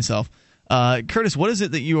repeat myself. Curtis, what is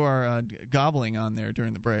it that you are gobbling on there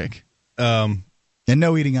during the break? And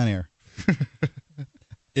no eating on air.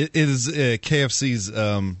 It is KFC's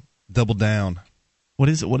Double Down. What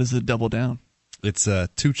is it? What is the Double Down? It's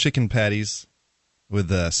 2 chicken patties with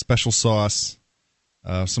special sauce,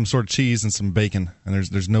 some sort of cheese, and some bacon. And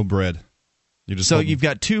there's no bread. You've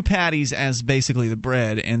got 2 patties as basically the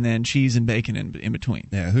bread, and then cheese and bacon in between.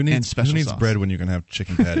 Yeah, who needs sauce. bread when you can have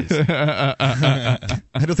chicken patties? I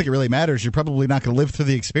don't think it really matters. You're probably not going to live through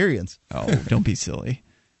the experience. Oh, don't be silly.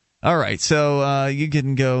 All right, so you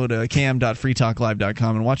can go to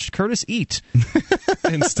cam.freetalklive.com and watch Curtis eat.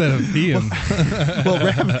 Instead of Ian. Well,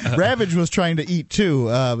 Ravage was trying to eat too.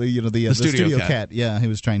 The studio cat. Yeah, he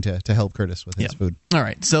was trying to help Curtis with his food. All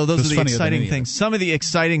right, so those are the exciting things. Some of the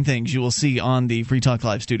exciting things you will see on the Free Talk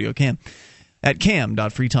Live studio cam at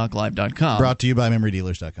cam.freetalklive.com. Brought to you by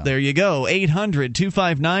MemoryDealers.com. There you go.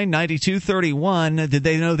 800-259-9231. Did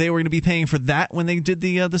they know they were going to be paying for that when they did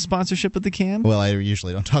the sponsorship of the cam? Well, I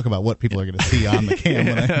usually don't talk about what people are going to see on the cam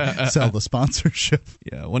when I sell the sponsorship.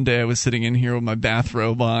 Yeah, one day I was sitting in here with my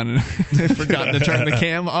bathrobe on and I'd forgotten to turn the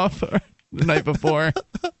cam off the night before.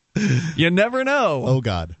 You never know. Oh,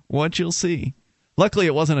 God. What you'll see. Luckily,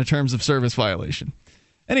 it wasn't a terms of service violation.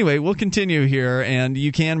 Anyway, we'll continue here, and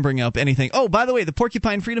you can bring up anything. Oh, by the way, the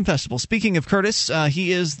Porcupine Freedom Festival. Speaking of Curtis,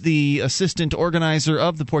 he is the assistant organizer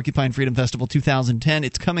of the Porcupine Freedom Festival 2010.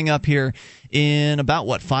 It's coming up here in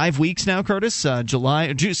about, 5 weeks now, Curtis? June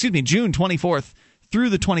 24th through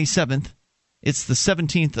the 27th. It's the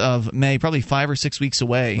 17th of May, probably 5 or 6 weeks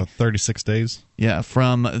away. About 36 days. Yeah,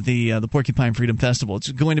 from the Porcupine Freedom Festival. It's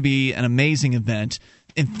going to be an amazing event.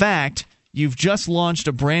 In fact, you've just launched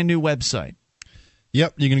a brand new website.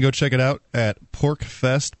 Yep, you can go check it out at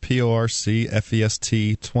PorcFest,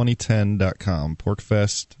 PorcFest2010.com,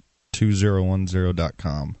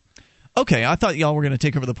 PorcFest2010.com. Okay, I thought y'all were going to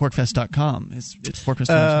take over the PorcFest.com. It's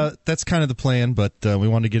PorcFest. That's kind of the plan, but we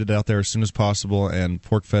wanted to get it out there as soon as possible, and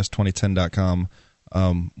PorcFest2010.com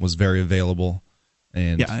was very available.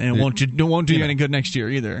 And it won't do you any good next year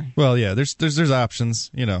either. Well, yeah, there's options,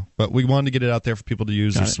 but we wanted to get it out there for people to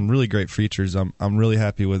use. There's some really great features. I'm really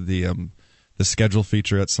happy with the schedule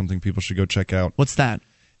feature. That's something people should go check out. What's that?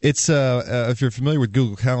 It's if you're familiar with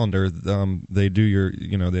Google Calendar, they do your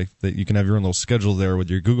you can have your own little schedule there with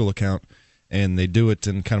your Google account, and they do it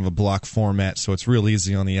in kind of a block format, so it's real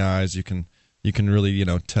easy on the eyes. You can really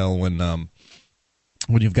tell when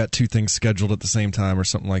you've got 2 things scheduled at the same time or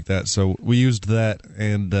something like that. So we used that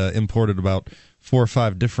and imported about 4 or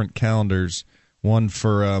 5 different calendars. One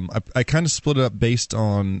for I kind of split it up based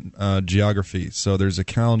on geography. So there's a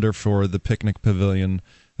calendar for the picnic pavilion,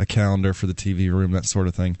 a calendar for the TV room, that sort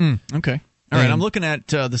of thing. Okay. All right, I'm looking at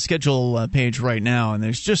the schedule page right now, and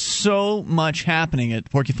there's just so much happening at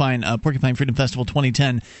Porcupine Freedom Festival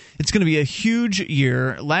 2010. It's going to be a huge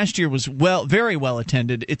year. Last year was very well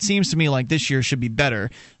attended. It seems to me like this year should be better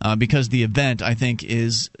because the event, I think,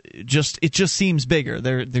 it just seems bigger.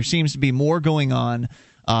 There seems to be more going on.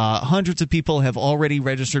 Hundreds of people have already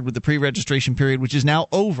registered with the pre-registration period, which is now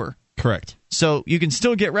over. Correct. So you can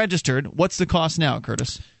still get registered. What's the cost now,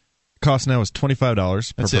 Curtis? Cost now is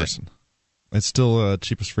 $25 per person. It's still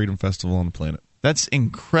cheapest freedom festival on the planet. That's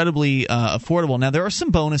incredibly affordable. Now, there are some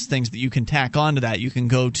bonus things that you can tack onto that. You can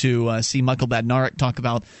go to see Michael Badnarik talk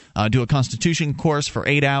about do a Constitution course for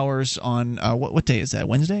 8 hours on what day is that?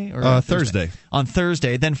 Wednesday or Thursday? On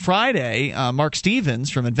Thursday. Then Friday, Mark Stevens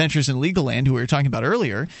from Adventures in Legal Land, who we were talking about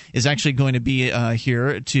earlier, is actually going to be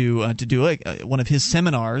here to do one of his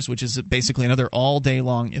seminars, which is basically another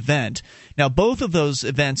all-day-long event. Now, both of those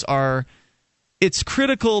events are... It's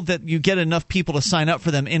critical that you get enough people to sign up for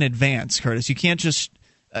them in advance, Curtis. You can't just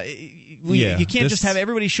just have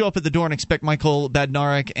everybody show up at the door and expect Michael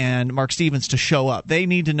Badnarik and Mark Stevens to show up. They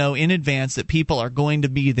need to know in advance that people are going to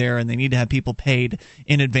be there, and they need to have people paid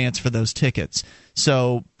in advance for those tickets.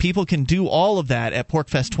 So people can do all of that at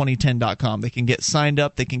PorcFest2010.com. They can get signed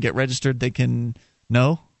up. They can get registered. They can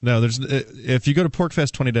No, if you go to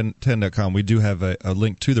PorcFest2010.com, we do have a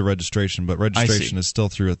link to the registration, but registration is still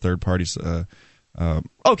through a third party.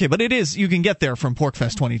 Okay, but it is. You can get there from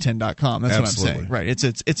PorcFest2010.com. That's Absolutely. what I'm saying. Right.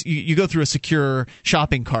 It's you go through a secure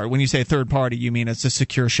shopping cart. When you say third party, you mean it's a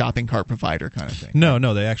secure shopping cart provider kind of thing.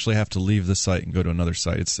 No, they actually have to leave the site and go to another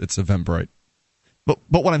site. It's Eventbrite. But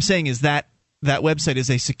what I'm saying is that website is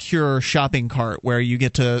a secure shopping cart where you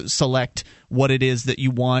get to select what it is that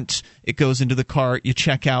you want. It goes into the cart. You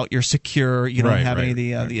check out. You're secure. You don't have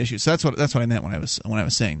any of the issues. So that's what I meant when I was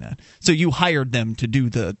saying that. So you hired them to do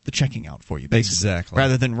the checking out for you, basically, exactly,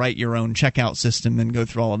 rather than write your own checkout system and go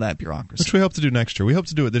through all of that bureaucracy. Which we hope to do next year. We hope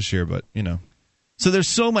to do it this year, but So there's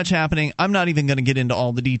so much happening. I'm not even going to get into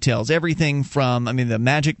all the details. Everything from, the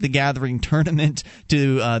Magic the Gathering tournament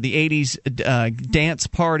to the 80s dance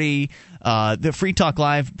party, the Free Talk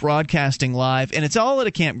Live broadcasting live, and it's all at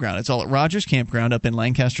a campground. It's all at Rogers Campground up in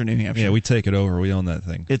Lancaster, New Hampshire. Yeah, we take it over. We own that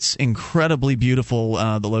thing. It's incredibly beautiful.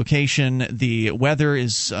 The location, the weather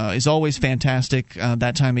is always fantastic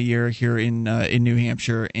that time of year here in New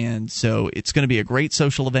Hampshire, and so it's going to be a great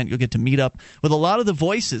social event. You'll get to meet up with a lot of the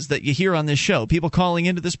voices that you hear on this show. People calling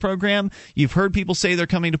into this program. You've heard people say they're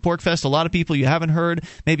coming to PorcFest. A lot of people you haven't heard.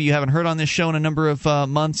 Maybe you haven't heard on this show in a number of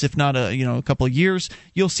months, if not a couple of years.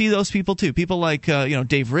 You'll see those people too. People like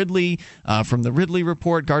Dave Ridley from the Ridley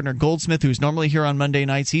Report, Gardner Goldsmith, who's normally here on Monday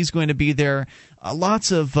nights. He's going to be there.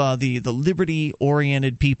 Lots of the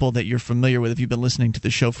liberty-oriented people that you're familiar with, if you've been listening to the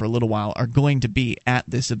show for a little while, are going to be at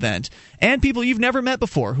this event. And people you've never met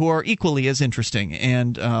before who are equally as interesting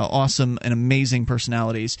and awesome and amazing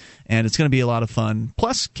personalities. And it's going to be a lot of fun.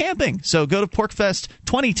 Plus, camping. So go to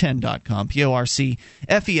PorcFest2010.com,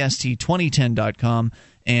 PorcFest 2010.com.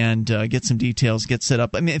 And get some details, get set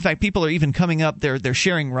up. In fact, people are even coming up. They're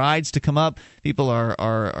sharing rides to come up. People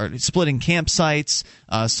are splitting campsites.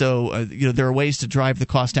 So there are ways to drive the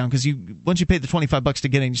cost down, because once you pay the $25 to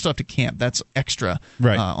get in, you still have to camp. That's extra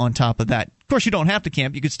on top of that. Of course, you don't have to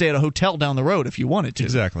camp. You could stay at a hotel down the road if you wanted to.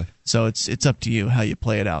 Exactly. So it's up to you how you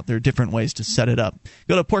play it out. There are different ways to set it up.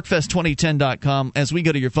 Go to PorcFest2010.com. As we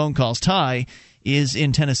go to your phone calls, Ty is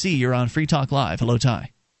in Tennessee. You're on Free Talk Live. Hello,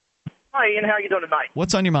 Ty. Hi, Ian. How are you doing tonight?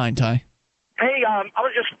 What's on your mind, Ty? Hey, I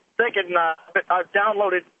was just thinking, I've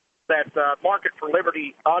downloaded that Market for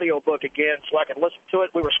Liberty audio book again so I can listen to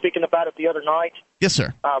it. We were speaking about it the other night. Yes,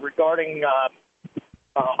 sir. Regarding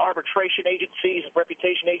arbitration agencies and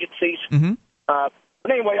reputation agencies. Mm-hmm.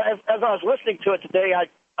 But anyway, as I was listening to it today, I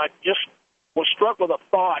just was struck with a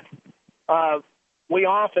thought. We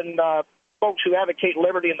often, folks who advocate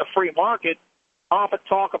liberty in the free market, often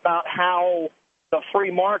talk about how the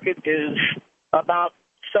free market is about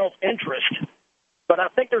self-interest, but I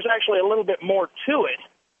think there's actually a little bit more to it.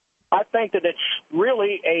 I think that it's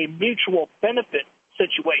really a mutual benefit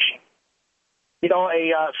situation.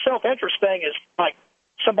 A self-interest thing is like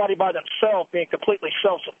somebody by themselves being completely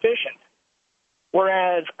self-sufficient,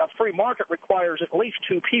 whereas a free market requires at least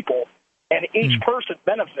two people, and each person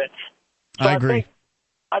benefits. So I agree.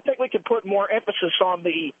 I think we can put more emphasis on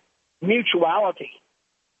the mutuality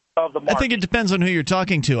of the market. I think it depends on who you're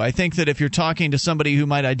talking to. I think that if you're talking to somebody who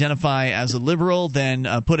might identify as a liberal, then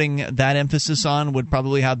putting that emphasis on would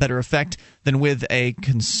probably have better effect than with a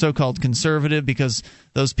so-called conservative, because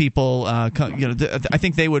those people, I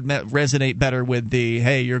think they would resonate better with the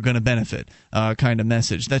 "hey, you're going to benefit" kind of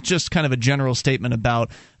message. That's just kind of a general statement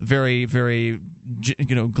about very, very,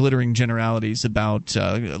 glittering generalities about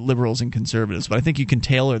liberals and conservatives. But I think you can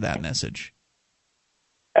tailor that message.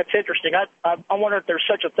 That's interesting. I wonder if there's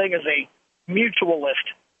such a thing as a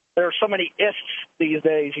mutualist. There are so many ists these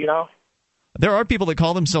days, There are people that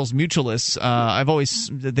call themselves mutualists.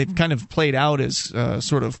 They've kind of played out as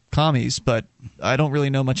sort of commies, but I don't really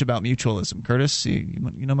know much about mutualism. Curtis, you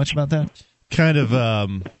know much about that? Kind of.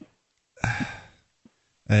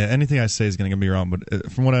 Anything I say is going to be wrong, but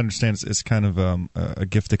from what I understand, it's kind of a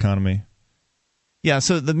gift economy. Yeah,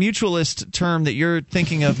 so the mutualist term that you're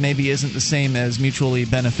thinking of maybe isn't the same as mutually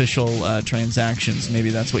beneficial transactions.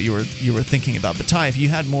 Maybe that's what you were thinking about. But Ty, if you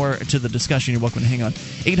had more to the discussion, you're welcome to hang on.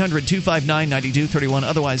 800-259-9231.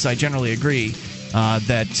 Otherwise, I generally agree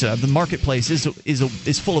that the marketplace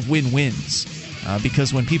is full of win-wins.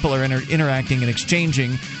 Because when people are interacting and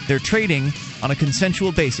exchanging, they're trading on a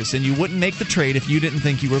consensual basis, and you wouldn't make the trade if you didn't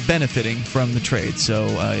think you were benefiting from the trade. So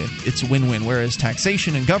it's a win-win, whereas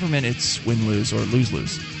taxation and government, it's win-lose or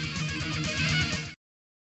lose-lose.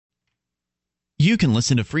 You can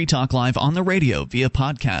listen to Free Talk Live on the radio, via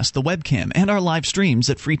podcast, the webcam, and our live streams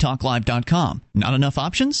at freetalklive.com. Not enough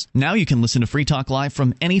options? Now you can listen to Free Talk Live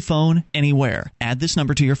from any phone, anywhere. Add this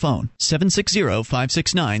number to your phone,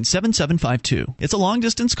 760-569-7752. It's a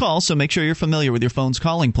long-distance call, so make sure you're familiar with your phone's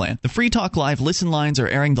calling plan. The Free Talk Live listen lines are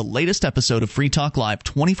airing the latest episode of Free Talk Live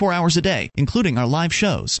 24 hours a day, including our live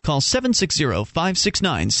shows. Call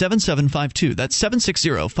 760-569-7752. That's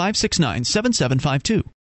 760-569-7752.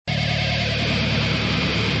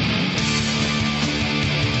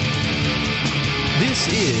 This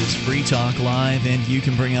is Free Talk Live, and you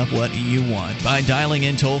can bring up what you want by dialing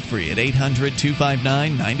in toll-free at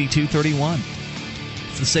 800-259-9231.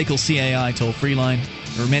 It's the SACL CAI toll-free line.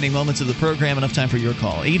 The remaining moments of the program, enough time for your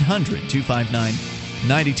call.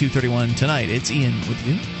 800-259-9231. Tonight, it's Ian with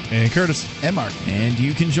you. And Curtis. And Mark. And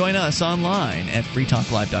you can join us online at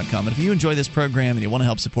freetalklive.com. And if you enjoy this program and you want to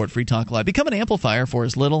help support Free Talk Live, become an amplifier for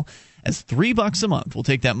as little as $3 a month. We'll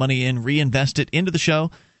take that money in, reinvest it into the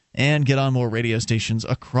show, and get on more radio stations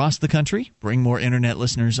across the country, bring more internet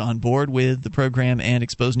listeners on board with the program, and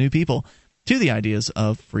expose new people to the ideas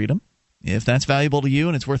of freedom. If that's valuable to you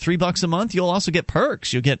and it's worth $3 a month, you'll also get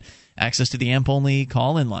perks. You'll get access to the AMP-only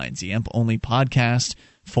call-in lines, the AMP-only podcast,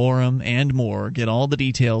 forum, and more. Get all the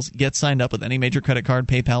details. Get signed up with any major credit card,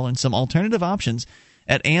 PayPal, and some alternative options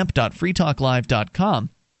at amp.freetalklive.com.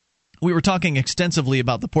 We were talking extensively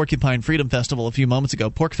about the Porcupine Freedom Festival a few moments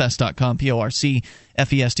ago, porcfest.com,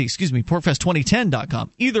 P-O-R-C-F-E-S-T,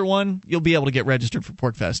 porcfest2010.com. Either one, you'll be able to get registered for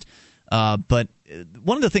Porcfest. But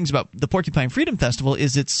one of the things about the Porcupine Freedom Festival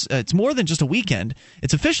is it's more than just a weekend.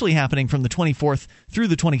 It's officially happening from the 24th through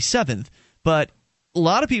the 27th, but a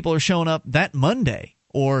lot of people are showing up that Monday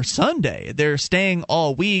or Sunday. They're staying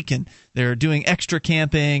all week, and they're doing extra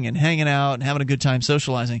camping and hanging out and having a good time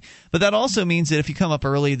socializing. But that also means that if you come up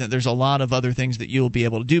early, that there's a lot of other things that you'll be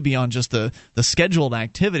able to do beyond just the scheduled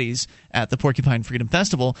activities at the Porcupine Freedom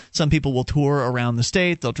Festival. Some people will tour around the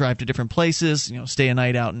state. They'll drive to different places, stay a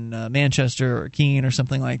night out in Manchester or Keene or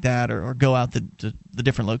something like that, or go out to the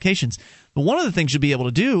different locations. But one of the things you'll be able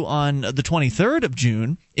to do on the 23rd of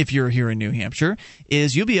June, if you're here in New Hampshire,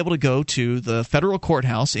 is you'll be able to go to the federal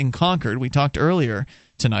courthouse in Concord. We talked earlier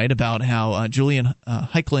tonight about how Julian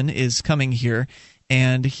Heiklin is coming here,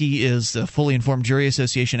 and he is a Fully Informed Jury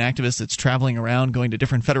Association activist that's traveling around, going to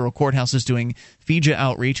different federal courthouses doing FIJA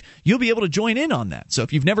outreach. You'll be able to join in on that. So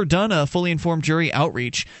if you've never done a Fully Informed Jury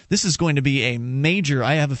outreach, this is going to be a major,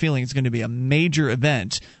 I have a feeling it's going to be a major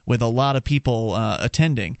event with a lot of people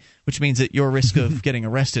attending, which means that your risk of getting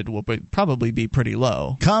arrested will probably be pretty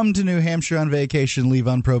low. Come to New Hampshire on vacation, leave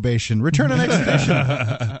on probation, return on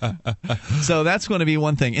expedition. So that's going to be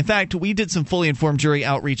one thing. In fact, we did some Fully Informed Jury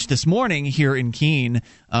outreach this morning here in Keene,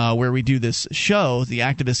 where we do this show. The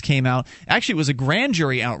activists came out. Actually, it was a grand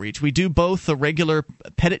jury outreach. We do both the regular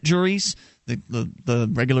petit juries, the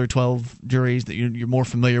regular 12 juries that you're more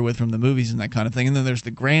familiar with from the movies and that kind of thing, and then there's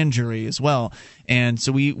the grand jury as well. And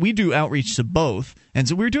so we do outreach to both. And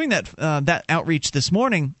so we were doing that outreach this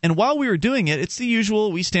morning, and while we were doing it, it's the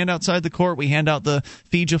usual. We stand outside the court, we hand out the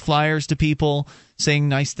FIJA flyers to people, saying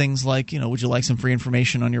nice things like, would you like some free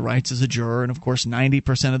information on your rights as a juror? And of course,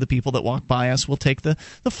 90% of the people that walk by us will take the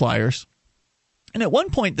flyers. And at one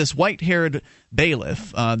point, this white-haired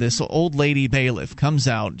bailiff, this old lady bailiff, comes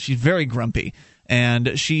out. She's very grumpy,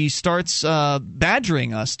 and she starts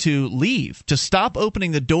badgering us to leave, to stop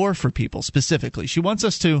opening the door for people specifically. She wants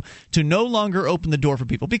us to no longer open the door for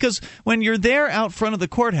people, because when you're there out front of the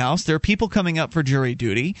courthouse, there are people coming up for jury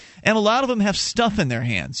duty, and a lot of them have stuff in their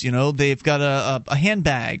hands. They've got a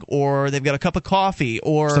handbag, or they've got a cup of coffee,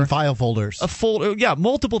 or some file folders.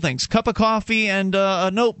 Multiple things. Cup of coffee and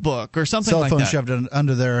a notebook or something like that. Cell phone shoved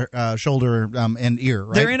under their shoulder and ear,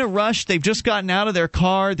 right? They're in a rush. They've just gotten out of their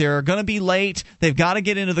car. They're going to be late. They've got to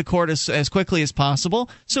get into the court as quickly as possible.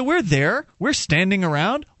 So we're there. We're standing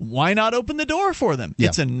around. Why not open the door for them? Yeah.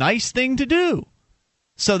 It's a nice thing to do.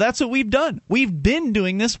 So that's what we've done. We've been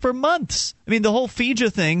doing this for months. I mean, the whole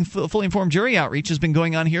FIJA thing, Fully Informed Jury Outreach, has been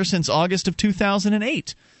going on here since August of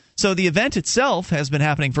 2008. So the event itself has been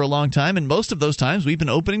happening for a long time, and most of those times we've been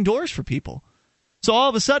opening doors for people. So all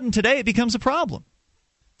of a sudden today it becomes a problem.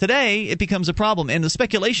 Today, it becomes a problem, and the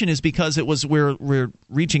speculation is because we're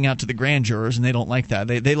reaching out to the grand jurors, and they don't like that.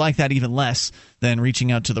 They like that even less than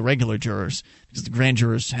reaching out to the regular jurors, because the grand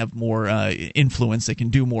jurors have more influence. They can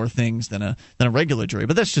do more things than a regular jury.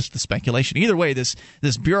 But that's just the speculation. Either way, this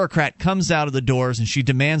bureaucrat comes out of the doors, and she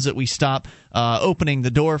demands that we stop opening the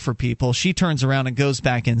door for people. She turns around and goes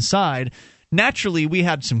back inside. Naturally, we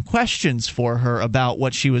had some questions for her about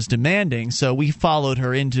what she was demanding, so we followed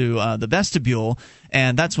her into the vestibule,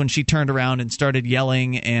 and that's when she turned around and started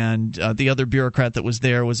yelling, and the other bureaucrat that was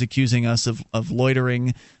there was accusing us of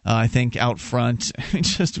loitering, I think, out front.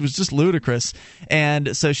 It was just ludicrous.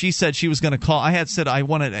 And so she said she was going to call. I had said, I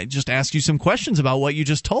want to just ask you some questions about what you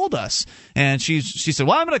just told us. And she said,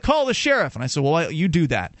 well, I'm going to call the sheriff. And I said, well, you do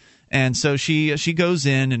that. And so she goes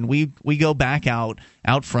in, and we go back out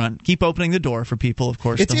front, keep opening the door for people, of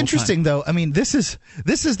course. It's interesting, though. I mean, this is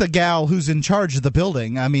the gal who's in charge of the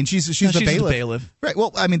building. I mean, she's the bailiff. Right.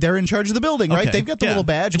 Well, I mean, they're in charge of the building, right? They've got the little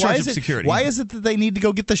badge. Why is it that they need to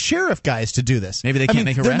go get the sheriff guys to do this? Maybe they can't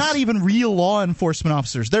make arrests. They're not even real law enforcement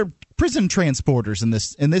officers. They're prison transporters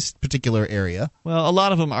in this particular area. Well, a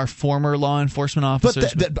lot of them are former law enforcement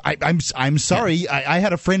officers. But I'm sorry. Yeah. I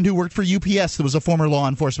had a friend who worked for UPS that was a former law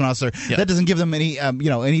enforcement officer. Yeah. That doesn't give them any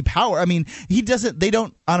any power. I mean, they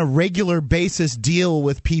don't on a regular basis deal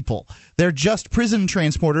with people. They're just prison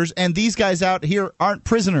transporters, and these guys out here aren't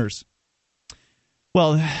prisoners.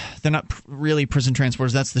 Well, they're not really prison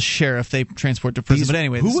transporters. That's the sheriff. They transport to prison. But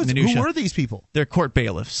anyway, who were these people? They're court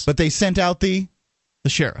bailiffs. But they sent out the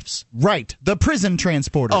sheriffs. Right. The prison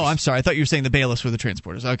transporters. Oh, I'm sorry. I thought you were saying the bailiffs were the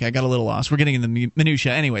transporters. Okay, I got a little lost. We're getting in the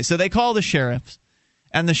minutia. Anyway, so they call the sheriffs,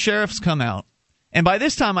 and the sheriffs come out. And by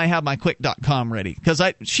this time, I have my quick.com ready because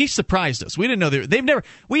she surprised us. We didn't know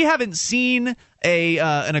we haven't seen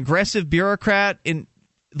an aggressive bureaucrat in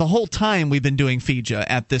the whole time we've been doing FIJA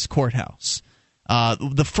at this courthouse.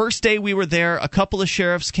 The first day we were there, a couple of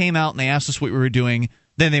sheriffs came out and they asked us what we were doing.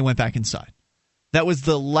 Then they went back inside. That was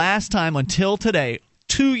the last time until today.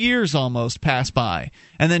 2 years almost passed by.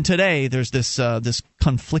 And then today there's this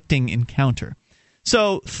conflicting encounter.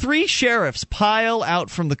 So 3 sheriffs pile out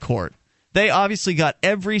from the court. They obviously got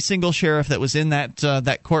every single sheriff that was in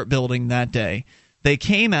that court building that day. They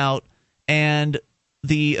came out, and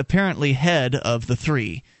the apparently head of the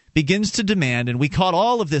 3 begins to demand, and we caught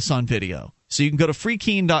all of this on video. So you can go to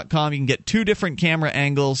freekeen.com. You can get 2 different camera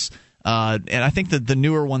angles. And I think that the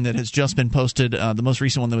newer one that has just been posted, the most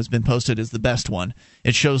recent one that has been posted, is the best one.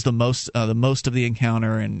 It shows the most of the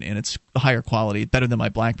encounter, and it's higher quality, better than my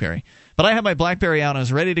BlackBerry. But I have my BlackBerry out, and I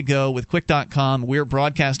was ready to go with quick.com. We're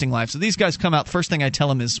broadcasting live. So these guys come out. First thing I tell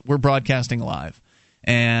them is we're broadcasting live.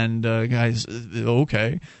 And guys,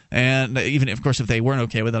 okay. And even, of course, if they weren't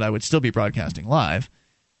okay with it, I would still be broadcasting live.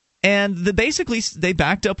 And basically, they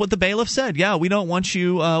backed up what the bailiff said. Yeah, we don't want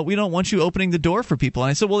you opening the door for people.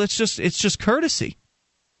 And I said, well, it's just courtesy.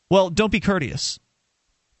 Well, don't be courteous.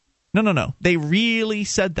 No. They really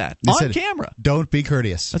said that on camera. Don't be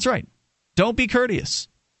courteous. That's right. Don't be courteous.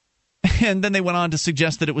 And then they went on to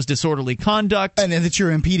suggest that it was disorderly conduct. And that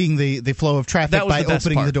you're impeding the flow of traffic by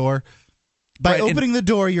opening the door. By opening the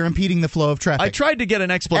door, you're impeding the flow of traffic. I tried to get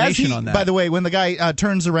an explanation on that. By the way, when the guy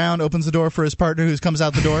turns around, opens the door for his partner who comes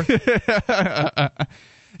out the door.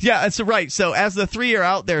 Yeah, that's right. So as the 3 are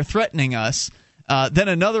out there threatening us, then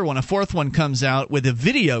a fourth one comes out with a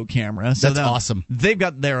video camera. So that's awesome. They've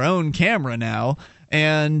got their own camera now.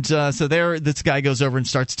 And so this guy goes over and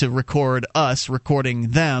starts to record us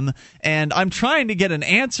recording them. And I'm trying to get an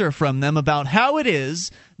answer from them about how it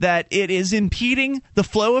is that it is impeding the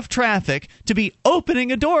flow of traffic to be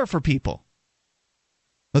opening a door for people.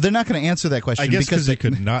 Well, they're not going to answer that question. I guess because they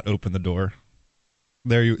could not open the door.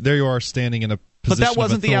 There you are standing in a position But that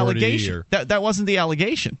wasn't of the authority. allegation. That wasn't the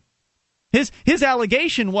allegation. His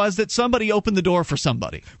allegation was that somebody opened the door for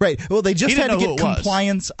somebody. Right. Well, they just had to get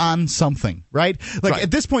compliance on something, right? Like at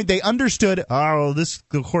this point, they understood,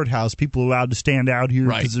 the courthouse, people are allowed to stand out here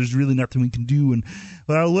because there's really nothing we can do. And,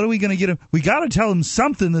 well, what are we going to get them? We got to tell them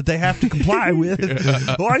something that they have to comply with.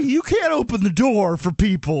 Well, you can't open the door for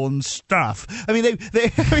people and stuff. I mean,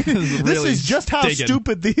 this is just how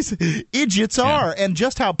stupid these idiots are and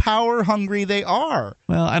just how power hungry they are.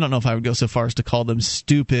 Well, I don't know if I would go so far as to call them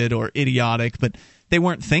stupid or idiotic, but they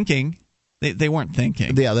weren't thinking. They weren't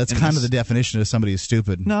thinking. Yeah, that's kind of the definition of somebody who's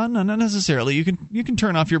stupid. No, not necessarily. You can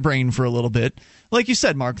turn off your brain for a little bit. Like you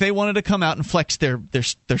said, Mark, they wanted to come out and flex their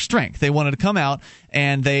strength. They wanted to come out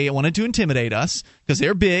and they wanted to intimidate us because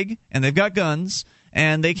they're big and they've got guns.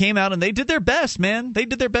 And they came out and they did their best, man. They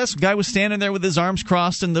did their best. The guy was standing there with his arms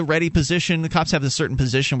crossed in the ready position. The cops have a certain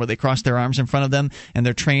position where they cross their arms in front of them, and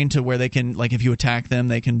they're trained to where they can, like, if you attack them,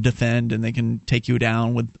 they can defend and they can take you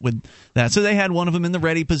down with that. So they had one of them in the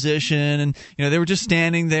ready position, and they were just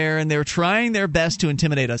standing there, and they were trying their best to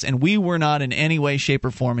intimidate us. And we were not in any way, shape,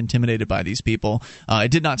 or form intimidated by these people.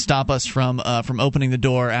 It did not stop us from opening the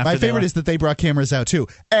door. After my favorite is that they brought cameras out too,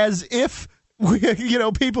 as if.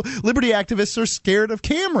 People, liberty activists are scared of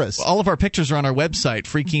cameras. All of our pictures are on our website,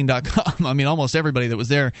 freekeen.com. I mean, almost everybody that was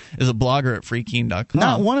there is a blogger at freekeen.com.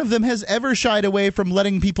 Not one of them has ever shied away from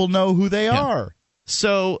letting people know who they are.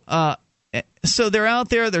 So they're out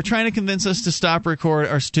there. They're trying to convince us to stop record,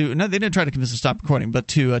 no, they didn't try to convince us to stop recording, but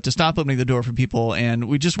to stop opening the door for people, and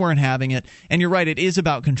we just weren't having it. And you're right, it is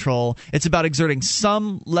about control. It's about exerting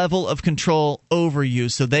some level of control over you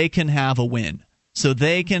so they can have a win. So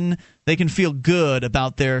they can they can feel good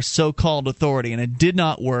about their so-called authority, and it did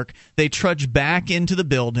not work. They trudged back into the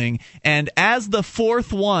building, and as the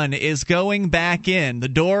fourth one is going back in, the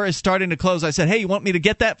door is starting to close. I said, hey, you want me to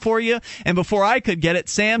get that for you? And before I could get it,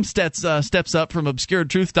 Sam steps up from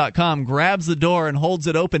obscuredtruth.com, grabs the door, and holds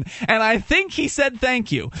it open. And I think he said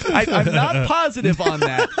thank you. I'm not positive on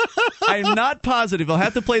that. I'm not positive. I'll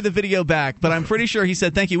have to play the video back, but I'm pretty sure he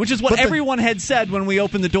said thank you, which is what everyone had said when we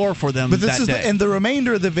opened the door for them that day. And the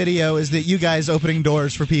remainder of the video is that you guys opening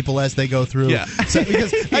doors for people as they go through. Yeah. So,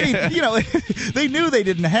 because, I mean, they knew they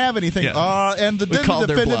didn't have anything. Yeah. And the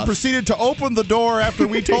defendant proceeded to open the door after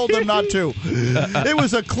we told them not to. It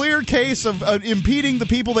was a clear case of impeding the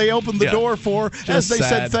people they opened the door for as they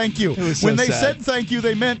said thank you. When they said thank you,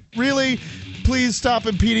 they meant, really, please stop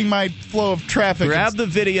impeding my flow of traffic. Grab the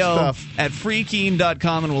video at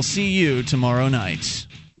freekeen.com, and we'll see you tomorrow night.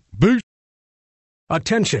 Boost.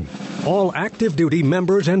 Attention, all active duty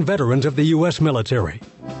members and veterans of the U.S. military.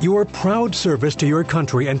 Your proud service to your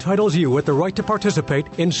country entitles you with the right to participate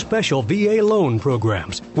in special VA loan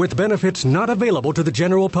programs with benefits not available to the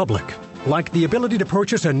general public, like the ability to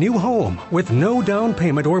purchase a new home with no down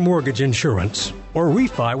payment or mortgage insurance, or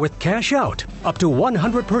refi with cash out, up to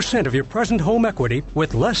 100% of your present home equity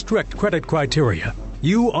with less strict credit criteria.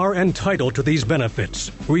 You are entitled to these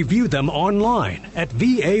benefits. Review them online at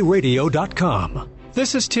varadio.com.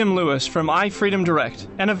 This is Tim Lewis from iFreedom Direct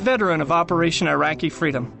and a veteran of Operation Iraqi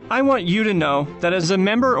Freedom. I want you to know that as a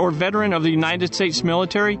member or veteran of the United States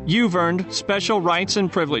military, you've earned special rights and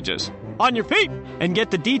privileges. On your feet! And get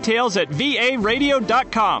the details at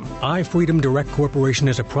varadio.com. iFreedom Direct Corporation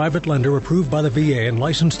is a private lender approved by the VA and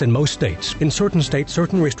licensed in most states. In certain states,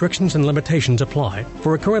 certain restrictions and limitations apply.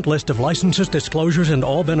 For a current list of licenses, disclosures, and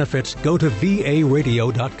all benefits, go to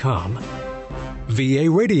varadio.com.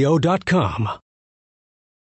 varadio.com.